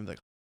girl name and be like,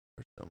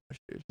 "There's so much,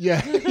 dude."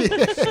 Yeah.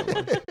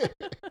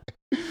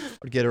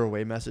 I'd get her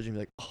away message and be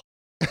like, "Oh,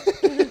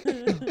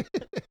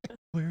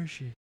 where is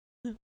she?"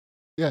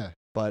 Yeah.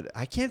 But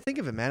I can't think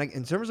of it, man.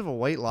 In terms of a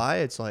white lie,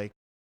 it's like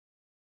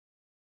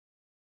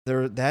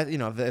if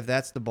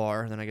that's the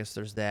bar, then I guess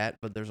there's that.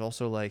 But there's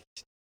also like,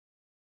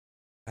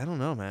 I don't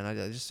know, man. I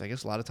guess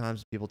a lot of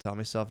times people tell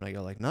me stuff and I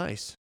go like,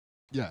 "Nice."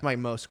 Yeah. My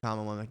most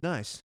common one, like,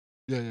 "Nice."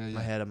 Yeah. In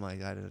my head, I'm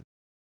like, I didn't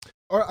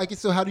Or I guess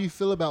so. How do you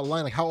feel about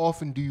lying? Like, how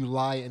often do you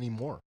lie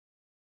anymore?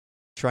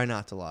 try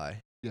not to lie.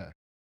 Yeah.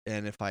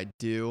 And if I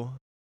do,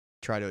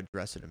 try to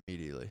address it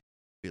immediately.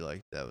 Be like,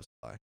 "That was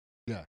a lie."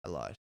 Yeah. I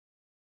lied.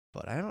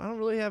 But I don't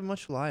really have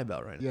much to lie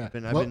about right now.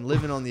 Yeah. I've Well- been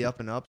living on the up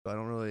and up, so I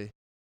don't really.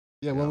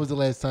 Yeah. When Yeah. was the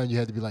last time you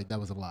had to be like, that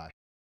was a lie?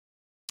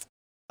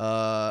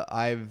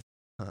 I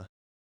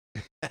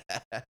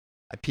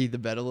peed the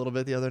bed a little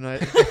bit the other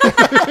night.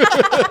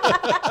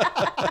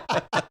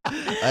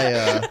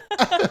 I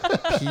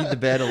peed the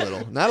bed a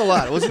little. Not a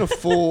lot. It wasn't a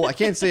full. I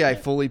can't say I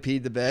fully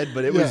peed the bed,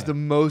 but it Yeah. was the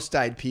most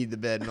I'd peed the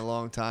bed in a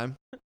long time.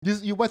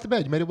 You wet the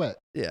bed. You made it wet.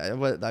 Yeah, it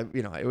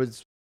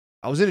was.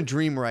 I was in a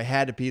dream where I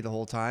had to pee the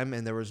whole time,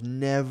 and there was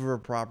never a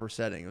proper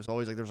setting. It was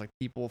always like there was like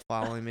people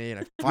following me,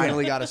 and I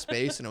finally got a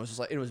space, and it was just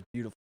like it was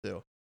beautiful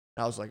too.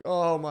 And I was like,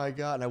 oh my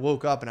god! And I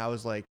woke up, and I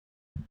was like,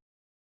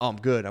 oh, I'm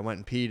good. I went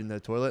and peed in the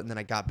toilet, and then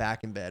I got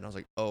back in bed, and I was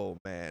like, oh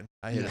man,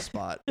 I hit a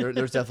spot.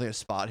 There's definitely a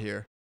spot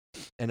here.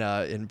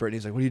 And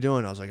Brittany's like, what are you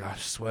doing? I was like, I'm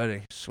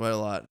sweating, sweat a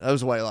lot. That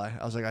was a white lie.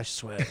 I was like, I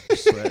sweat.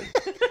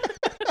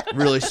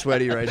 Really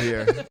sweaty right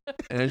here.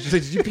 And she's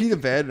like, did you pee the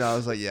bed? And I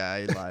was like, yeah,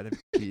 I lied.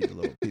 I peed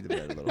the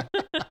bed a little.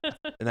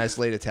 And I just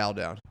laid a towel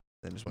down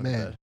and just went to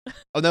Man. bed.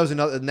 Oh, that was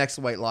the next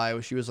white lie.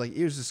 She was like,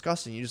 it was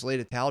disgusting. You just laid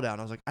a towel down.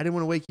 I was like, I didn't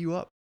want to wake you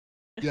up.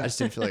 Yeah. I just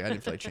didn't feel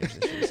like changing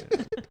the sheets.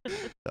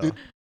 So, Dude,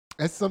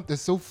 that's something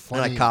that's so and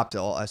funny. I copped it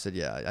all. I said,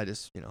 yeah, I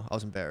just, I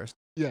was embarrassed.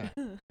 Yeah.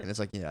 And it's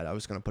like, yeah, I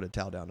was going to put a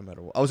towel down no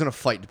matter what. I was going to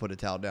fight to put a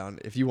towel down.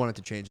 If you wanted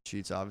to change the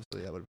sheets,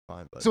 obviously, that would be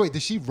fine. But So wait,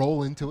 did she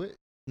roll into it?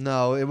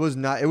 no, it was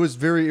not. It was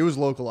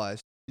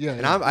localized. Yeah.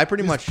 And yeah. I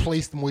pretty You much, just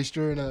placed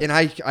moisture in a. and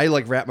I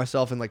like wrap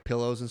myself in like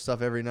pillows and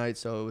stuff every night.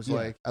 So it was Yeah.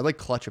 like, I like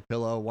clutch a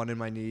pillow, one in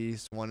my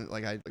knees, one,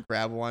 like I like,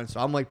 grab one. So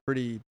I'm like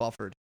pretty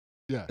buffered.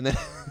 Yeah. And then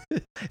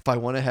if I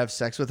want to have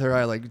sex with her,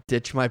 I like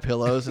ditch my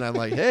pillows and I'm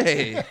like,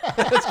 hey,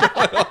 what's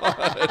going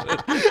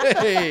on?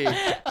 Hey,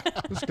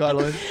 who's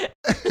cuddling?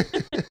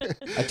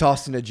 I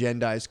tossed an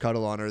agendized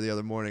cuddle on her the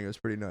other morning. It was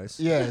pretty nice.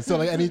 Yeah, so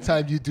like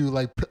anytime you do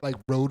like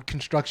road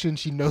construction,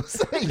 she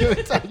knows.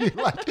 Anytime you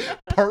like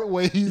part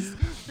ways,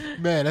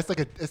 man, that's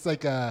like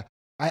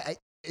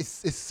it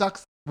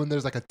sucks when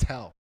there's like a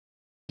tell,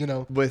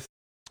 With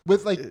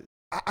like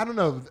I don't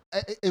know,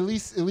 at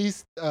least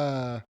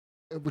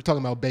we're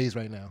talking about bays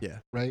right now. Yeah.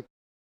 Right.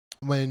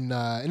 When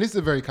and this is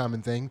a very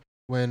common thing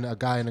when a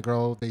guy and a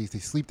girl they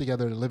sleep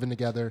together, they're living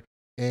together,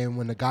 and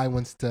when the guy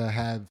wants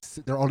to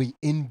they're already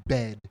in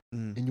bed.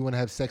 And you want to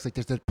have sex, like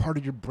there's that part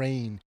of your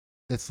brain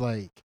that's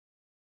like,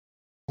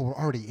 well, we're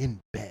already in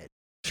bed.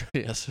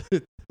 yes.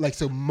 Like,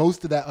 so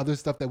most of that other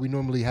stuff that we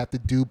normally have to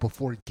do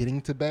before getting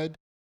to bed,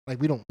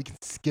 like we can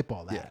skip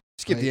all that. Yeah.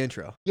 Skip right? the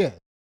intro. Yeah.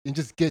 And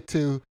just get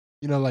to,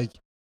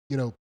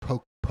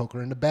 poke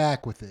her in the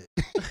back with it.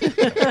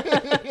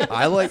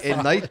 I like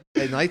at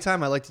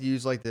nighttime. I like to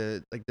use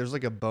there's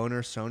like a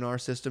boner sonar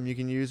system you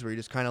can use where you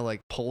just kind of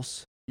like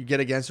pulse. You get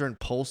against her and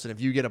pulse, and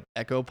if you get an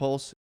echo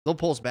pulse, they'll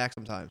pulse back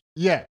sometimes.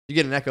 Yeah. You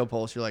get an echo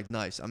pulse, you're like,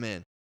 nice, I'm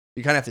in.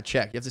 You kind of have to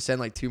check. You have to send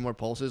like 2 more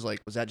pulses. Like,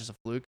 was that just a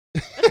fluke?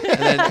 And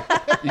then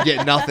you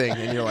get nothing,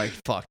 and you're like,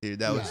 fuck, dude,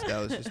 that was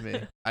just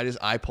me.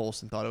 I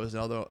pulsed and thought it was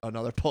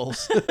another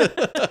pulse.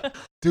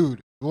 Dude,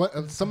 one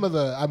of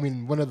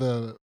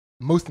the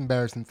most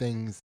embarrassing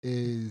things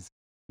is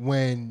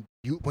when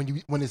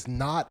it's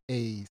not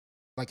a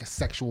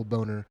sexual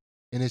boner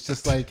and it's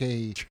just like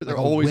They're like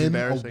always a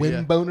embarrassing, whim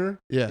yeah. boner.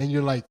 Yeah. And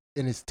you're like,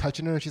 and it's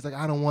touching her, and she's like,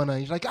 I don't wanna.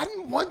 And you're like, I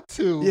didn't want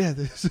to. Yeah.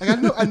 Like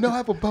I know I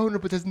have a boner,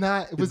 but it's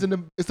not.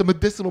 It's a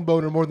medicinal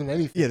boner more than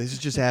anything. Yeah, this is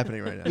just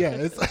happening right now. Yeah,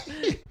 it's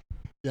like,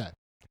 yeah,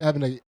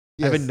 having a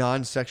I have a yes.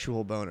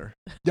 non-sexual boner.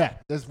 Yeah,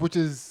 which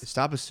is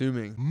Stop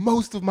assuming.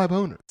 most of my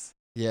boners.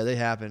 Yeah, they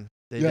happen.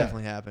 They Yeah.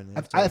 definitely happen.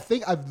 I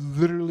think I've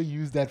literally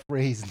used that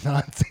phrase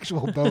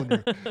non-sexual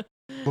boner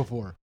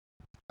before.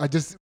 I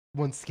just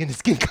want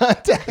skin-to-skin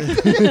contact.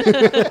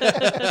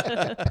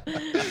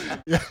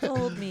 Yeah.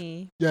 Hold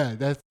me. Yeah,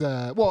 that's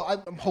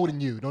well, I'm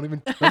holding you. Don't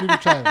even try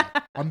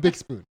that. I'm big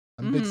spoon.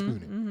 I'm big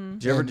spooning.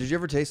 Mm-hmm. Did you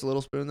ever taste a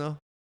Little Spoon though?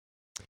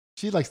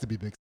 She likes to be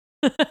big.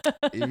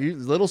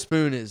 Little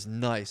Spoon is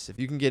nice. If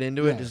you can get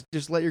into it, Yeah.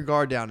 just let your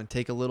guard down and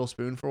take a Little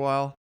Spoon for a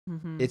while.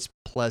 Mm-hmm. It's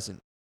pleasant.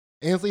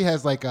 Ansley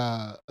has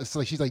it's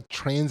like she's like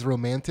trans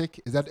romantic.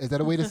 Is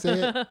that a way to say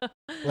it?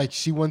 Like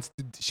she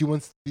doesn't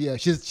want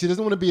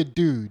to be a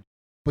dude,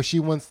 but she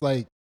wants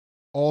like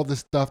all the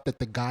stuff that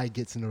the guy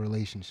gets in a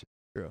relationship.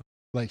 True.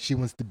 Like she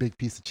wants the big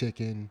piece of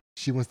chicken.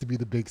 She wants to be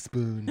the big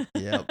spoon.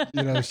 Yeah.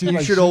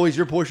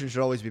 Your portion should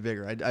always be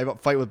bigger. I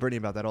fight with Brittany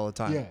about that all the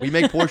time. Yeah. We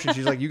make portions.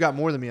 She's like, you got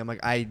more than me. I'm like,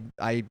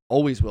 I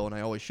always will, and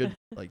I always should.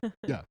 Like,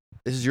 Yeah.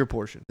 This is your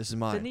portion. This is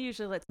mine. Sydney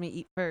usually lets me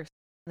eat first,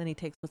 and then he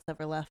takes what's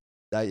ever left.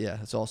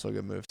 That's also a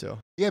good move too.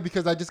 Yeah,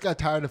 because I just got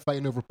tired of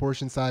fighting over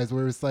portion size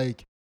where it's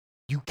like,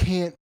 you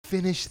can't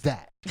finish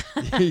that.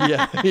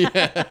 yeah.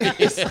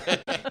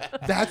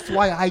 That's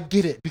why I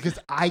get it, because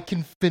I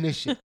can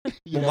finish it.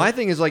 Well, my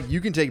thing is like,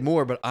 you can take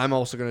more, but I'm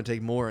also going to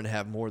take more and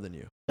have more than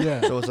you.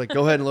 Yeah. So it's like,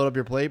 go ahead and load up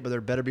your plate, but there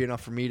better be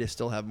enough for me to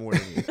still have more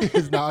than you.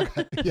 It's not,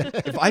 yeah.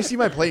 If I see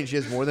my plate and she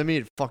has more than me,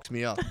 it fucks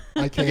me up.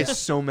 I I can't. get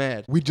so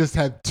mad. We just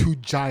have 2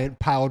 giant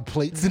piled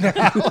plates in the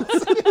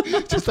house.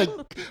 Just like,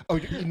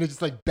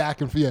 just like back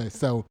and forth. Yeah.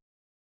 So,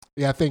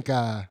 yeah, I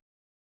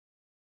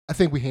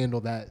think we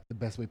handled that the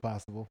best way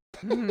possible.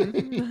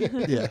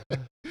 Mhm. Yeah.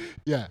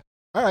 Yeah.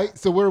 All right.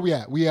 So where are we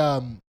at? We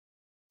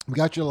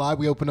got you alive.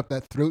 We opened up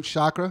that throat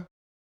chakra.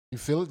 You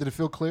feel it? Did it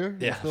feel clear?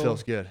 Did Yeah, it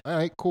feels good. All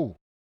right. Cool.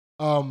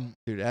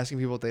 Dude, asking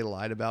people what they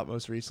lied about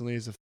most recently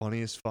is the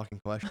funniest fucking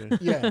question.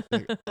 Yeah.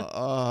 Like,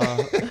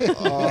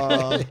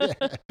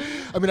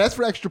 I mean, that's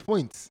for extra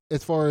points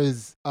as far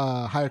as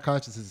higher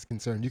consciousness is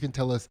concerned. You can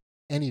tell us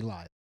any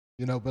lie,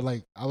 but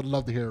like, I would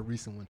love to hear a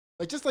recent one.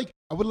 I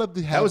would love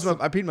to have. that was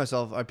I peed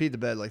myself. I peed the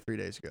bed like 3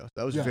 days ago.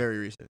 That was Yeah. very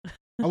recent.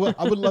 I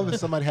would love if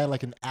somebody had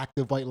like an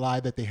active white lie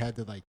that they had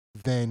to like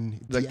then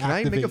Like, can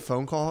I make a deactivate.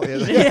 phone call?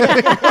 Yeah.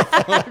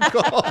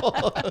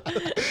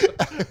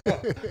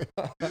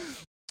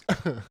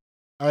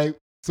 All right,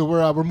 so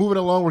we're moving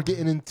along. We're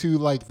getting into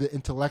like the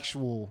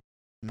intellectual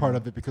part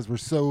of it because we're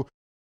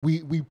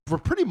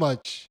pretty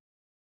much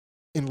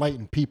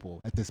enlightened people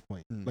at this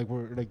point. Mm. Like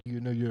we're like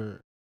you're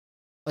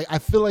like I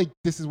feel like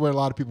this is where a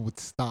lot of people would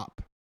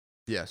stop.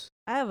 Yes.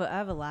 I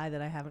have a lie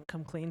that I haven't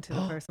come clean to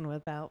the person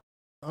without.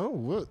 Oh,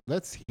 well,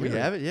 let's hear We it.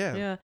 have it, yeah.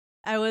 Yeah.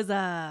 I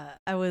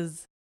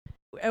was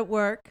at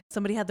work.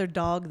 Somebody had their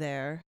dog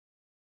there,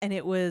 and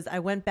I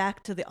went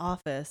back to the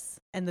office,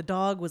 and the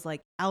dog was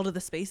like out of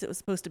the space it was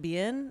supposed to be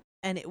in,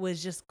 and it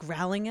was just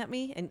growling at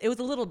me. And it was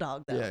a little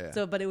dog though. Yeah, yeah.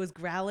 So but it was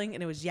growling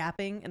and it was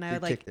yapping, and I You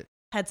like kicked it.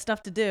 had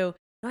stuff to do.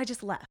 And I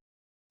just left.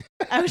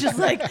 I was just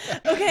like,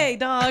 okay,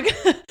 dog.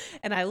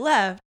 And I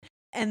left.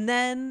 And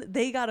then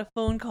they got a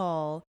phone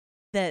call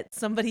that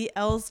somebody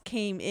else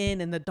came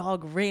in and the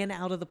dog ran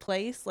out of the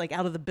place, like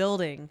out of the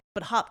building,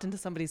 but hopped into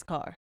somebody's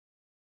car.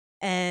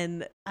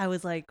 And I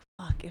was like,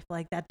 fuck, if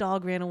like that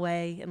dog ran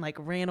away and like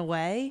ran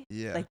away,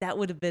 Yeah. like that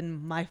would have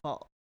been my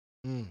fault.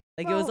 Mm.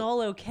 Like it was Well-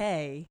 all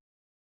okay.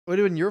 Would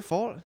have been your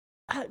fault.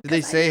 Did 'Cause they I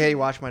say, didn't- "Hey,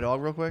 watch my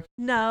dog real quick"?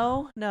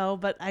 No,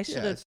 but I should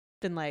have Yes.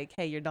 been like,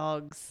 hey, your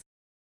dog's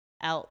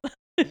out.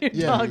 Your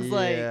Yeah. dog's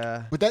like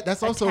Yeah. But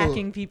that's also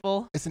attacking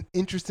people. it's an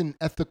interesting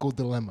ethical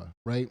dilemma,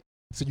 right?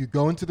 So you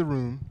go into the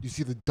room, you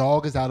see the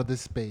dog is out of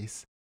this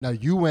space. Now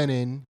you went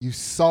in, you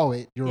saw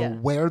it, you're Yeah.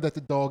 aware that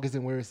the dog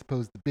isn't where it's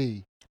supposed to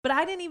be. But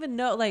I didn't even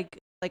know, like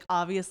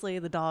obviously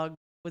the dog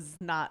was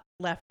not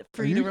left Are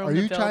free to you, roam are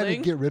the you building. trying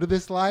to get rid of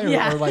this lie or,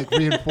 Yeah. or like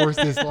reinforce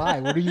this lie?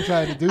 What are you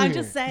trying to do I'm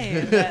here? just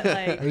saying that,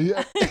 like, Are you-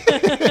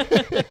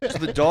 So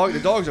the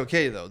dog's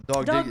okay though.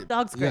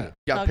 dog's great. Yeah.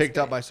 Got Dog's picked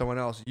up great. by someone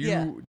else. You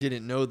Yeah.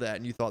 didn't know that,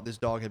 and you thought this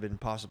dog had been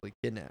possibly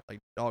kidnapped, like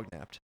dog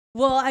napped.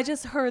 Well, I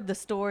just heard the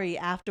story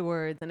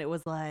afterwards, and it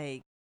was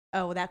like,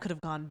 oh, that could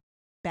have gone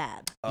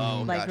bad.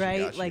 Oh, Like, gotcha,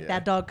 right? gotcha, Like yeah.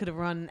 that dog could have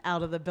run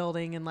out of the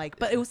building, and like,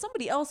 but Yeah. it was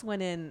somebody else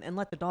went in and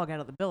let the dog out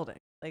of the building.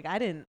 Like I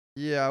didn't.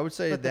 Yeah, I would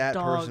say But the that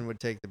dog- person would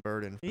take the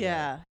burden. For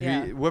Yeah, that.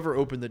 yeah. Whoever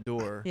opened the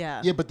door.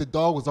 Yeah. Yeah, but the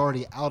dog was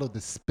already out of the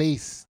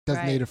space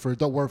designated for a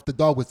dog. Where if the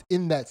dog was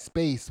in that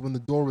space when the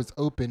door was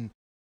open,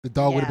 the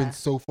dog would have Yeah. been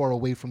so far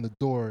away from the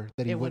door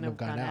that he It wouldn't have wouldn't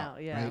gone have out. gone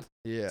out, yeah. Right?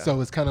 Yeah.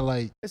 So it's kind of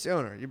like, It's the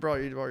owner. You brought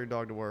your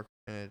dog to work,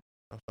 and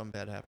something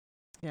bad happened.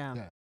 Yeah.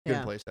 Yeah. Couldn't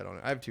Yeah. place that on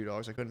it. I have 2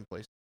 dogs. I couldn't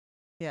place.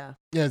 Yeah.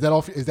 yeah, is that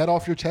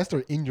off your chest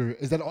or in your?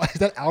 Is that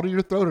out of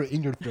your throat or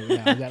in your throat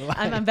now? Is that like,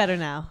 I'm better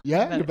now.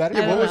 Yeah? I'm You're better? I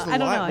Yeah. don't What was know. the I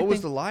don't lie? know. I What was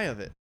think- the lie of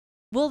it?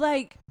 Well,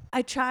 like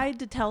I tried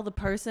to tell the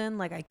person,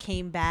 like I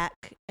came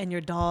back and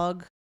your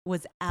dog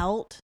was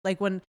out. Like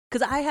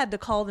because I had to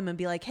call them and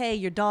be like, hey,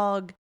 your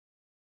dog.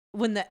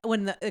 When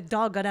the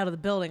dog got out of the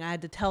building, I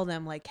had to tell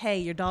them like, hey,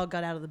 your dog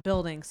got out of the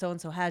building. So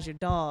and so has your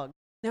dog.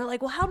 They were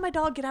like, well, how'd my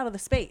dog get out of the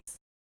space?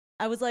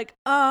 I was like,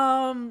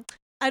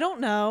 I don't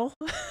know.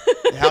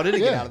 How did it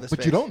get yeah, out of the but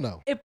space? you don't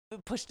know. It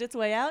pushed its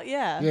way out.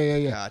 Yeah.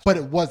 Yeah. Gotcha. But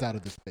it was out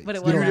of the space. But it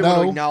You was don't You were out able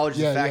know. to acknowledge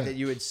Yeah, the fact yeah. that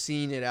you had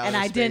seen it out And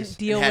of I space didn't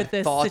deal and had with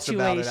this thoughts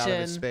situation. about it out of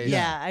the space.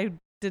 Yeah, I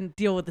didn't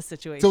deal with the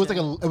situation. So it's like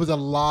it was a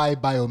lie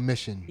by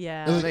omission.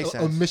 Yeah. It was Makes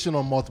sense. omission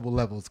on multiple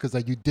levels because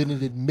like you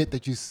didn't admit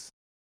that you.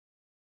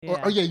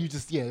 yeah. Or you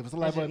just it was a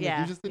lie by omission.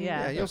 Yeah, You just didn't.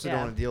 yeah. Yeah, you also Yeah.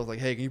 don't want to deal with like,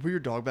 hey, can you put your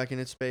dog back in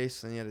its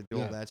space? And you had to do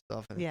all Yeah. that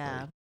stuff. And it's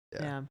Yeah.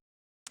 like, Yeah.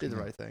 did the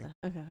right thing.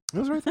 Okay. It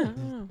was the right thing.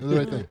 Oh. It was the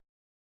right thing.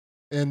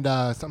 And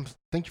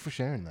thank you for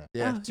sharing that.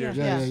 Yeah, Oh, yeah,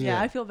 seriously. yeah,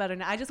 Yeah. I feel better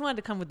now. I just wanted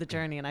to come with the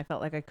journey, and I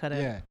felt like I couldn't.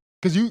 Yeah.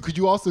 Because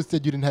you also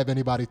said you didn't have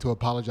anybody to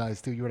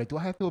apologize to. You were like, do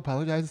I have to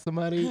apologize to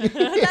somebody? That's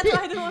why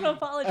I didn't want to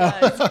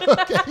apologize.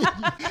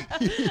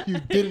 Okay. You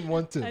didn't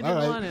want to. I All didn't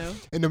right. want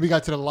to. And then we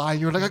got to the line.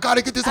 You were like, I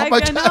gotta get this off my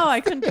chest. know.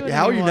 I couldn't do it. Yeah,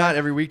 how are you anymore. not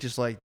every week just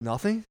like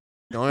nothing?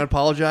 Don't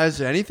apologize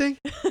to anything?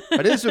 I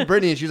did this with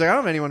Brittany, and she's like, I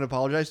don't have anyone to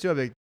apologize to. I'd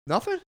be like,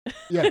 nothing?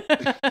 Yeah.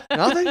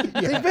 Nothing?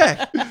 Yeah. Think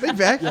back. Think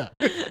back. Yeah.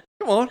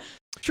 Come on.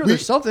 Sure, We-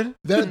 there's something.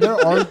 There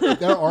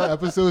are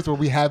episodes where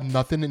we have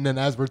nothing, and then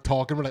as we're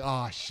talking, we're like,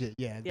 oh shit,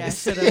 yeah. Yeah, I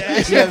this- should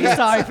have. Be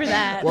sorry for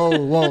that.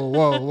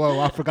 Whoa!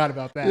 I forgot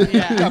about that.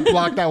 Yeah. I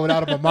blocked that one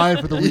out of my mind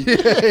for the week.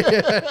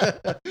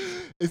 Yeah.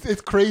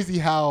 It's crazy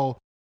how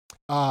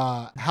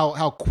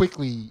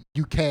quickly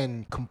you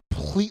can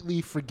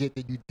completely forget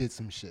that you did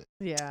some shit.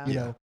 Yeah. You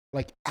know,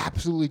 like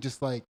absolutely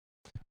just like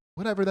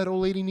whatever that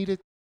old lady needed,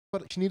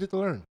 but she needed to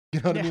learn. You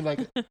know what I Yeah. mean?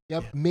 Like,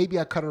 yep, maybe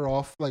I cut her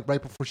off like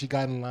right before she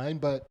got in line,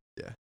 but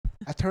Yeah.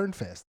 I turned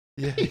fast.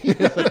 Yeah. It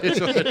is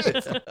what it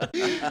is.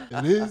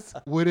 It is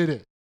what it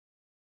is.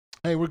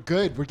 Hey, we're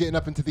good. We're getting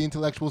up into the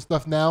intellectual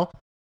stuff now.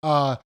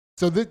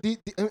 So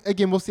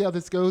again, we'll see how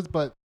this goes,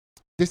 but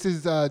this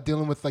is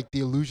dealing with like the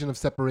illusion of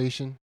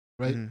separation,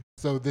 right? Mhm.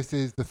 So this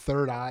is the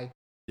third eye,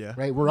 Yeah.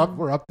 right? We're up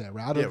there. We're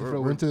out Yeah, of the we're-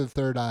 throat. We're into the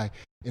third eye,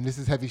 and this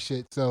is heavy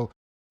shit. So,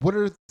 what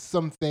are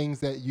some things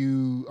that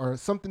or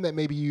something that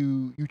maybe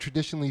you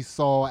traditionally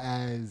saw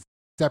as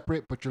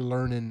separate, but you're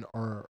learning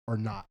or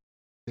not?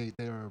 They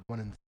are one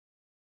and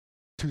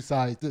two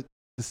sides, the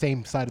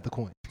same side of the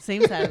coin.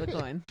 Same side of the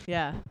coin.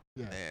 Yeah.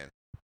 Yeah. Man.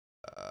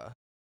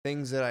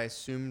 Things that I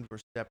assumed were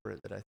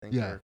separate that I think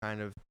Yeah. are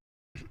kind of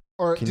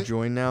Or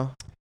conjoined now.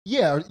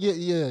 yeah,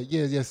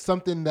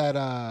 something that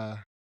I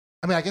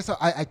mean, I guess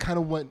I kind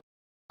of want.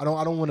 I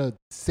don't want to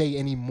say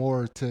any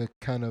more to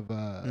kind of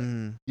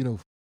Mhm. you know,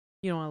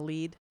 You don't want to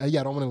lead.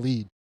 yeah, I don't want to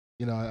lead.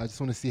 You know, I just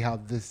want to see how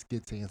this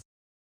gets answered.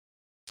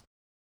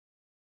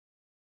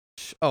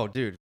 Oh,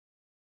 dude.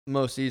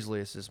 Most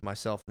easily, it's just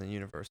myself and the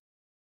universe.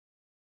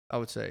 I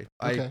would say.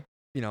 Okay.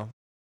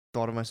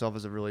 thought of myself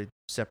as a really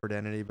separate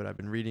entity, but I've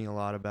been reading a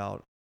lot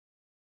about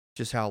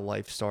just how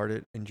life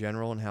started in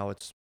general and how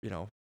it's,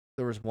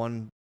 there was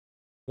one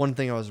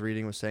thing I was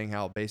reading was saying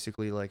how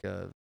basically like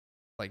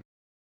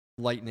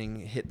lightning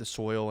hit the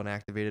soil and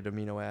activated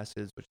amino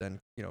acids, which then,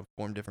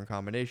 formed different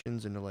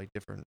combinations into like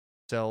different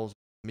cells,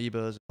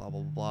 amoebas, blah,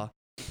 blah, blah, blah.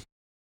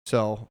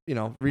 So,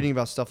 reading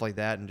about stuff like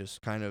that and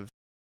just kind of,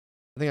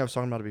 I think I was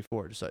talking about it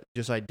before,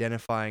 just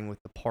identifying with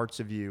the parts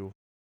of you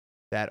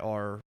that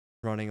are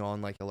running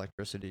on like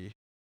electricity,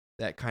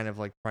 that kind of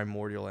like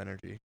primordial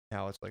energy,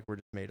 how it's like we're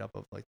just made up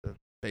of like the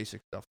basic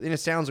stuff. And it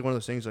sounds like one of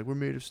those things like we're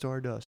made of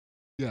stardust.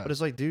 Yeah. But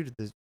it's like, dude,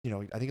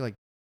 I think like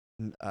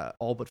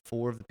all but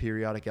 4 of the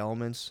periodic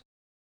elements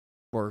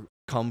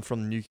come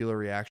from nuclear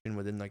reaction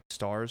within like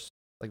stars.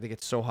 Like they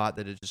get so hot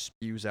that it just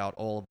spews out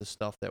all of the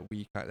stuff that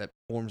that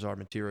forms our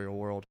material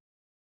world.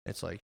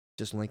 It's like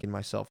just linking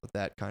myself with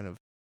that kind of,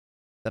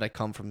 that I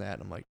come from that.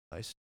 And I'm like,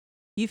 nice.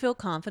 You feel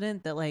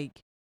confident that, like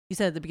you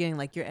said at the beginning,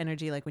 like your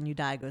energy, like when you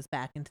die, goes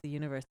back into the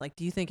universe. Like,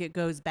 do you think it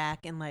goes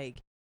back and like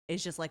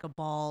it's just like a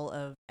ball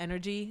of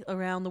energy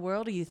around the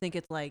world, or you think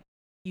it's like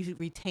you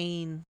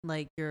retain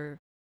like your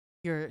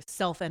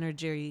self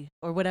energy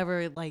or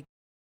whatever, like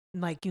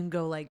you can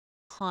go like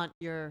haunt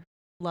your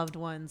loved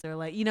ones, or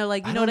like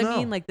like I know what don't I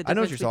mean? know. Like the I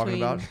know what difference you're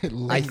talking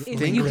between about. I is,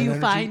 think you do energy.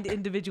 find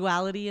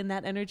individuality in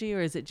that energy,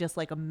 or is it just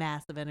like a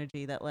massive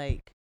energy that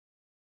like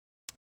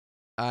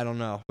I don't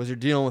know, because you're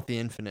dealing with the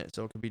infinite,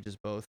 so it could be just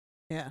both.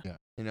 yeah.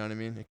 You know what I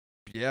mean?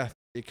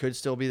 It could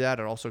still be that.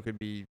 It also could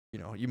be,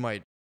 you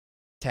might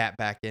tap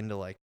back into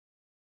like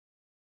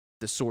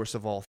the source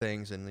of all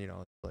things, and it's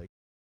like,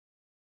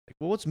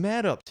 well, what's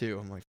Matt up to?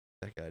 I'm like,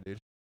 that guy, dude.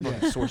 Yeah.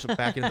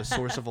 Back into the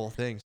source of all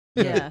things.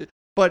 Yeah.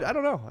 But I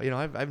don't know.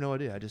 I have no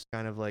idea. I just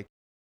kind of like,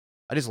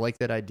 I just like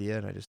that idea,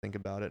 and I just think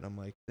about it, and I'm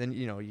like, then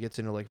you get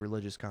into like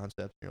religious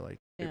concepts, and you're like,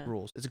 Yeah. it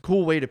rules. It's a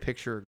cool way to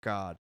picture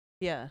God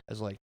Yeah.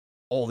 as like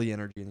all the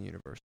energy in the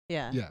universe.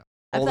 Yeah. Yeah.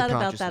 I've all the thought about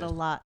that a consciousness.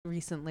 lot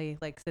recently,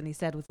 like Sydney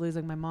said, with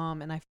losing my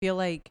mom. And I feel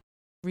like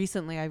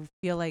recently I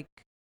feel like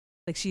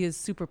she is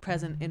super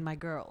present in my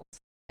girls.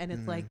 And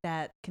it's like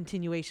that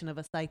continuation of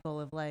a cycle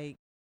of like,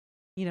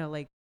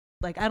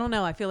 like I don't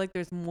know, I feel like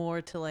there's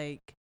more to like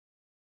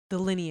the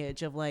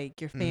lineage of like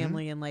your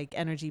family and like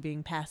energy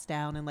being passed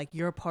down, and like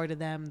you're a part of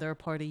them, they're a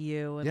part of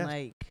you, and Yes.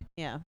 like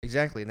yeah.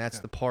 Exactly, and that's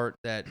the part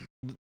that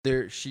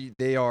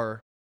they are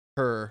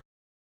her,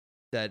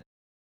 that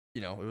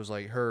it was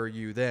like her,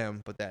 you,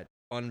 them, but that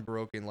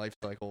unbroken life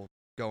cycle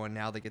going.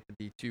 Now they get to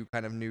be 2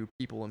 kind of new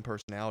people and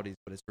personalities,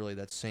 but it's really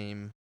that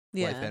same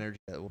life Yeah. energy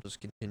that will just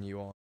continue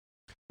on.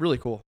 Really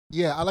cool.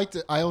 Yeah,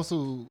 I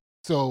also,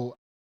 so,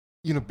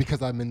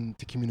 because I'm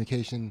into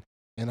communication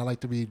and I like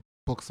to read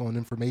books on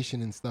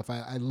information and stuff,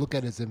 I look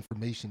at it as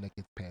information that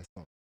gets passed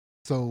on.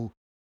 So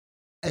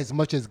as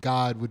much as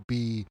God would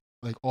be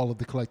like all of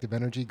the collective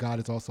energy, God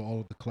is also all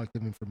of the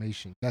collective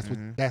information. That's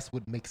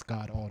what makes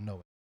God all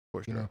knowing.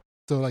 For sure.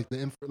 So like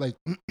the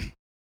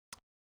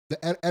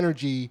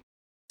energy.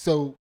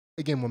 So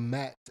again, when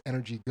Matt's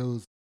energy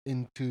goes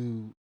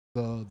into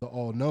the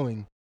all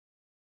knowing,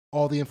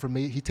 all the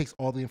information, he takes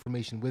all the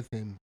information with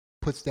him,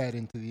 puts that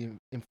into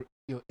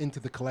into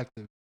the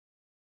collective,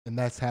 and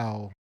that's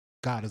how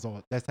God is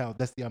all. That's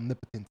the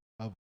omnipotence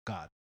of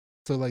God.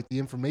 So like the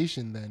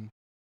information then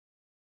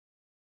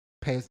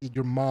passed.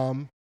 Your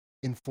mom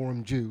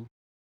informed you,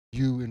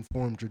 you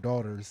informed your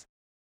daughters,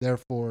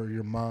 therefore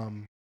your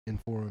mom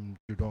informed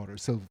your daughter.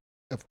 So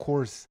of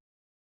course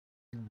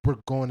we're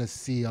going to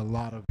see a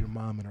lot of your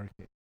mom in our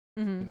kids.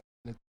 Mm-hmm.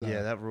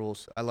 Yeah, that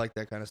rules. I like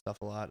that kind of stuff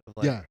a lot. Of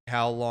like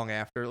how long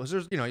after,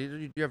 there's you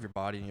have your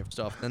body and you have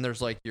stuff. Then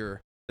there's like the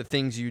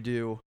things you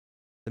do,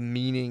 the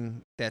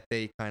meaning that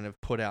they kind of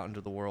put out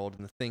into the world,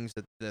 and the things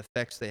that the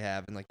effects they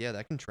have, and like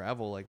that can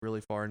travel like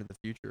really far into the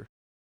future,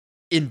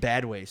 in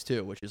bad ways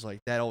too. Which is like,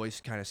 that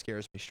always kind of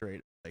scares me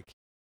straight. Like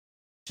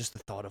just the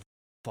thought of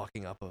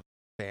fucking up a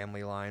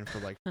family line for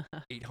like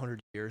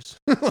 800 years.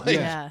 Like,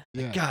 Yeah.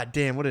 God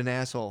damn, what an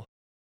asshole.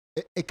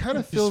 It kind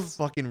of Just feels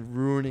fucking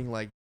ruining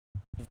like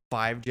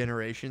 5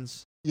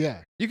 generations.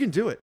 yeah. You can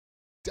do it.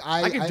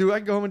 I I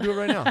can go home and do it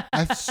right now.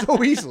 I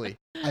So easily.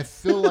 I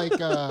feel like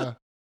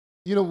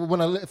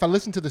when if I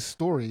listen to the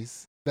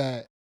stories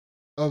that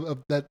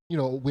of that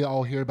we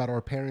all hear about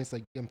our parents,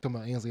 like I'm talking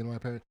about Ainsley and my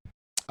parents,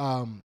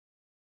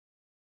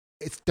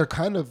 they're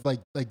kind of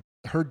like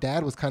her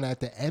dad was kind of at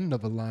the end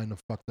of a line of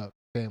fucked up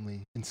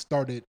family and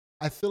started.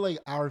 I feel like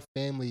our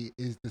family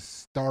is the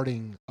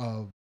starting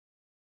of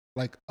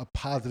like a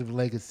positive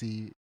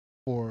legacy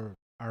for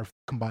our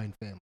combined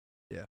family.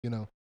 Yeah.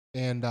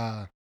 And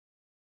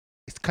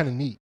it's kind of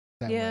neat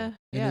that Yeah, way.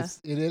 yeah.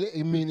 And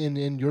I mean,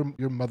 and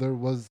your mother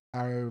was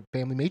our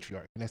family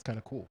matriarch, and that's kind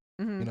of cool.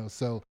 Mm-hmm.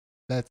 So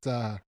that's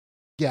I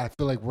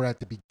feel like we're at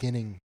the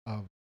beginning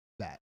of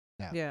that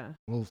now. Yeah.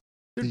 We'll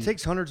Dude, see. it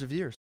takes hundreds of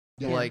years.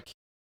 Yeah. Like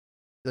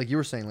you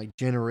were saying, like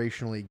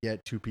generationally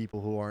get to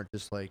people who aren't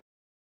just like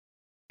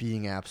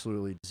being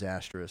absolutely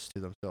disastrous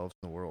to themselves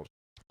in the world.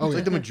 Oh, It's yeah.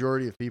 like the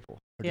majority of people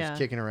are Yeah. just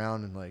kicking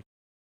around and like,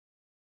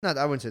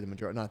 I wouldn't say the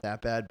majority, not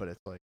that bad, but it's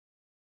like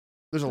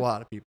there's a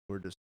lot of people who are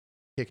just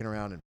kicking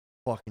around and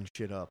fucking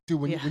shit up. Dude,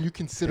 when Yeah. you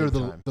consider Big the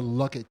time.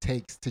 luck it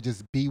takes to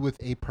just be with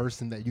a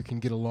person that you can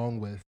get along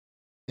with,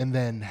 and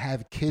then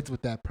have kids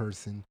with that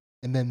person,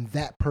 and then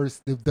that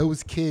person,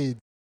 those kids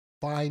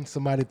find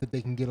somebody that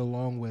they can get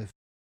along with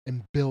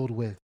and build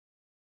with,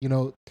 you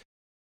know,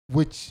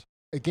 which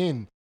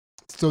again,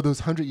 so those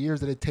 100 years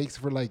that it takes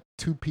for like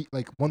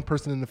one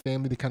person in the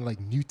family to kind of like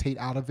mutate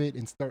out of it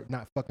and start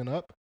not fucking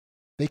up,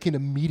 they can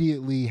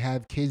immediately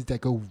have kids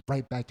that go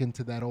right back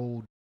into that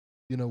old,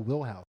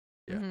 wheelhouse.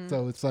 Yeah. Mhm.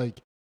 So it's like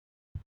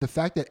the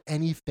fact that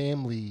any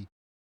family,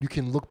 you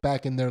can look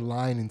back in their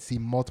line and see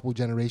multiple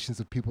generations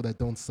of people that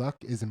don't suck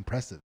is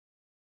impressive.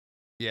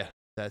 Yeah,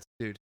 that's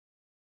dude,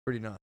 pretty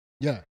nuts.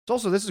 Yeah. It's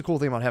also this is a cool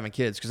thing about having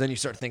kids because then you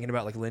start thinking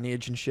about like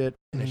lineage and shit,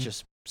 and it's Mhm.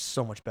 just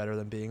so much better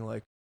than being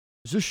like,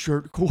 is this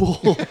shirt cool?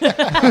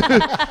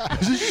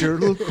 Does this shirt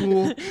look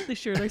cool? The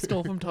shirt I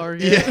stole from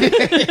Target. Yeah.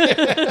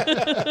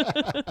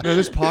 Man,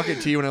 this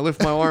pocket tee when I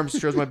lift my arms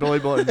shows my belly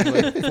button.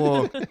 Like,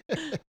 whoa,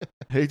 I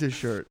hate this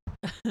shirt.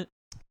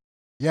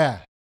 Yeah.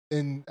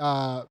 And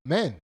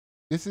man,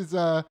 this is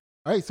all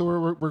right, so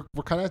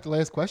we're kind of at the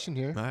last question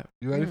here. All right.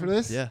 You ready for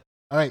this? Yeah.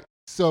 All right.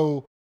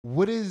 So,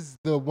 what is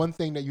the one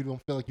thing that you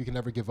don't feel like you can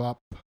ever give up?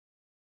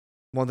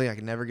 One thing I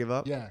can never give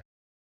up. Yeah.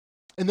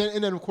 And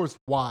then of course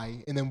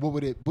why? And then what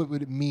would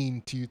it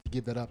mean to you to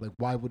give that up? Like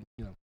why would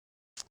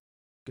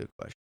Good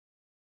question.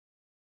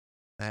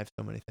 I have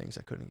so many things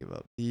I couldn't give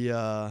up.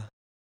 The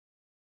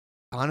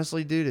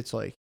honestly, dude, it's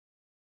like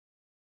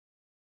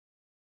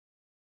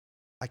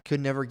I could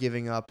never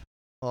giving up.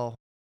 Well,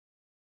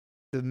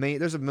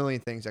 there's a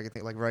million things I can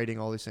think, like writing,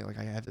 all these things. Like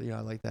I have to, I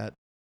like that.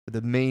 But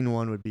the main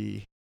one would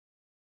be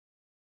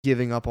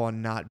giving up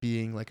on not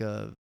being like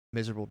a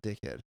miserable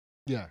dickhead.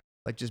 Yeah.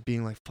 Like just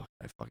being like, fuck,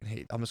 I fucking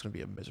hate. I'm just gonna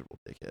be a miserable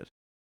dickhead.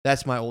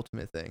 That's my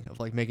ultimate thing of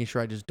like making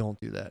sure I just don't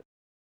do that.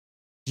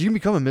 You can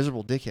become a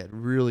miserable dickhead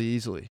really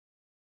easily,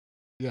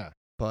 Yeah.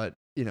 but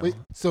Wait,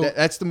 so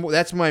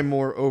that's my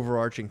more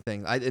overarching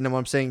thing. And what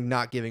I'm saying,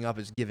 not giving up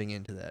is giving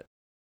into that.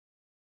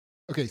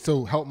 okay,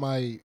 so help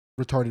my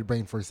retarded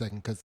brain for a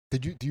second cuz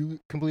do you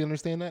completely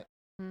understand that?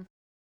 Hmm.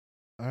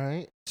 All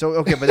right. So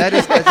okay, but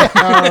that's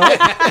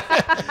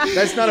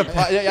not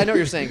I know what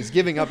you're saying. It's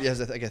giving up as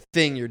like a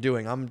thing you're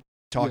doing. I'm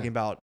talking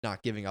about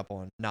not giving up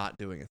on not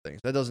doing a thing.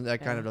 That kind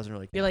Yeah. of doesn't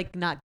really count. You're like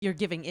you're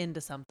giving in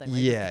to something. Like,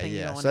 it's the Yeah. thing you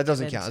don't So wanna that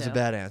doesn't give count. That's a into.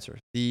 bad answer.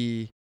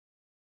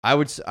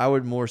 I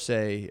would more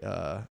say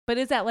But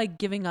is that like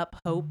giving up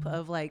hope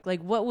of like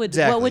what would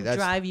Exactly, that's-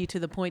 drive you to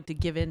the point to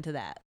give into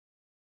that?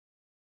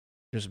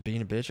 just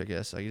being a bitch, I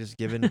guess. I just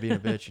give in to being a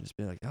bitch and just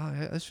be like, oh,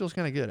 yeah, this feels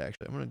kind of good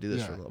actually. I'm gonna do this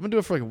Yeah. I'm gonna do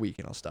it for like a week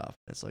and I'll stop.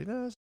 It's like,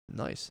 no, that's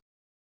nice.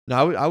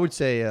 No, I would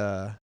say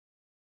I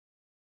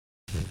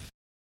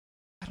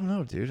don't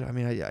know, dude. I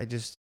mean, I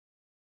just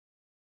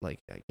like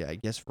I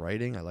guess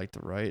writing. I like to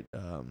write.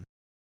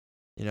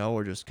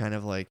 Or just kind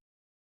of like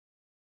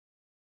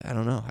I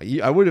don't know.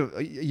 I would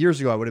have years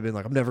ago. I would have been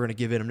like, I'm never gonna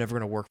give in. I'm never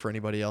gonna work for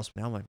anybody else.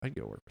 But now I'm like, I'd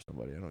go work for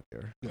somebody. I don't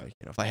care. Yeah. Like,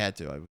 if I had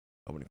to,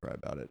 I wouldn't cry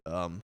about it.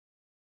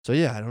 So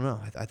yeah, I don't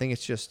know. I think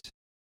it's just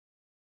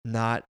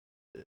not.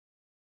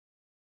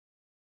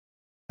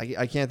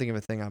 I can't think of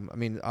a thing. I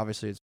mean,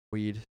 obviously it's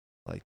weed.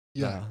 Like,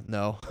 Yeah.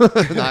 no,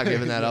 not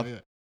giving that Yeah, up. yeah.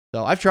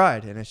 So I've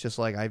tried, and it's just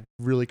like I've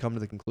really come to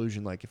the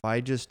conclusion, like if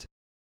I just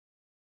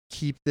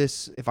keep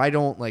this, if I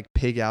don't like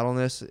pig out on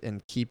this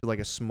and keep like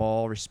a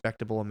small,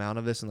 respectable amount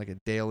of this in like a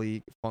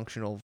daily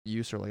functional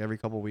use or like every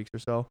couple of weeks or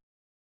so,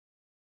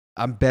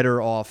 I'm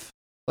better off.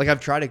 Like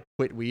I've tried to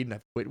quit weed and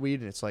I've quit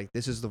weed, and it's like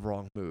this is the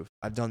wrong move.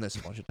 I've done this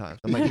a bunch of times.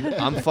 I'm like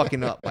I'm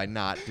fucking up by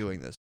not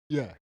doing this.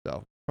 Yeah.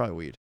 So probably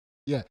weed.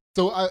 Yeah.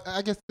 So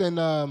I guess then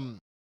That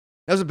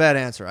was a bad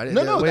answer. I didn't.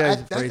 no, the way I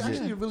that's phrased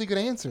actually it. a really good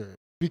answer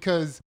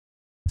because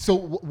so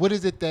what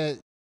is it that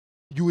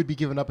you would be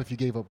giving up if you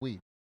gave up weed?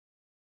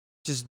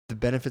 Just the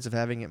benefits of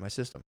having it in my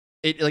system.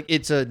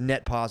 It's a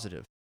net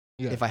positive.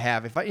 Yeah. If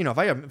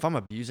I'm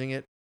abusing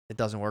it, it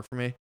doesn't work for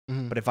me.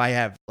 Mhm. But if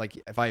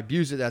I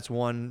abuse it, that's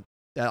one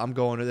that I'm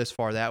going to this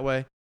far that way.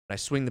 And I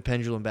swing the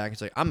pendulum back and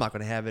say, I'm not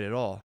going to have it at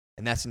all.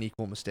 And that's an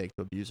equal mistake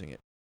to abusing it.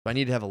 So I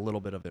need to have a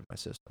little bit of it in my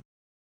system.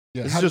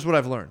 Yeah. This is just what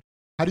I've learned.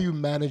 How do you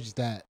manage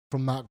that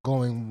from not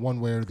going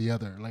one way or the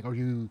other? Like, are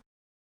you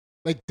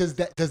like does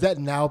that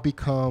now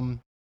become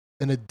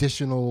an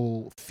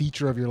additional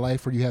feature of your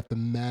life where you have to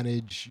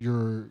manage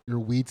your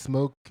weed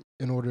smoke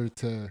in order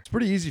to? It's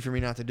pretty easy for me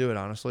not to do it,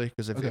 honestly,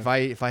 because if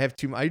I have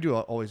too much,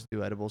 always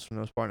do edibles for the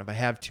most part. And if I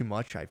have too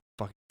much, I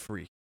fucking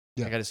freak.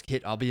 Yeah.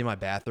 Like I'll be in my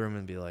bathroom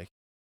and be like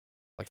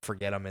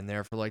forget I'm in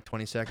there for like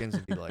 20 seconds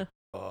and be like,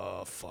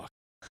 oh fuck,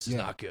 this is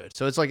not good.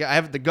 So it's like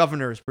the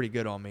governor is pretty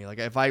good on me. Like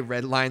if I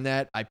redline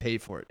that, I pay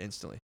for it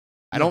instantly.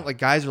 I don't like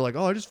guys are like,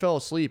 oh, I just fell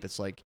asleep. It's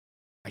like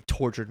I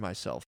tortured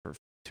myself for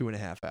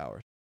 2.5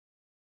 hours.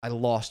 I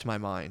lost my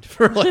mind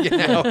for like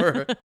an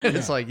hour. And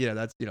it's like,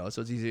 that's,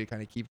 so it's easy to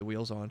kind of keep the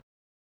wheels on.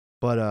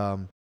 But,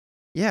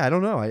 yeah, I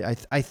don't know.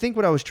 I think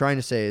what I was trying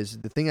to say is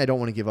the thing I don't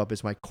want to give up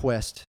is my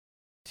quest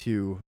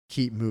to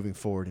keep moving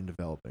forward and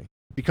developing.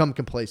 Become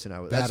complacent.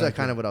 That's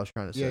kind of what I was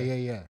trying to say.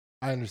 Yeah.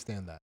 I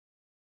understand that.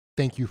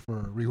 thank you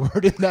for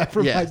rewording that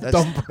for my that's-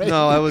 dumb brain.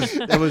 No,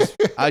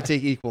 I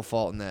take equal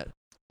fault in that.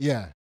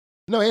 Yeah.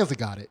 No, Ainsley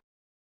got it.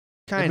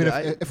 Kind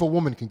of. If a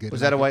woman can get it.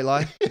 Was that a white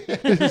lie?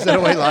 Is that a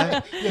white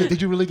lie? Yeah,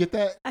 did you really get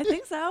that? I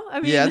think so. I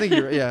mean, Yeah, I think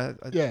you're. Yeah.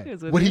 Yeah. It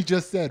was with What me. he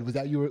just said, was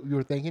that you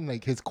were thinking?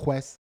 Like his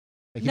quest?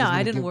 Like he no, was gonna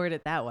I didn't give- word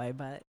it that way,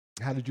 but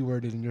How did you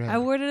word it in your head? I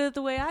worded it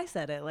the way I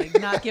said it, like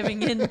not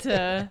giving in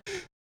to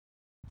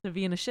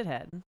being a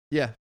shithead.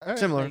 Yeah. All right,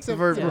 Similar. like,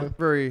 very, yeah.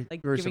 very,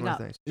 Like very giving similar up.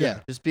 things. Yeah. Yeah.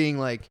 Just being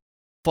like,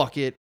 fuck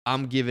it,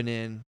 I'm giving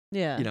in.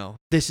 Yeah. You know,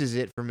 this is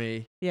it for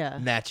me. Yeah.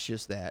 And that's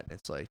just that.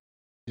 It's like,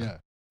 Yeah.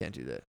 can't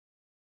do that.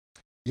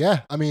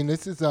 Yeah. I mean,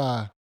 this has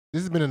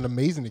been an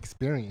amazing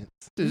experience.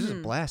 Dude, this is a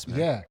Mhm. blast, man.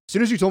 Yeah. As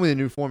soon as you told me the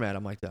new format,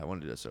 I'm like, I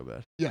want to do that so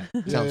bad. Yeah.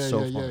 Sounds yeah,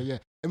 so yeah, fun. yeah.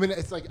 I mean,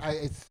 it's like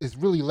it's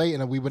really late,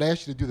 and we would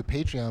ask you to do the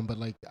Patreon, but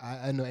like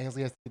I know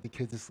Ainsley has to get the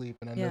kids to sleep,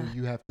 and I know Yeah.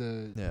 you have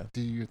to Yeah.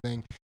 do your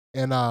thing,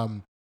 and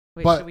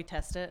Wait, but- should we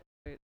test it?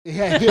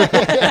 yeah, do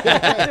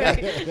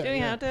we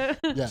have to?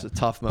 Yeah. It's a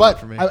tough moment But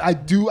for me.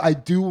 I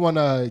do want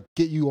to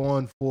get you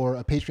on for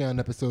a Patreon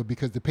episode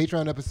because the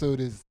Patreon episode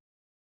is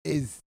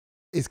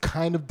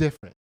kind of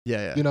different.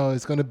 yeah. You know,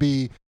 it's going to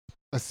be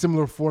a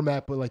similar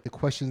format, but like the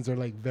questions are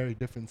like very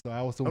different. So I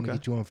also want to Okay.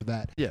 get you on for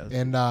that. Yeah.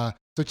 And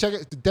so check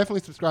it.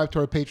 Definitely subscribe to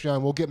our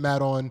Patreon. We'll get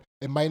Matt on.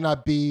 It might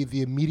not be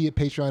the immediate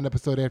Patreon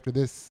episode after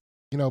this,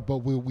 you know, but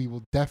we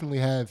will definitely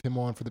have him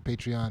on for the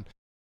Patreon.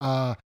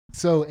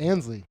 So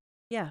Ainsley,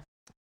 Yeah.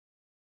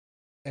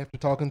 after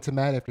talking to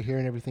Matt, after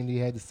hearing everything that he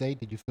had to say,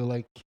 did you feel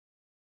like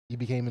you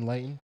became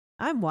enlightened?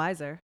 I'm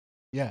wiser.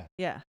 Yeah.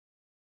 Yeah.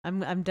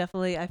 I'm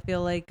definitely, I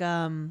feel like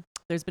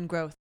there's been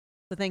growth.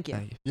 So thank you.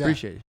 Thank you. Yeah.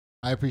 Appreciate it.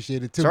 I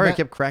appreciate it too. Sorry, I Matt-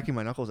 kept cracking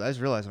my knuckles. I just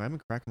realized I've been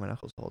cracking my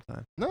knuckles the whole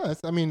time. No,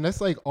 that's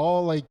like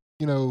all like,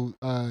 you know,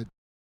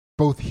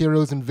 both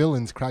heroes and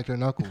villains crack their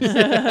knuckles.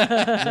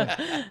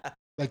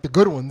 Like the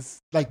good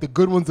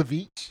ones of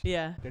each.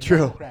 Yeah. They're True.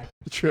 knuckle crack.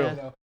 True. You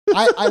know?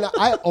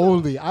 I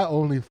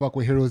only fuck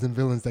with heroes and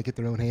villains that get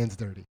their own hands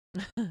dirty.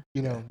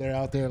 You know, they're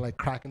out there like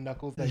cracking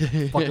knuckles, like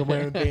fucking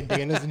wearing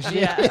bandanas and shit.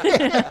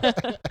 Yeah.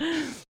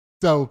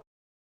 So,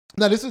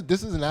 no, this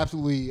is an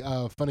absolutely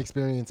fun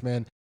experience,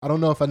 man. I don't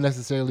know if I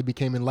necessarily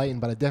became enlightened,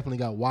 but I definitely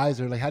got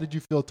wiser. Like, how did you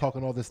feel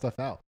talking all this stuff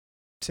out?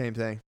 Same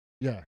thing.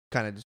 Yeah.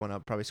 Kind of just went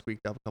up, probably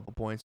squeaked up a couple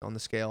points on the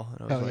scale.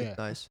 And I was Hell like, yeah.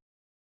 nice.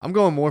 I'm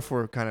going more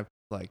for kind of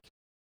like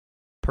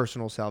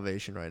personal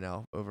salvation right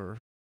now over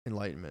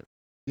enlightenment.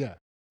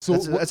 So,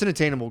 That's an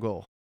attainable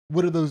goal.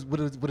 what are those? What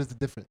is the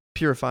difference?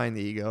 Purifying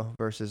the ego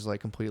versus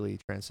like completely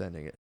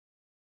transcending it.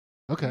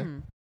 Okay, Hmm.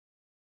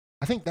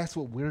 I think that's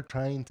what we're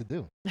trying to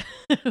do.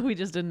 We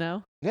just didn't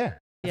know. Yeah,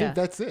 I Yeah. think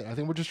that's it. I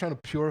think we're just trying to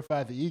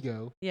purify the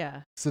ego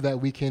Yeah. so that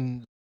we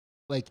can,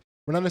 like,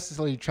 we're not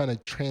necessarily trying to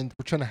we're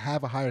trying to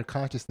have a higher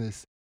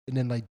consciousness and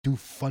then like do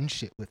fun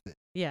shit with it.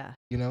 Yeah.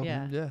 You know?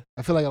 Yeah. Yeah.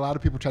 I feel like a lot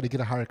of people try to get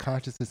a higher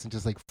consciousness and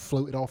just like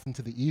float it off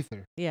into the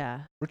ether.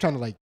 Yeah. We're trying to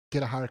like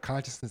get a higher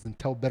consciousness and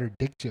tell better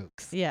dick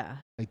jokes. Yeah.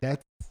 Like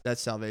that's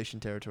That's salvation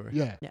territory.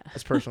 yeah, Yeah.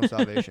 That's personal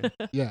salvation.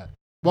 yeah.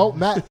 Well,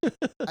 Matt,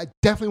 I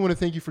definitely want to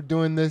thank you for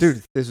doing this.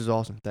 Dude, this is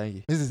awesome. Thank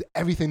you. This is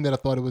everything that I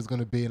thought it was going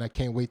to be, and I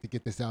can't wait to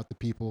get this out to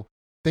people.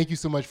 Thank you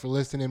so much for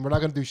listening. We're not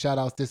going to do shout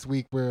outs this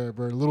week. We're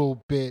a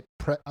little bit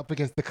up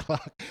against the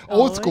clock.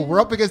 Old Oh, school. yeah. We're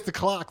up against the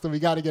clock, so we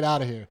got to get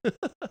out of here.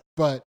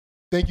 But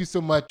thank you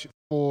so much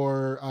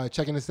for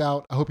checking us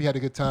out. I hope you had a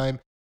good time.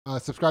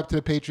 Subscribe to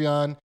the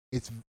Patreon.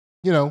 It's,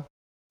 you know,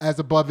 as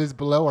above is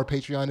below. Our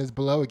Patreon is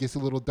below. It gets a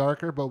little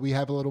darker, but we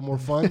have a little more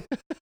fun.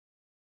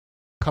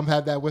 Come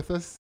have that with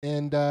us.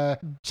 And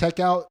check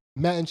out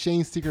Matt and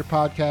Shane's Secret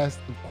Podcast,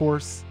 of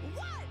course.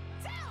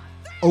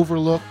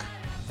 Overlook,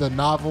 the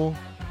novel.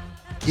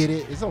 Get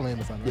it. It's on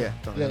Amazon, right? Yeah,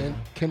 it's on Yeah, Amazon.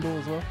 and Kindle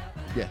as well?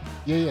 Yeah.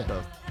 Yeah.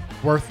 Both.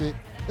 Worth it.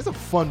 It's a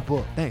fun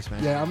book. Thanks,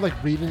 man. Yeah, I'm like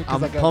reading it. 'cause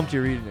I'm I got, pumped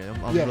you're reading it.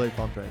 I'm Yeah. really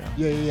pumped right now.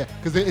 Yeah.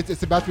 Because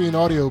it's about to be an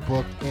audio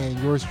book, and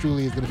yours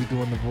truly is going to be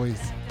doing the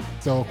voice.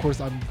 So, of course,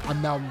 I'm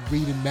now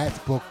reading Matt's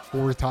book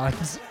 4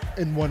 times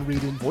in one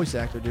reading. Voice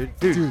actor, dude.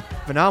 Dude,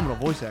 Phenomenal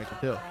voice actor,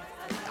 too.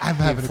 I'm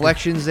The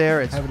inflections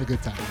there. It's having a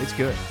good time. it's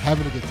good.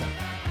 Having a good time.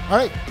 All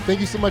right. Thank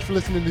you so much for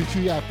listening to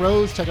Two Yacht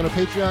Bros. Check out our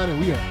Patreon, and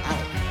we are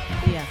out.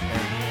 Yeah.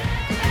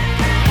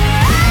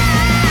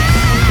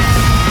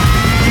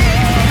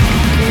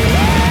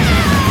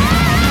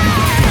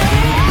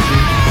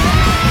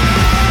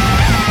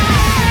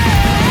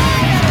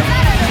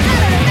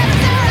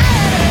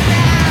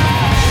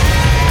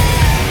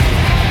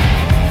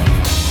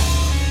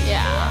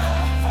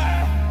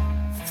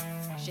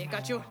 She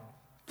got you.